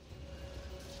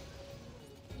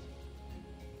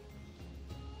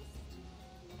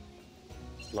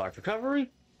 Large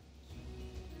recovery.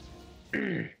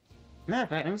 Matter of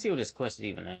fact, let me see what this quest is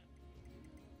even at.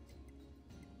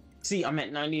 See, I'm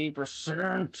at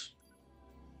 98%.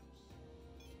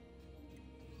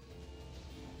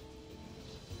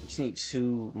 I just need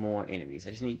 2 more enemies.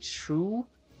 I just need 2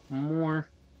 more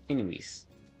enemies.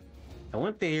 I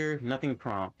went there, nothing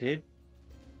prompted.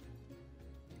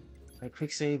 I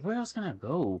quick save. Where else can I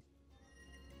go?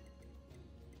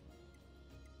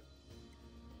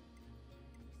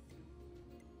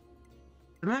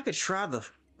 I mean, I could try the.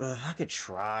 I could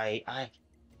try.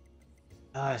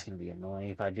 It's gonna be annoying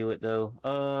if I do it though.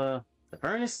 The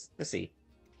furnace. Let's see.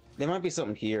 There might be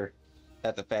something here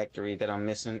at the factory that I'm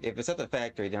missing. If it's at the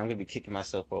factory, then I'm gonna be kicking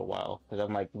myself for a while because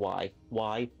I'm like, why?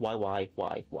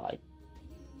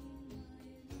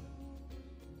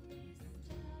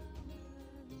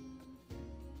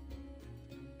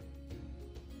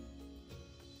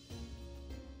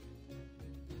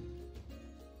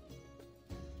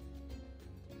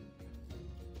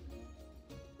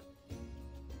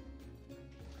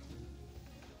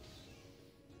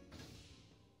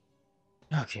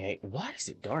 Okay, why is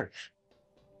it dark?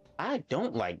 I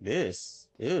don't like this.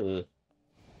 Ew.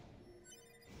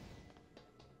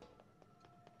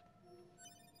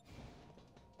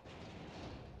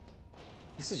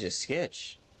 This is just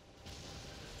sketch.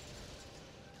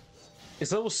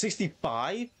 It's level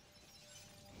 65?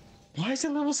 Why is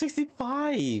it level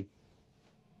 65?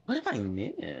 What did I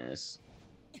miss?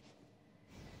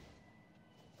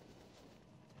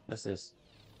 What's this?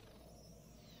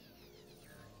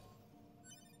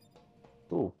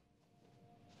 Ooh.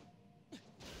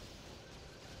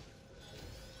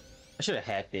 I should have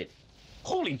hacked it.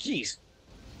 Holy jeez!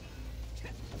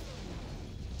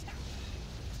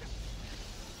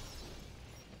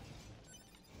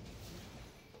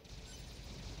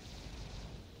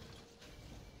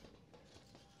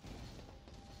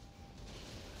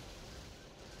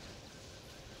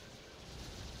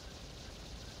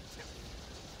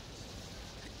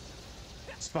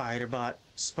 Spider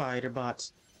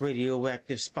bots,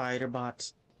 radioactive spider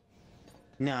bots.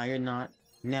 Now you're not.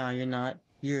 Now you're not.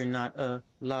 You're not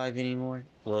alive anymore.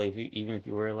 Well, even if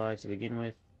you were alive to begin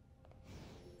with.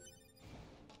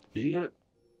 Yeah.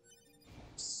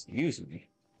 Excuse me.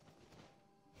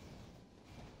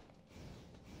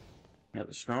 That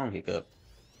was a strong hiccup.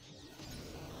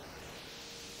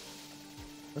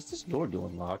 What's this door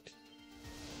doing locked?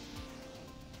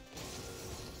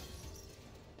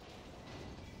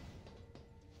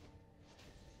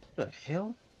 What the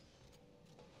hell?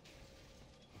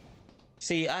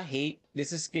 See, I hate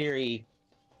this is scary.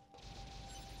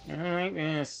 I don't like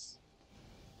this.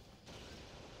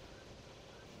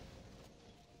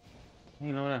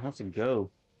 You know what? I want to go.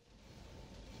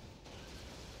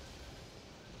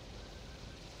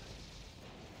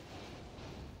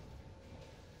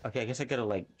 Okay, I guess I gotta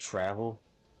like travel.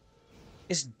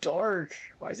 It's dark.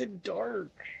 Why is it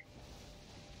dark?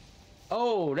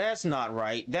 Oh, that's not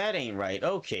right. That ain't right.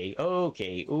 Okay.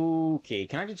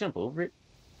 Can I just jump over it?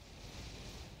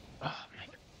 Oh my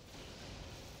God.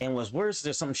 And what's worse,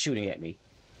 there's something shooting at me.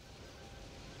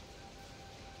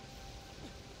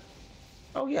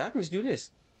 Oh yeah, I can just do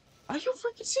this. Are you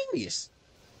freaking serious?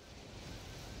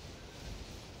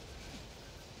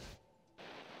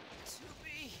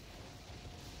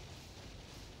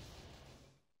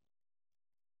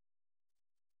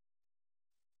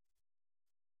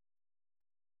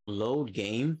 Load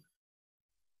game?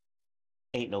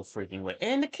 Ain't no freaking way.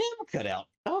 And the camera cut out.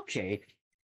 Okay.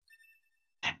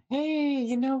 Hey,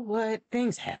 you know what?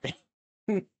 Things happen.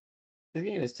 This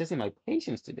game is testing my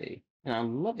patience today, and I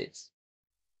love it.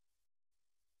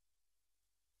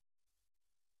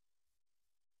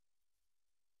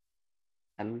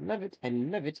 I love it. I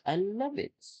love it. I love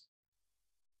it.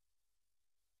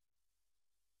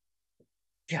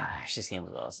 Gosh, this game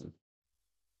was awesome.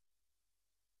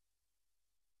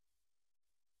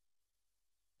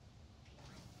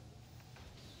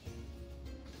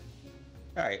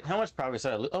 All right, how much progress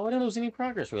did I lose? Oh, I didn't lose any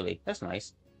progress, really. That's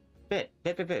nice. Bet.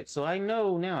 So I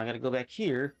know now I gotta go back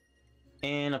here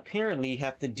and apparently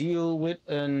have to deal with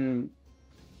an...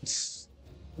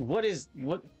 What is...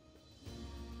 What...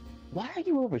 Why are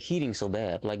you overheating so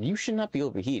bad? Like, you should not be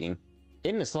overheating.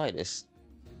 In the slightest.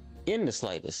 In the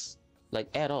slightest. Like,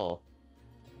 at all.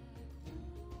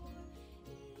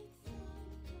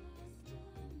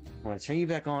 I'm gonna turn you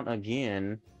back on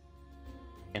again.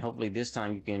 And hopefully this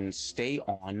time you can stay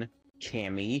on,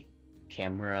 Cammy.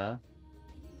 Camera.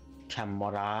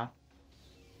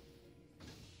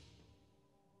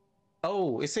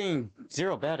 Oh, it's saying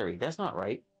 0 battery. That's not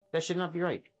right. That should not be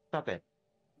right. Stop that.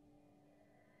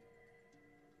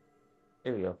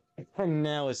 There we go. And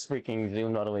now it's freaking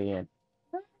zoomed all the way in.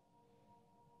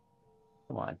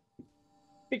 Come on.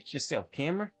 Fix yourself,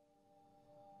 camera.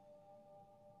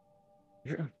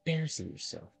 You're embarrassing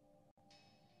yourself.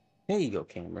 There you go,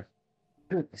 camera.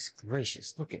 Goodness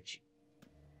gracious, look at you.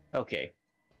 Okay.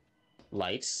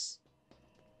 Lights.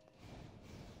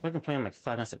 I can play on like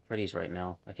Five Nights at Freddy's right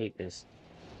now. I hate this.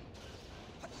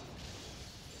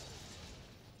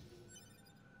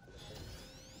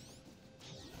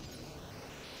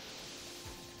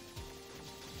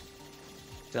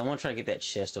 So I want to try to get that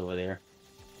chest over there.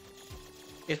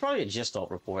 It's probably a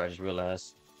Gestalt report, I just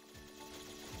realized.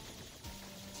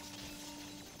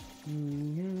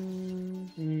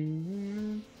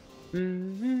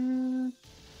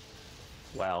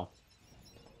 Wow.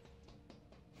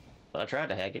 Well, I tried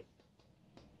to hack it.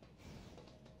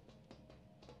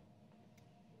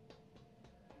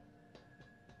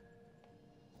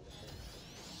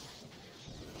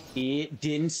 It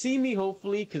didn't see me,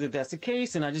 hopefully, because if that's the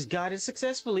case, then I just got it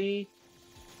successfully.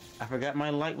 I forgot my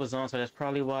light was on, so that's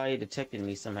probably why it detected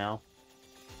me somehow.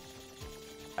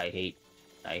 I hate.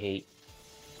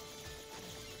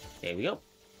 There we go.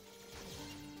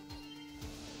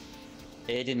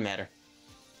 It didn't matter.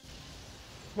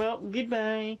 Well,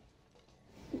 goodbye.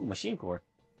 Ooh, machine core.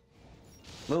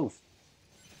 Move.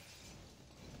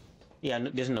 Yeah,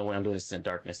 there's no way I'm doing this in the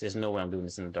darkness. There's no way I'm doing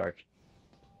this in the dark.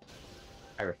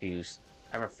 I refuse.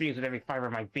 I refuse with every fiber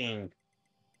of my being.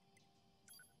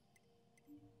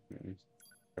 Give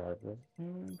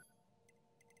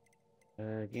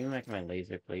me back my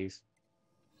laser, please.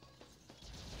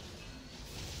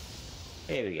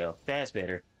 There we go. That's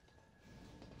better.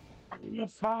 The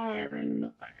fire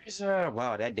and laser.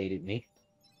 Wow, that dated me.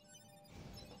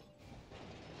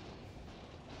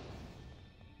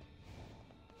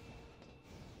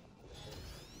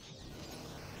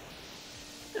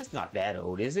 That's not that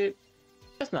old, is it?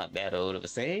 That's not that old of a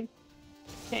saying.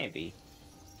 Can't be.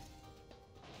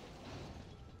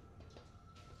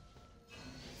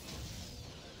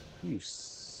 You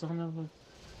son of a...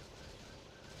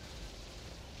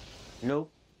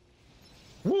 Nope.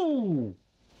 Woo!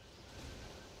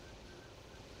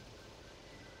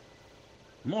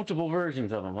 Multiple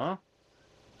versions of them, huh?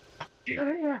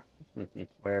 Yeah.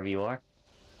 Wherever you are.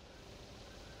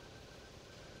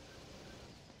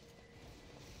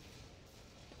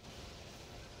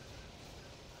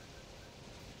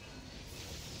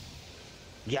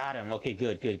 Got him. Okay,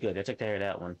 good. I took care of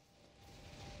that one.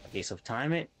 Okay, so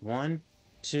time it. 1,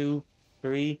 2,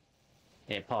 3,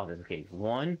 and pause it. Okay,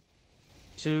 1,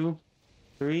 2,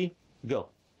 3, go.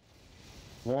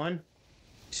 1,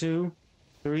 2,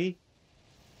 3.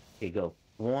 Okay, go.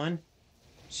 1,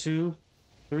 2,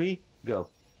 3, go.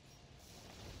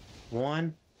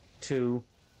 1, 2,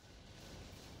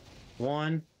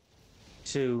 1,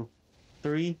 2,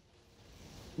 3,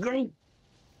 go.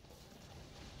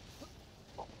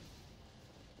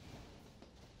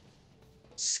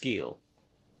 Skill.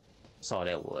 That's all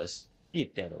that was.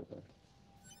 Get that over.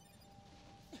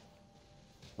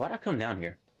 Why'd I come down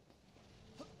here?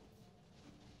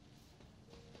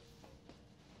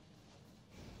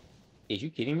 Is you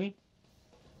kidding me?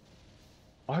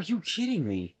 Are you kidding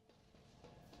me?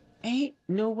 Ain't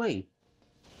no way.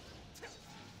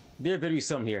 There better be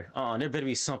something here. There better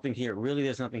be something here. Really,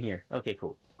 there's nothing here. Okay,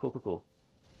 cool. Cool.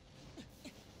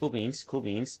 Cool beans.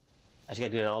 I just gotta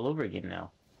do that all over again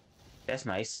now. That's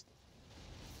nice.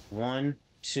 1,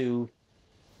 2,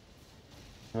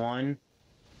 1,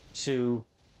 2,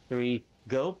 3,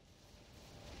 go.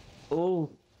 Oh!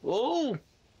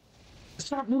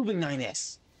 Stop moving,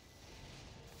 9S.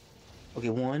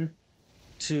 Okay, 1,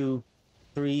 2,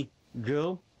 3,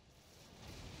 go.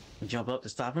 Jump up to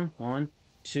stop him. 1,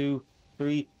 2,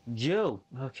 3, Joe.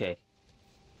 Okay.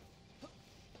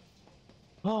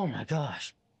 Oh my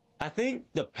gosh. I think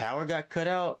the power got cut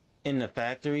out in the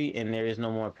factory and there is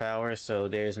no more power, so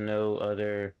there's no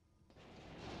other,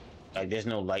 like, there's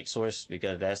no light source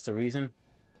because that's the reason.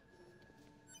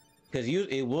 Because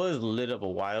it was lit up a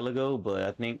while ago, but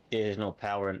I think there's no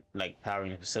power, like,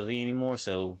 powering the facility anymore,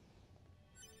 so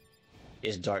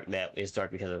it's dark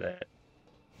because of that.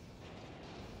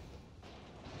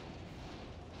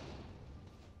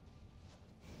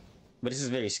 But this is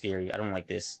very scary. I don't like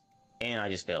this. And I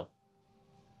just fell.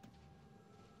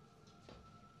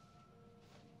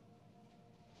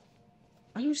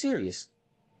 Are you serious?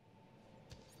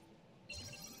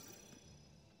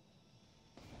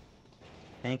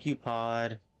 Thank you,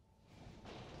 Pod.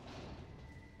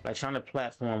 Like, trying to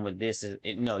platform with this is...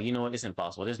 no, you know what? It's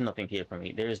impossible. There's nothing here for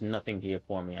me. There's nothing here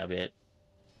for me, I bet.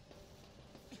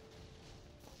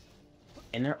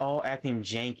 And they're all acting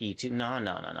janky, too. No.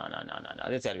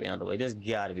 There's gotta be another way. There's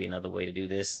gotta be another way to do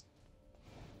this.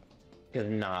 Because,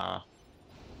 nah.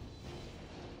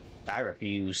 I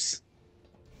refuse.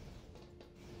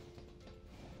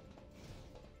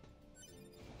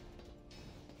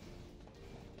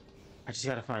 I just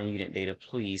gotta find unit data,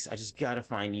 please. I just gotta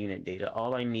find unit data.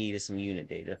 All I need is some unit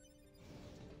data.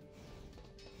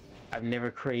 I've never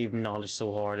craved knowledge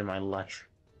so hard in my life.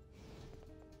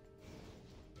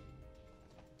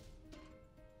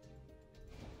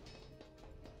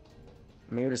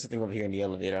 Maybe there's something over here in the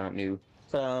elevator I don't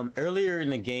know. Earlier in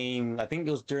the game, I think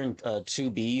it was during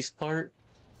 2B's part,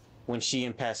 when she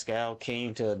and Pascal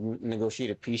came to negotiate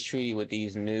a peace treaty with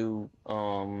these new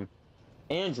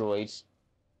androids.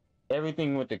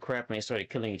 Everything went to crap and they started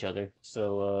killing each other.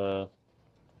 So,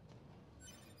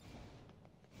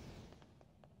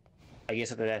 I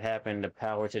guess after that happened, the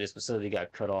power to this facility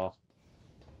got cut off.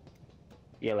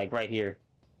 Yeah, like right here.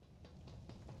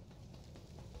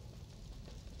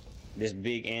 This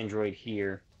big android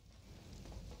here.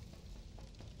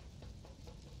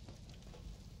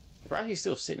 Why he's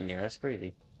still sitting there? That's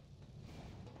crazy.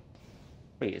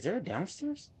 Wait, is there a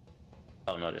downstairs?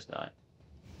 Oh, no, there's not.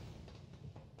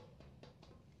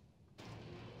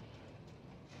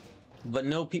 But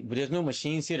no people, but there's no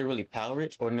machines here to really power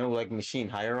it, or no like machine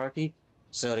hierarchy.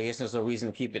 So I guess there's no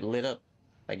reason to keep it lit up,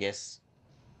 I guess.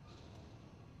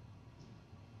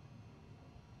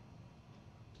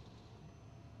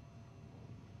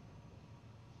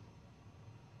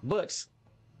 But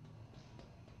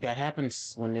that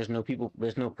happens when there's no people,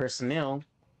 there's no personnel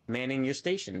manning your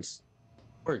stations.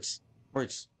 Words.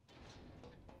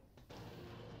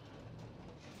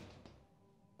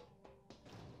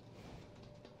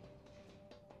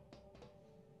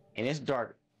 And it's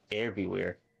dark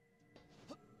everywhere.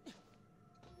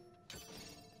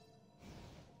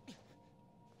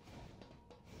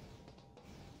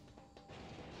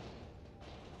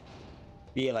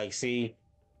 Yeah, like, see,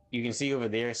 you can see over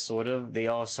there, sort of, they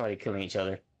all started killing each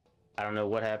other. I don't know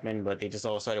what happened, but they just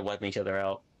all started wiping each other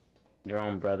out. Their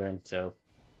own brethren, so.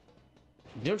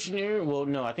 Don't you know? Well,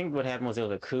 no, I think what happened was there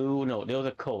was a coup. No, there was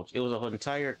a cult. It was a whole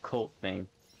entire cult thing.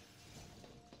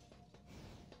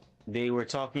 They were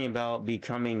talking about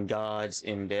becoming gods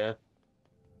in death.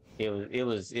 It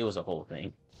was a whole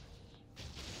thing.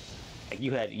 Like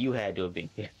you had to have been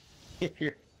here.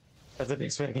 That's the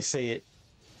best way I can say it.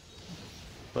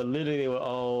 But literally, they were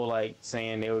all like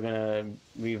saying they were gonna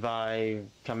revive,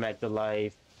 come back to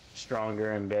life,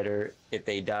 stronger and better if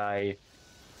they died,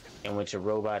 and went to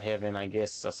robot heaven, I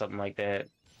guess, or something like that.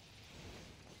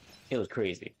 It was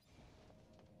crazy.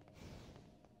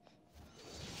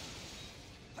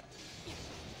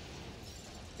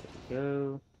 There we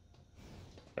go.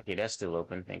 Okay, that's still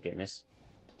open, thank goodness.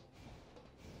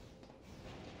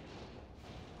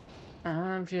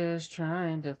 I'm just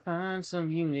trying to find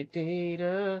some unit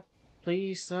data.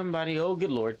 Please, somebody. Oh,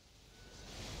 good lord.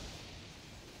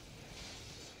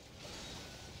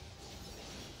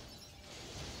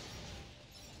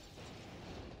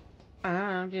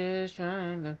 I'm just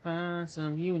trying to find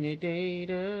some unit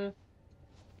data.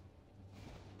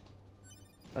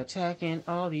 Attacking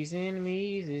all these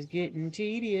enemies is getting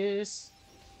tedious.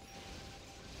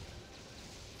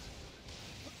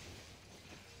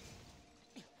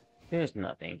 There's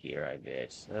nothing here, I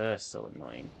bet. That's so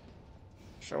annoying.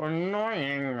 So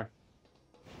annoying!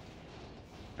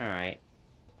 Alright.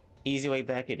 Easy way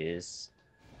back it is.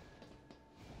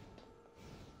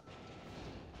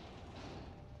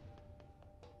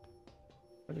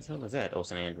 What the hell is that? Oh,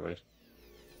 it's an android.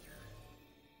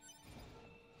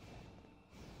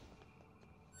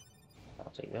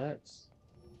 I'll take that.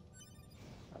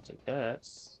 I'll take that.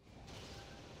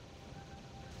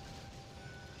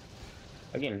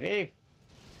 Again, very...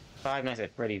 Five Nights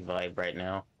at Freddy's vibe right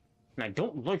now. And I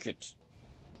don't like it.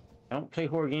 I don't play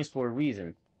horror games for a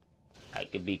reason. I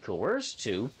could be coerced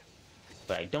to,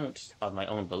 but I don't of my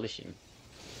own volition.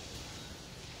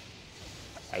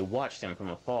 I watch them from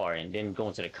afar and then go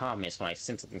into the comments when I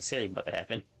sense something serious about to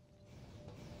happen.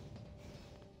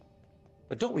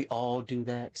 But don't we all do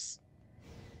that?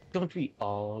 Don't we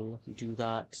all do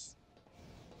that?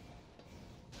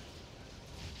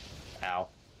 Ow.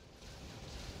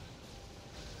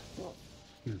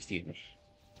 Excuse me.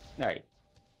 Alright.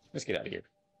 Let's get out of here.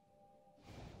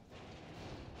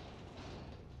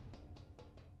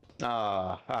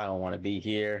 Ah, I don't want to be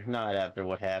here. Not after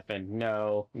what happened.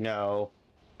 No, no.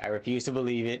 I refuse to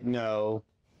believe it. No.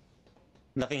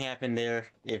 Nothing happened there.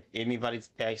 If anybody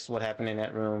asks what happened in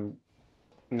that room,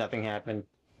 nothing happened.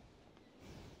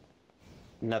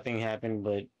 Nothing happened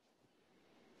but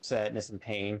sadness and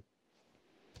pain.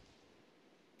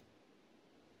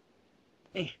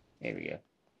 There we go. I'm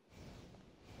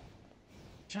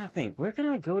trying to think, where can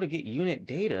I go to get unit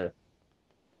data?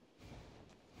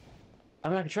 I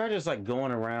mean, I could try just like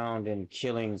going around and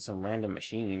killing some random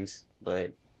machines,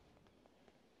 but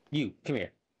you, come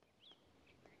here.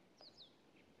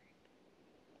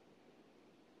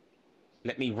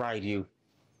 Let me ride you.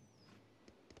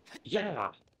 Yeah.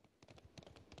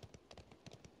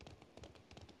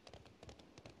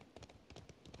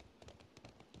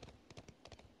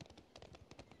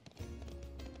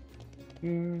 Is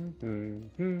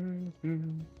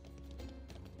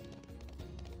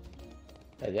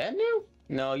that new?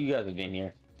 No, you guys have been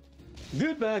here.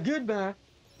 Goodbye, goodbye.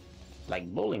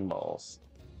 Like bowling balls.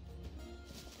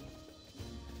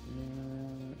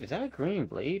 Is that a green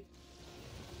blade?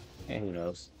 And who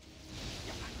knows?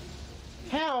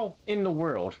 How in the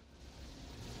world?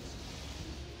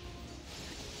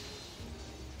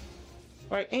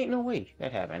 Right, ain't no way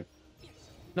that happened.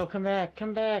 No, come back,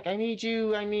 come back. I need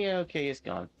you. I need. Okay, it's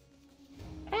gone.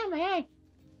 Oh my eye.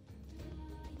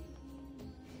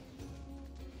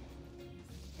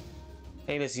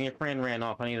 Hey, listen, your friend ran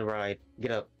off. I need a ride.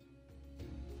 Get up.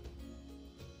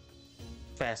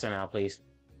 Faster now, please.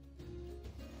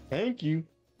 Thank you.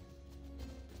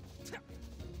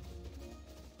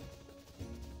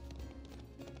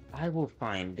 I will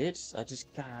find it. I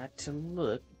just got to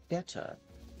look better.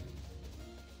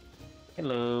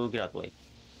 Hello, get out the way.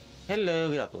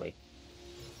 Hello, get out the way.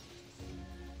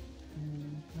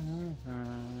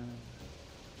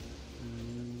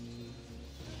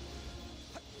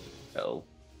 Oh.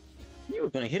 You were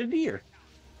gonna hit a deer.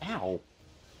 Ow.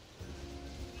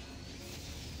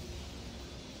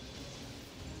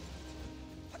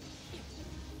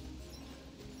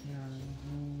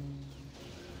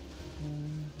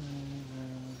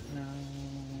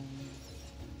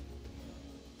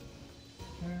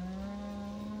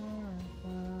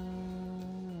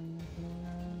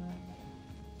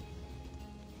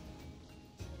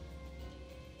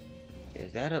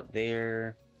 Is that up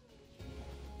there?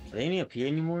 Are they any up here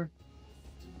anymore?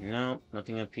 No,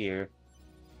 nothing up here.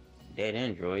 Dead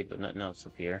android, but nothing else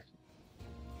up here.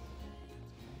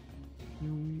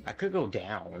 I could go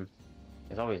down.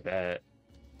 It's always that.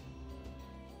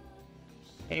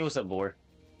 Hey, what's up, boy?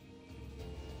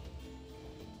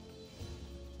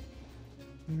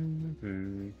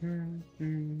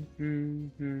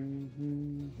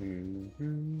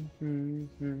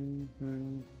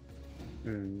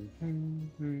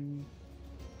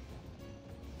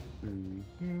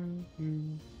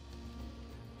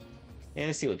 Yeah,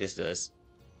 let's see what this does.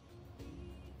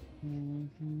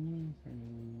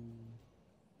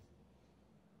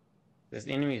 There's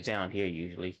enemies down here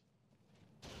usually.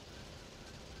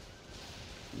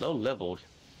 Low leveled.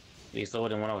 At least lower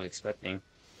than what I was expecting.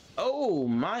 Oh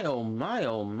my, oh my,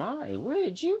 oh my. Where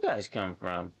did you guys come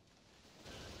from?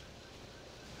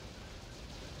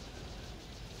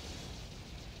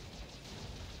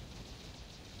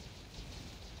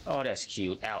 Oh, that's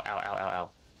cute. Ow, ow, ow, ow, ow.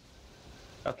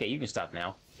 Okay, you can stop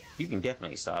now. You can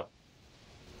definitely stop.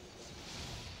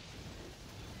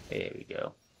 There we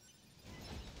go.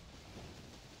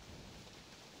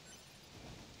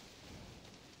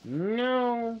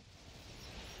 No.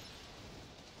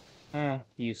 Ah,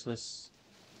 useless.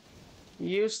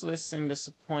 Useless and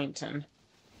disappointing.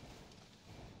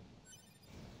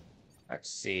 Let's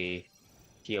see.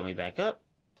 Heal me back up.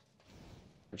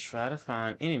 And try to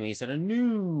find enemies that are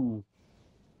new.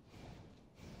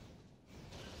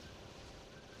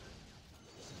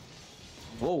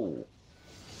 Whoa.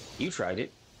 You tried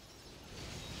it.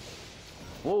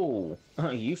 Whoa.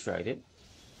 You tried it.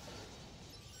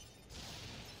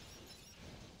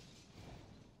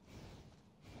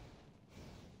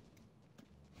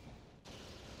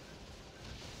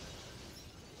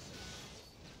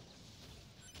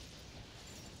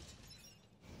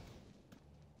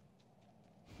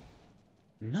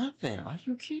 Nothing. Are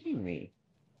you kidding me?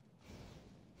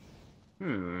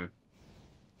 Hmm.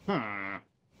 Hmm.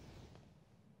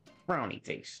 Brownie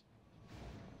face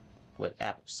with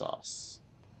applesauce.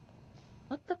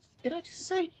 What the did I just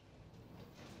say?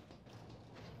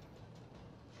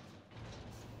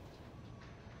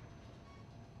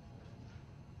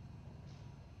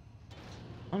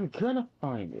 I'm gonna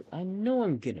find it. I know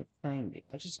I'm gonna find it.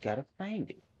 I just gotta find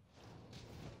it.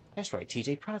 That's right,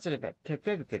 TJ. Positive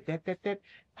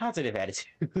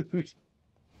attitude.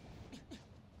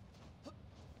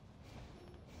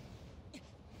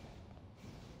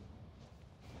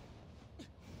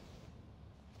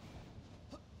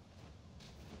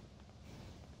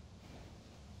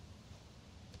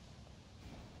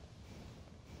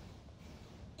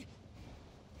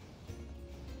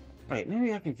 Alright,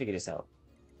 maybe I can figure this out.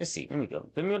 Let's see. Let me go.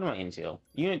 Let me go to my intel.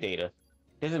 Unit data.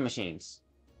 There's the machines.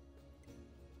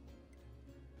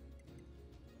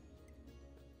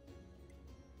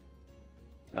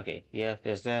 Okay, yeah,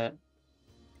 there's that.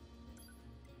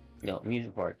 No,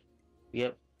 music part.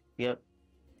 Yep, yep,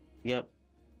 yep,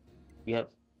 yep,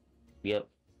 yep,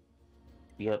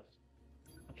 yep.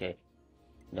 Okay.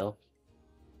 No.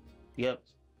 Yep,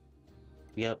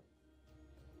 yep,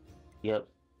 yep,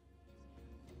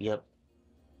 yep.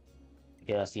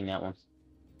 Yeah, I seen that one.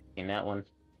 Seen that one.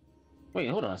 Wait,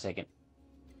 hold on a second.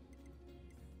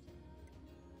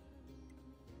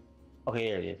 Okay,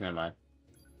 there it is. Never mind.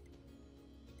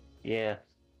 Yeah,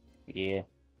 yeah,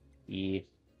 yeah,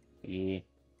 yeah,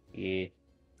 yeah.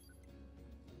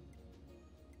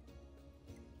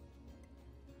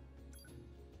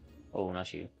 Oh,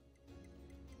 not you.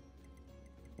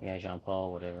 Yeah, Jean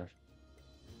Paul, whatever.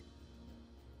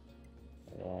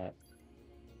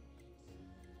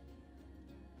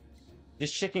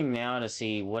 Just checking now to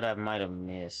see what I might have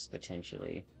missed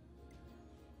potentially.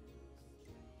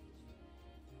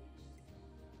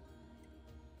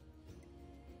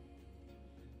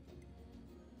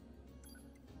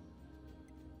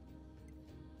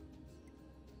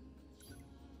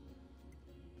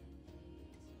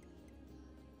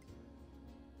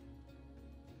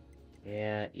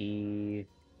 Yeah, E.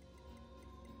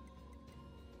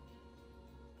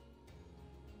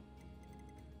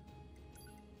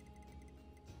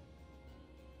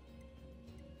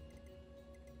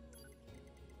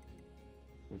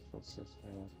 Lethal System.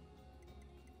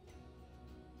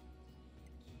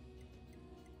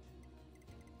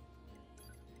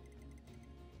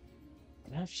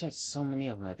 I've checked so many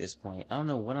of them at this point. I don't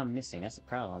know what I'm missing. That's the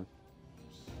problem.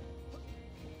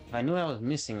 If I knew I was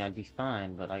missing, I'd be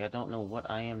fine, but like I don't know what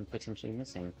I am potentially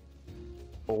missing.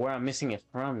 Or where I'm missing it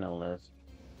from, no less.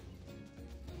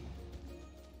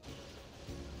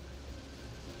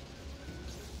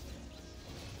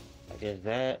 Like there's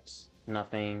that,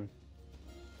 nothing.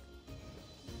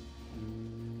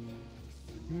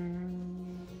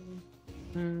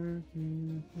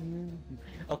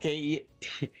 Okay,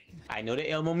 I know that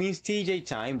Elmo means TJ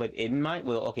time, but in my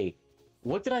well, okay,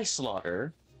 what did I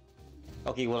slaughter?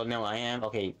 Okay, well, no, I am.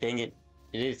 Okay, dang it.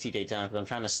 It is TJ time because I'm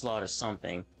trying to slaughter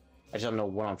something. I just don't know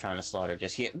what I'm trying to slaughter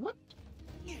just yet. What?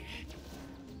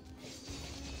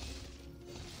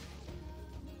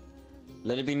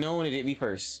 Let it be known it hit me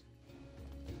first.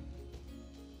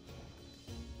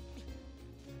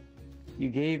 You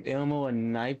gave Elmo a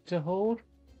knife to hold?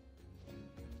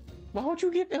 Why would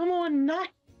you give Elmo a knife?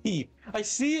 I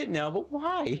see it now, but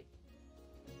why?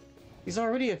 He's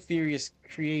already a furious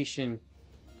creation.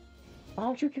 Why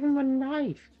would you give him a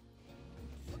knife?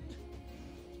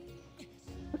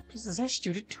 What possessed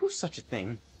you to do such a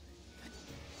thing?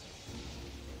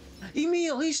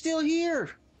 Emil, he's still here!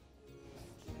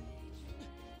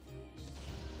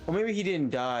 Or maybe he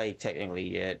didn't die technically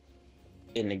yet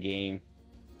in the game.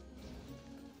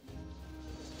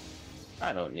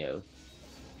 I don't know.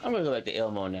 I'm gonna go back to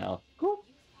Elmo now. Cool.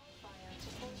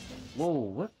 Whoa,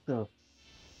 what the?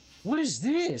 What is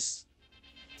this?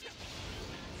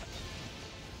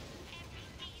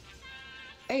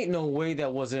 Ain't no way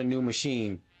that wasn't a new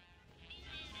machine.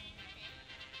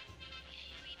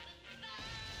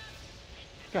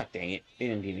 God dang it. They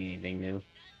didn't give me anything new.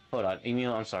 Hold on.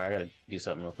 Emil, I'm sorry. I gotta do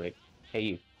something real quick. Hey,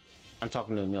 you. I'm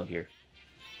talking to Emil here.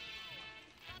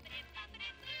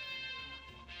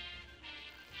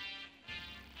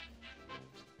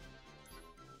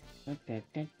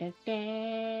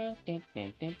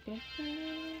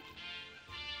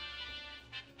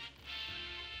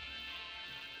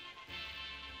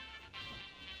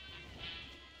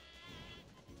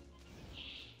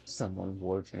 Someone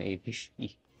warped an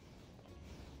APC.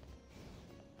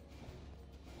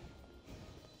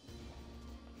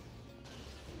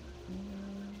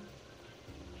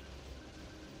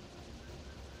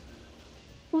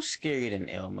 Who's scarier than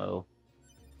Elmo?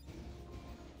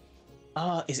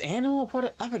 Is Animal part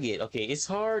of... I forget. Okay, it's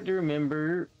hard to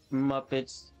remember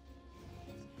Muppets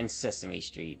and Sesame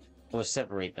Street. Or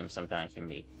separate them sometimes for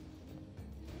me.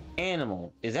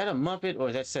 Animal. Is that a Muppet or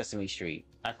is that Sesame Street?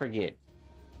 I forget.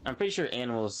 I'm pretty sure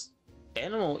Animal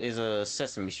is a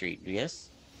Sesame Street,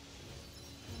 yes?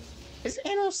 Is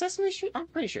Animal Sesame Street? I'm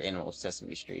pretty sure Animal is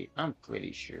Sesame Street. I'm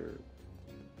pretty sure.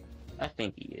 I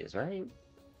think he is, right?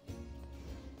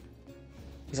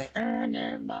 He's like,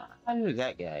 never mind. Who's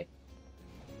that guy?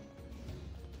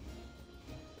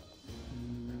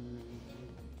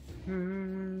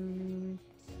 Then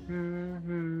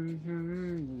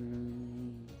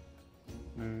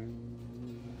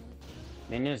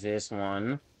there's this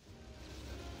one,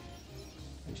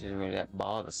 which is really that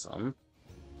bothersome.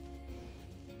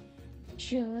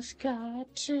 Just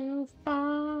got to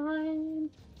find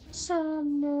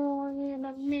some more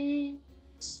enemies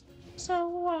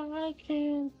so I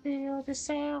can feel the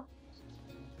sound.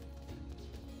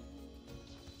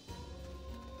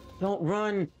 Don't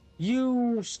run,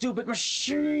 you stupid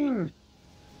machine!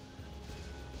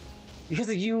 Because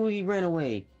of you, he ran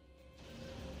away.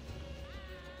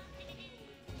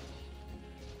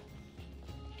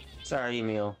 Sorry,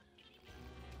 Emil.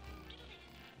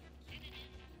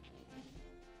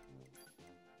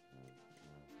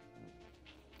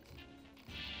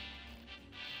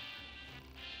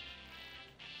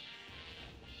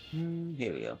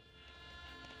 Here we go. I'm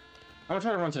gonna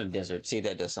try to run to the desert, see if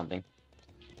that does something.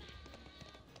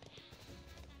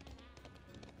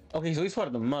 Okay, so he's part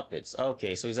of the Muppets.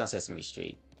 Okay, so he's on Sesame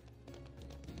Street.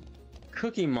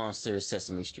 Cookie Monster is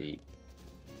Sesame Street.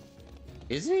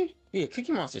 Is he? Yeah,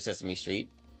 Cookie Monster is Sesame Street.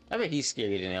 I bet he's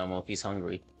scarier than Elmo if he's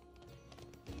hungry.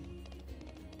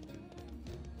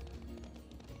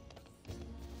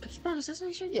 Cookie Monster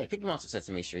Sesame Street? Yeah, Cookie Monster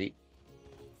Sesame Street.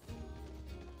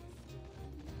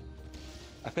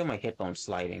 I feel my headphones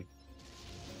sliding.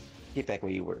 Get back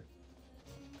where you were.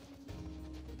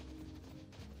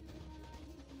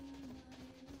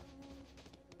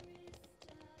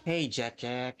 Hey, Jack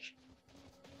Jack.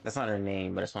 That's not her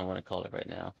name, but that's what I want to call it right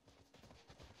now.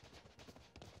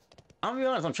 I'm gonna be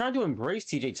honest, I'm trying to embrace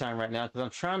TJ time right now because I'm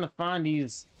trying to find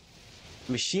these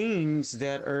machines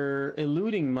that are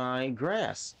eluding my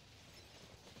grasp.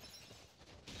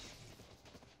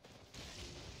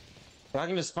 If I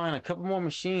can just find a couple more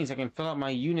machines, I can fill out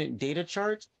my unit data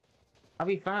chart, I'll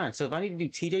be fine. So if I need to do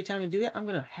TJ time to do that, I'm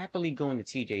gonna happily go into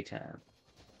TJ time.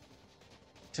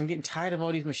 So I'm getting tired of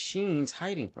all these machines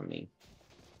hiding from me.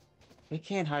 They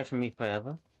can't hide from me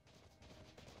forever.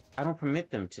 I don't permit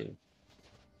them to.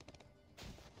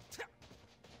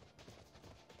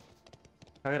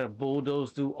 I gotta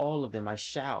bulldoze through all of them, I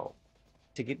shall,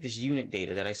 to get this unit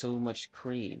data that I so much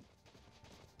crave.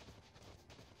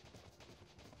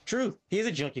 True, he is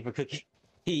a junkie for cooking.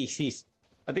 He's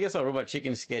I think I saw a Robot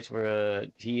Chicken sketch where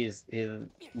his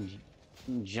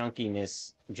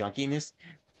junkiness,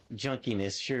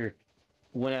 sure,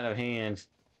 went out of hand.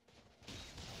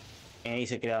 And he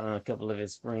took it out on a couple of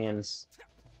his friends.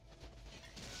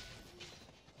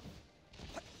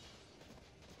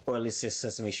 Or at least his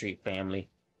Sesame Street family.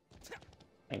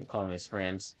 I can call them his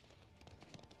friends.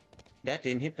 That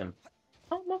didn't hit them.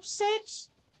 I'm upset!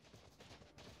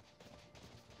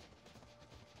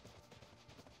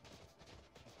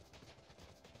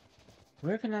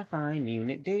 Where can I find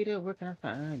unit data? Where can I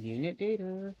find unit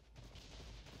data?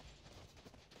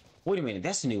 Wait a minute,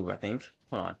 that's new, I think.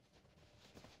 Hold on.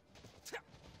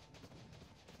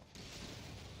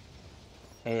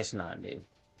 Hey, it's not new.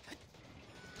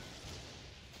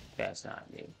 That's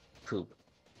not new. Poop.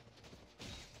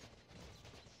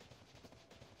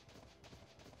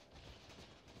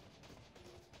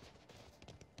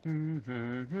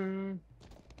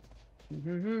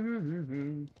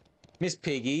 Miss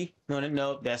Piggy.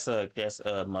 No, that's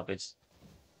Muppets.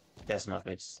 That's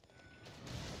Muppets.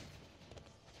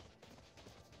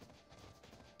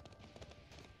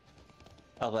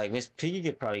 I was like, Miss Piggy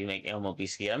could probably make Elmo be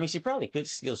scared. I mean, she probably could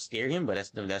still scare him, but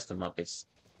that's the Muppets.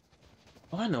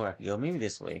 Oh, I know where I could go. Maybe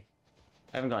this way.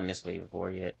 I haven't gone this way before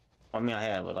yet. I mean, I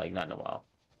have, but like not in a while.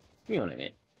 You know what I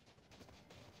mean?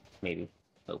 Maybe.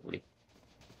 Hopefully.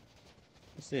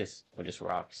 What's this? Or just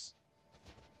rocks?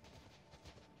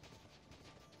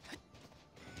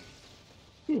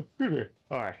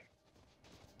 Alright.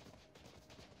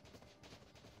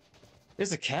 There's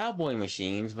the cowboy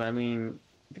machines, but I mean,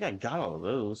 I think I got all of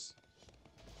those.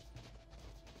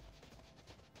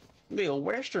 The old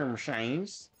Western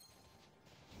machines.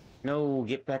 No,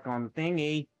 get back on the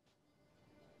thingy.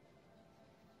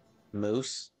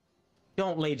 Moose.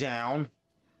 Don't lay down.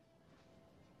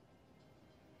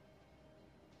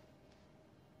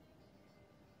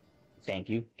 Thank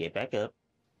you. Get back up.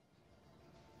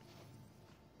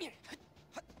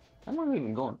 How long are we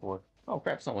even going for? Oh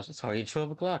crap, it's almost, it's already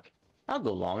 12 o'clock. I'll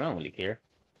go long, I don't really care.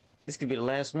 This could be the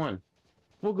last one.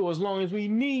 We'll go as long as we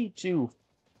need to.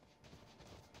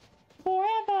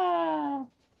 Forever!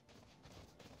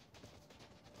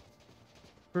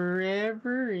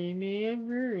 Forever and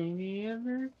ever and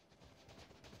ever.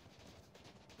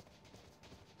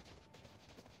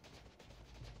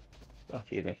 Oh,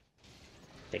 excuse me.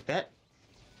 Take that.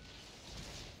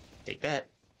 Take that.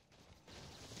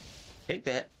 Take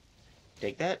that.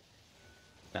 Take that.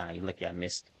 Nah, you lucky I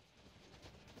missed.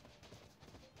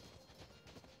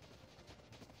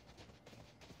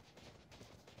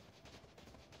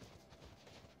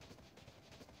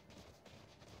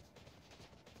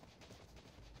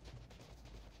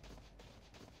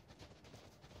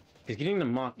 Because getting the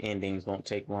mock endings won't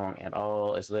take long at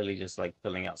all. It's literally just like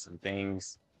filling out some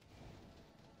things.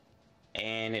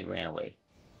 And it ran away.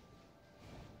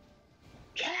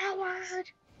 Coward!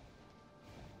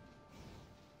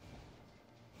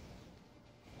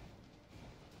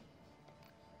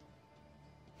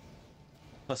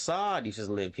 Facade used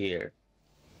to live here.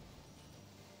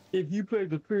 If you played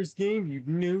the first game, you'd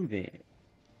know that.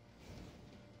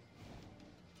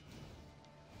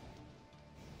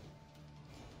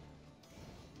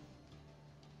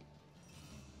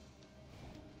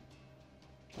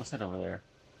 What's that over there?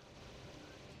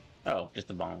 Oh, just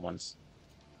the bomb ones.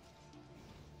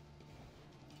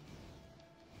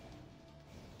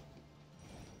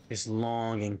 This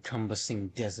long, encompassing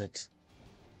desert.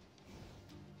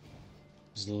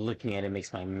 Just looking at it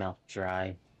makes my mouth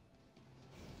dry.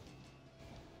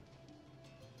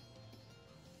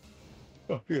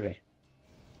 Oh, really?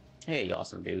 Hey,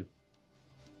 awesome dude.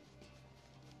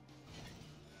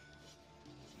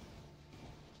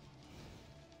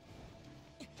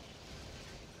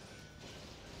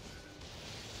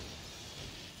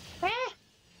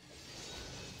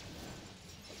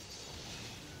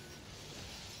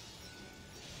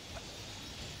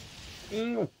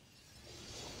 Ew.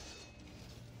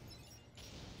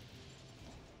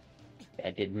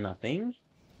 That did nothing.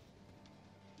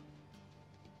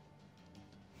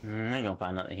 I ain't gonna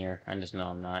find nothing here. I just know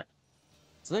I'm not.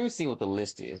 So let me see what the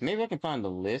list is. Maybe I can find the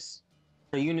list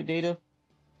for unit data,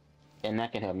 and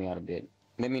that can help me out a bit.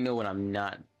 Let me know when I'm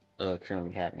not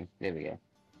currently having. There we go.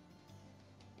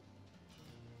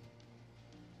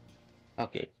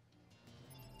 Okay.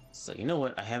 So you know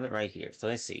what? I have it right here. So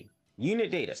let's see.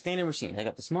 Unit data, standard machine. I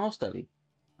got the small stubby,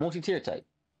 multi-tier type,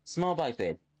 small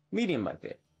biped, medium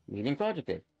biped, medium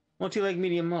quadruped, multi-leg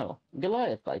medium model,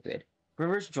 Goliath biped,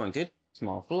 reverse jointed,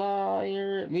 small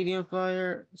flyer, medium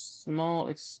flyer, small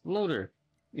exploder,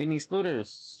 mini exploder,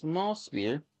 small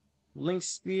spear, link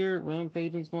spear,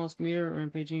 rampaging small spear,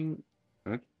 rampaging,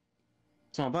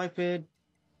 small biped,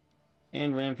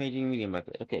 and rampaging medium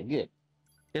biped. Okay, good.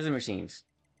 Desert machines.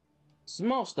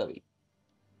 Small stubby,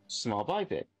 small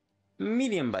biped,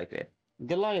 medium biped,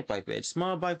 Goliath biped,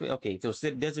 small biped. Okay, so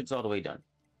desert's all the way done.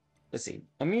 Let's see.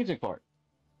 Amusement park.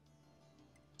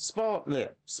 Small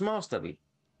stubby,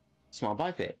 small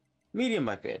biped, medium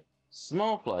biped,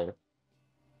 small flyer.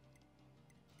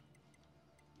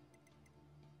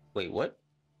 Wait, what?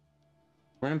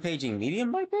 Rampaging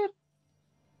medium biped?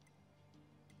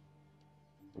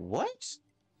 What?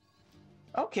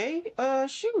 Okay,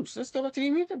 shoot, let's go back to the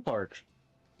amusement park.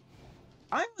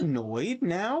 I'm annoyed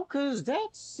now, cause that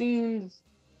seems...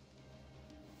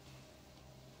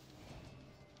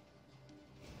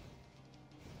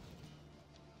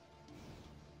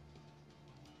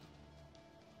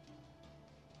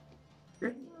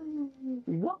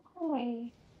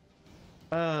 Why?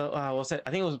 What's that?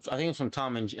 I think it was from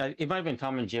Tom and it might have been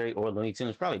Tom and Jerry or Looney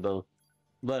Tunes, probably both.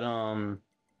 But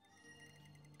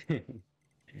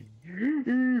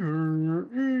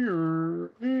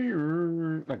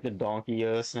like the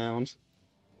donkey sound.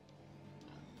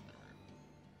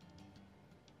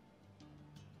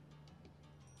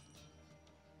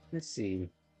 Let's see.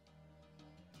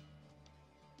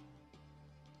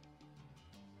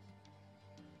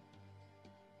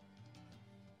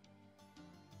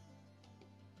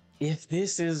 If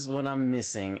this is what I'm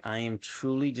missing, I am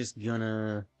truly just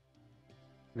I'm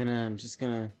just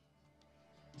gonna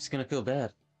feel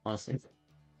bad, honestly.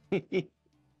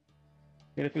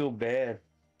 Gonna feel bad.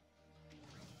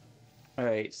 All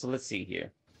right, so let's see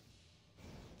here.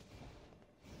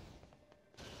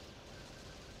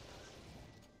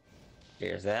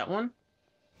 There's that one.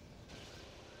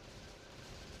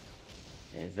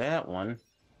 There's that one.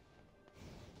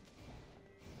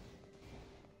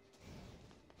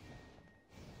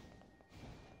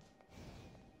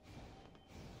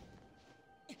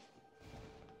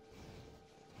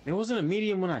 It wasn't a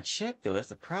medium when I checked, though. That's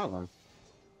the problem.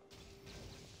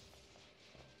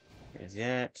 There's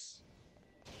that.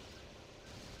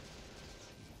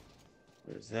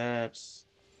 There's that.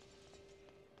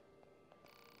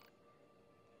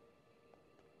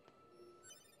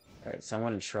 Alright, so I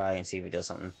want to try and see if it does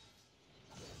something.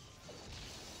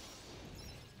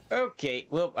 Okay,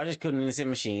 well, I just couldn't innocent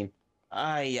machine.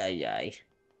 Ay, ay,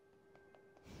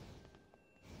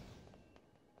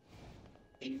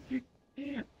 ay.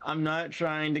 I'm not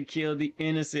trying to kill the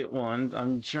innocent ones.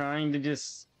 I'm trying to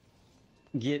just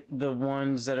get the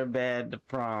ones that are bad to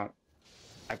prompt.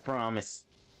 I promise.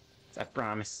 I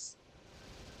promise.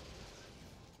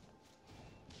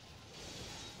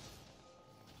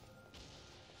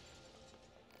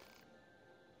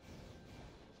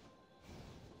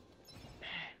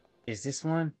 Is this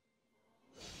one?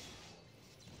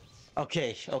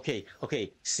 Okay, okay,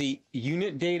 okay. See,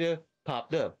 unit data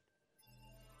popped up.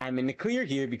 I'm in the clear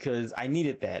here because I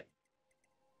needed that.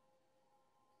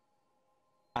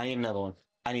 I need another one.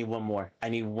 I need one more. I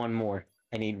need one more.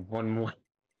 I need one more.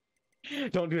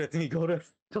 Don't do that to me, Goda.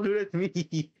 Don't do that to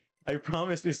me. I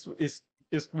promise this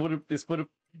would have.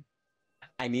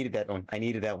 I needed that one. I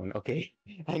needed that one. Okay,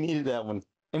 I needed that one.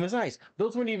 And besides,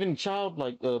 those weren't even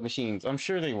childlike machines. I'm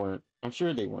sure they weren't. I'm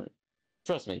sure they weren't.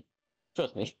 Trust me.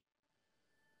 Trust me.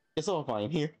 It's all fine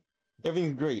here.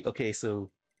 Everything's great. Okay, so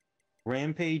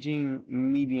rampaging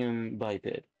medium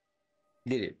biped.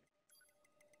 Did it.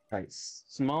 Right.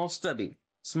 Small stubby.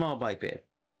 Small biped.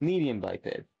 Medium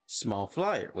biped. Small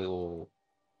flyer. Wait, whoa, whoa, whoa.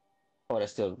 Oh,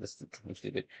 that's I'm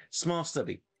stupid. Small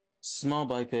stubby. Small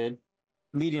biped.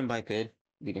 Medium biped.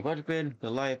 Medium quadruped.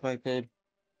 Goliath biped.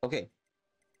 Okay.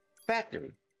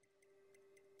 Factory.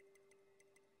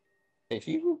 If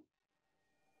you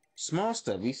small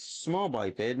stubby, small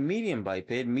biped, medium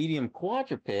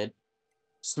quadruped,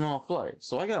 small flyer.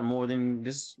 So I got more than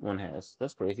this one has.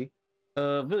 That's crazy.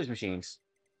 Village machines.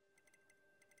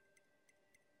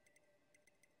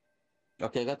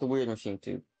 Okay, I got the weird machine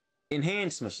too.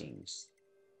 Enhanced machines.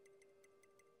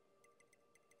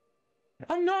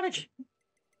 I'm not a...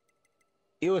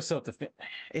 It was self-defense.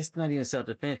 It's not even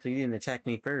self-defense. He didn't attack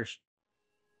me first.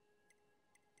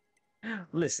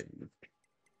 Listen.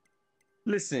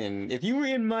 Listen, if you were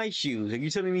in my shoes, are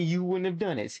you telling me you wouldn't have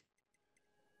done it?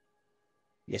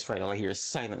 Yes, right, all I hear is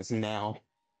silence now.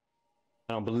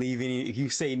 I don't believe any... If you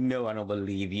say no, I don't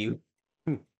believe you.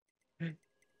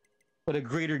 But a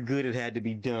greater good it had to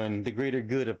be done. The greater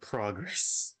good of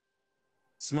progress.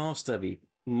 Small stubby.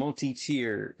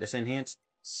 Multi-tier. That's enhanced.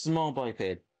 Small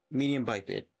biped. Medium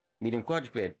biped. Medium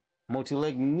quadruped.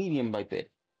 Multi-leg medium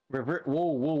biped. Revert. Whoa,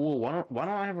 whoa, whoa. Why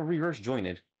don't I have a reverse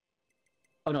jointed?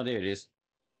 Oh no, there it is.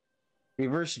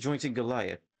 Reverse jointed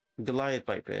Goliath. Goliath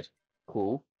biped.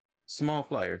 Cool. Small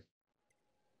flyer.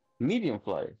 Medium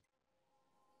flyer.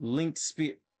 Linked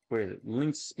spear. Where is it?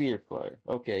 Linked spear flyer.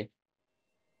 Okay.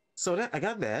 So that I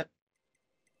got that.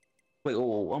 Wait,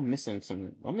 oh, I'm missing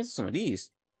some. I'm missing some of these.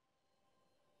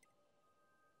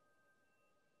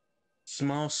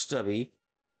 Small stubby.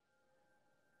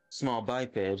 Small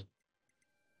biped.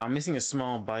 I'm missing a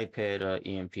small biped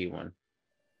EMP one.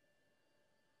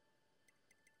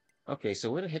 Okay, so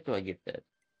where the heck do I get that?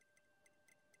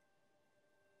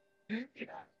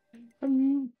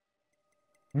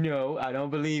 No, I don't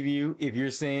believe you. If you're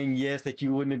saying yes, that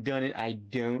you wouldn't have done it, I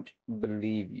don't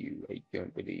believe you. I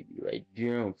don't believe you. I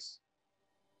don't.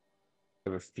 I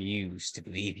refuse to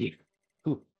believe you.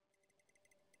 Whew.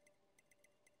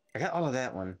 I got all of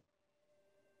that one.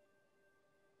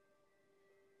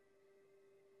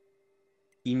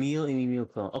 Emil and Emil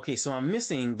clone. Okay, so I'm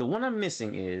missing, the one I'm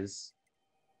missing is...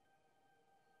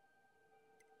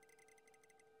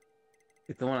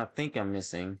 It's the one I think I'm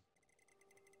missing.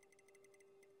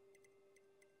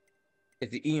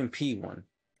 It's the EMP one.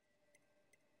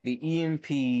 The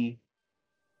EMP...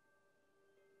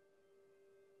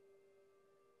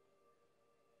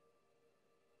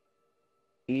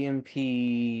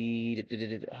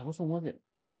 Which one was it?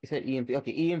 It said EMP.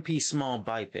 Okay, EMP small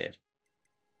biped.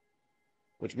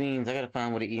 Which means I gotta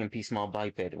find what the EMP small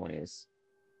biped one is.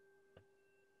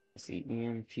 Let's see,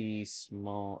 EMP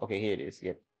small... Okay, here it is.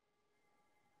 Yep.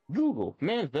 Google,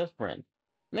 man's best friend.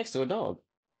 Next to a dog.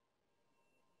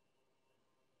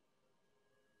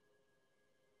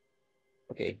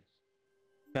 Okay.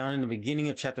 Found in the beginning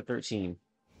of chapter 13.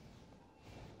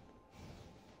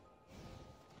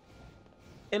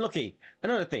 And okay,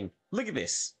 another thing. Look at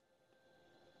this.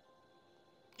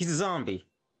 He's a zombie.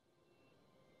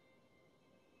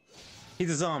 He's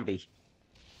a zombie.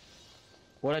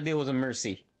 What I did was a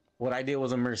mercy. What I did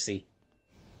was a mercy.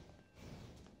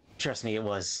 Trust me, it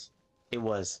was. It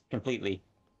was. Completely.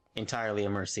 entirely a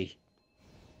mercy.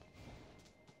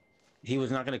 He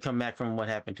was not going to come back from what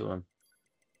happened to him.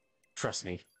 Trust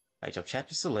me. Alright, so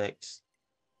chapter select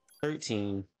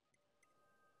 13.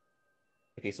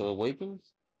 Okay, so awakens.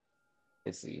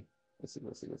 Let's see. Let's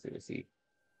see.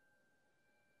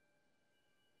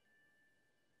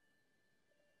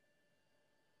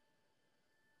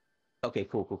 Okay,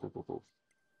 cool.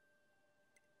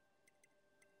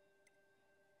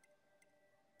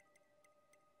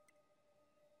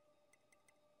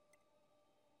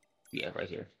 Yeah, right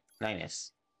here.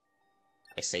 9S.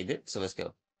 I saved it, so let's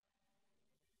go.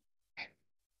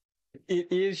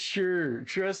 It is sure.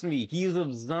 Trust me, he's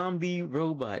a zombie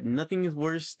robot. Nothing is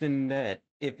worse than that.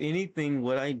 If anything,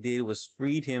 what I did was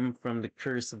freed him from the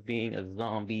curse of being a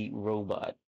zombie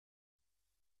robot.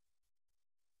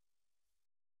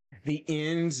 The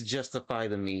ends justify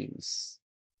the means.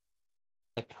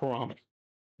 I promise.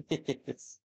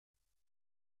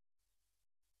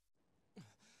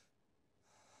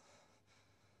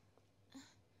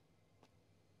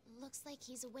 Looks like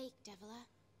he's awake, Devila.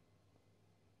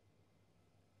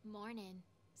 Morning.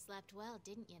 Slept well,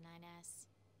 didn't you, 9S?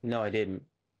 No, I didn't.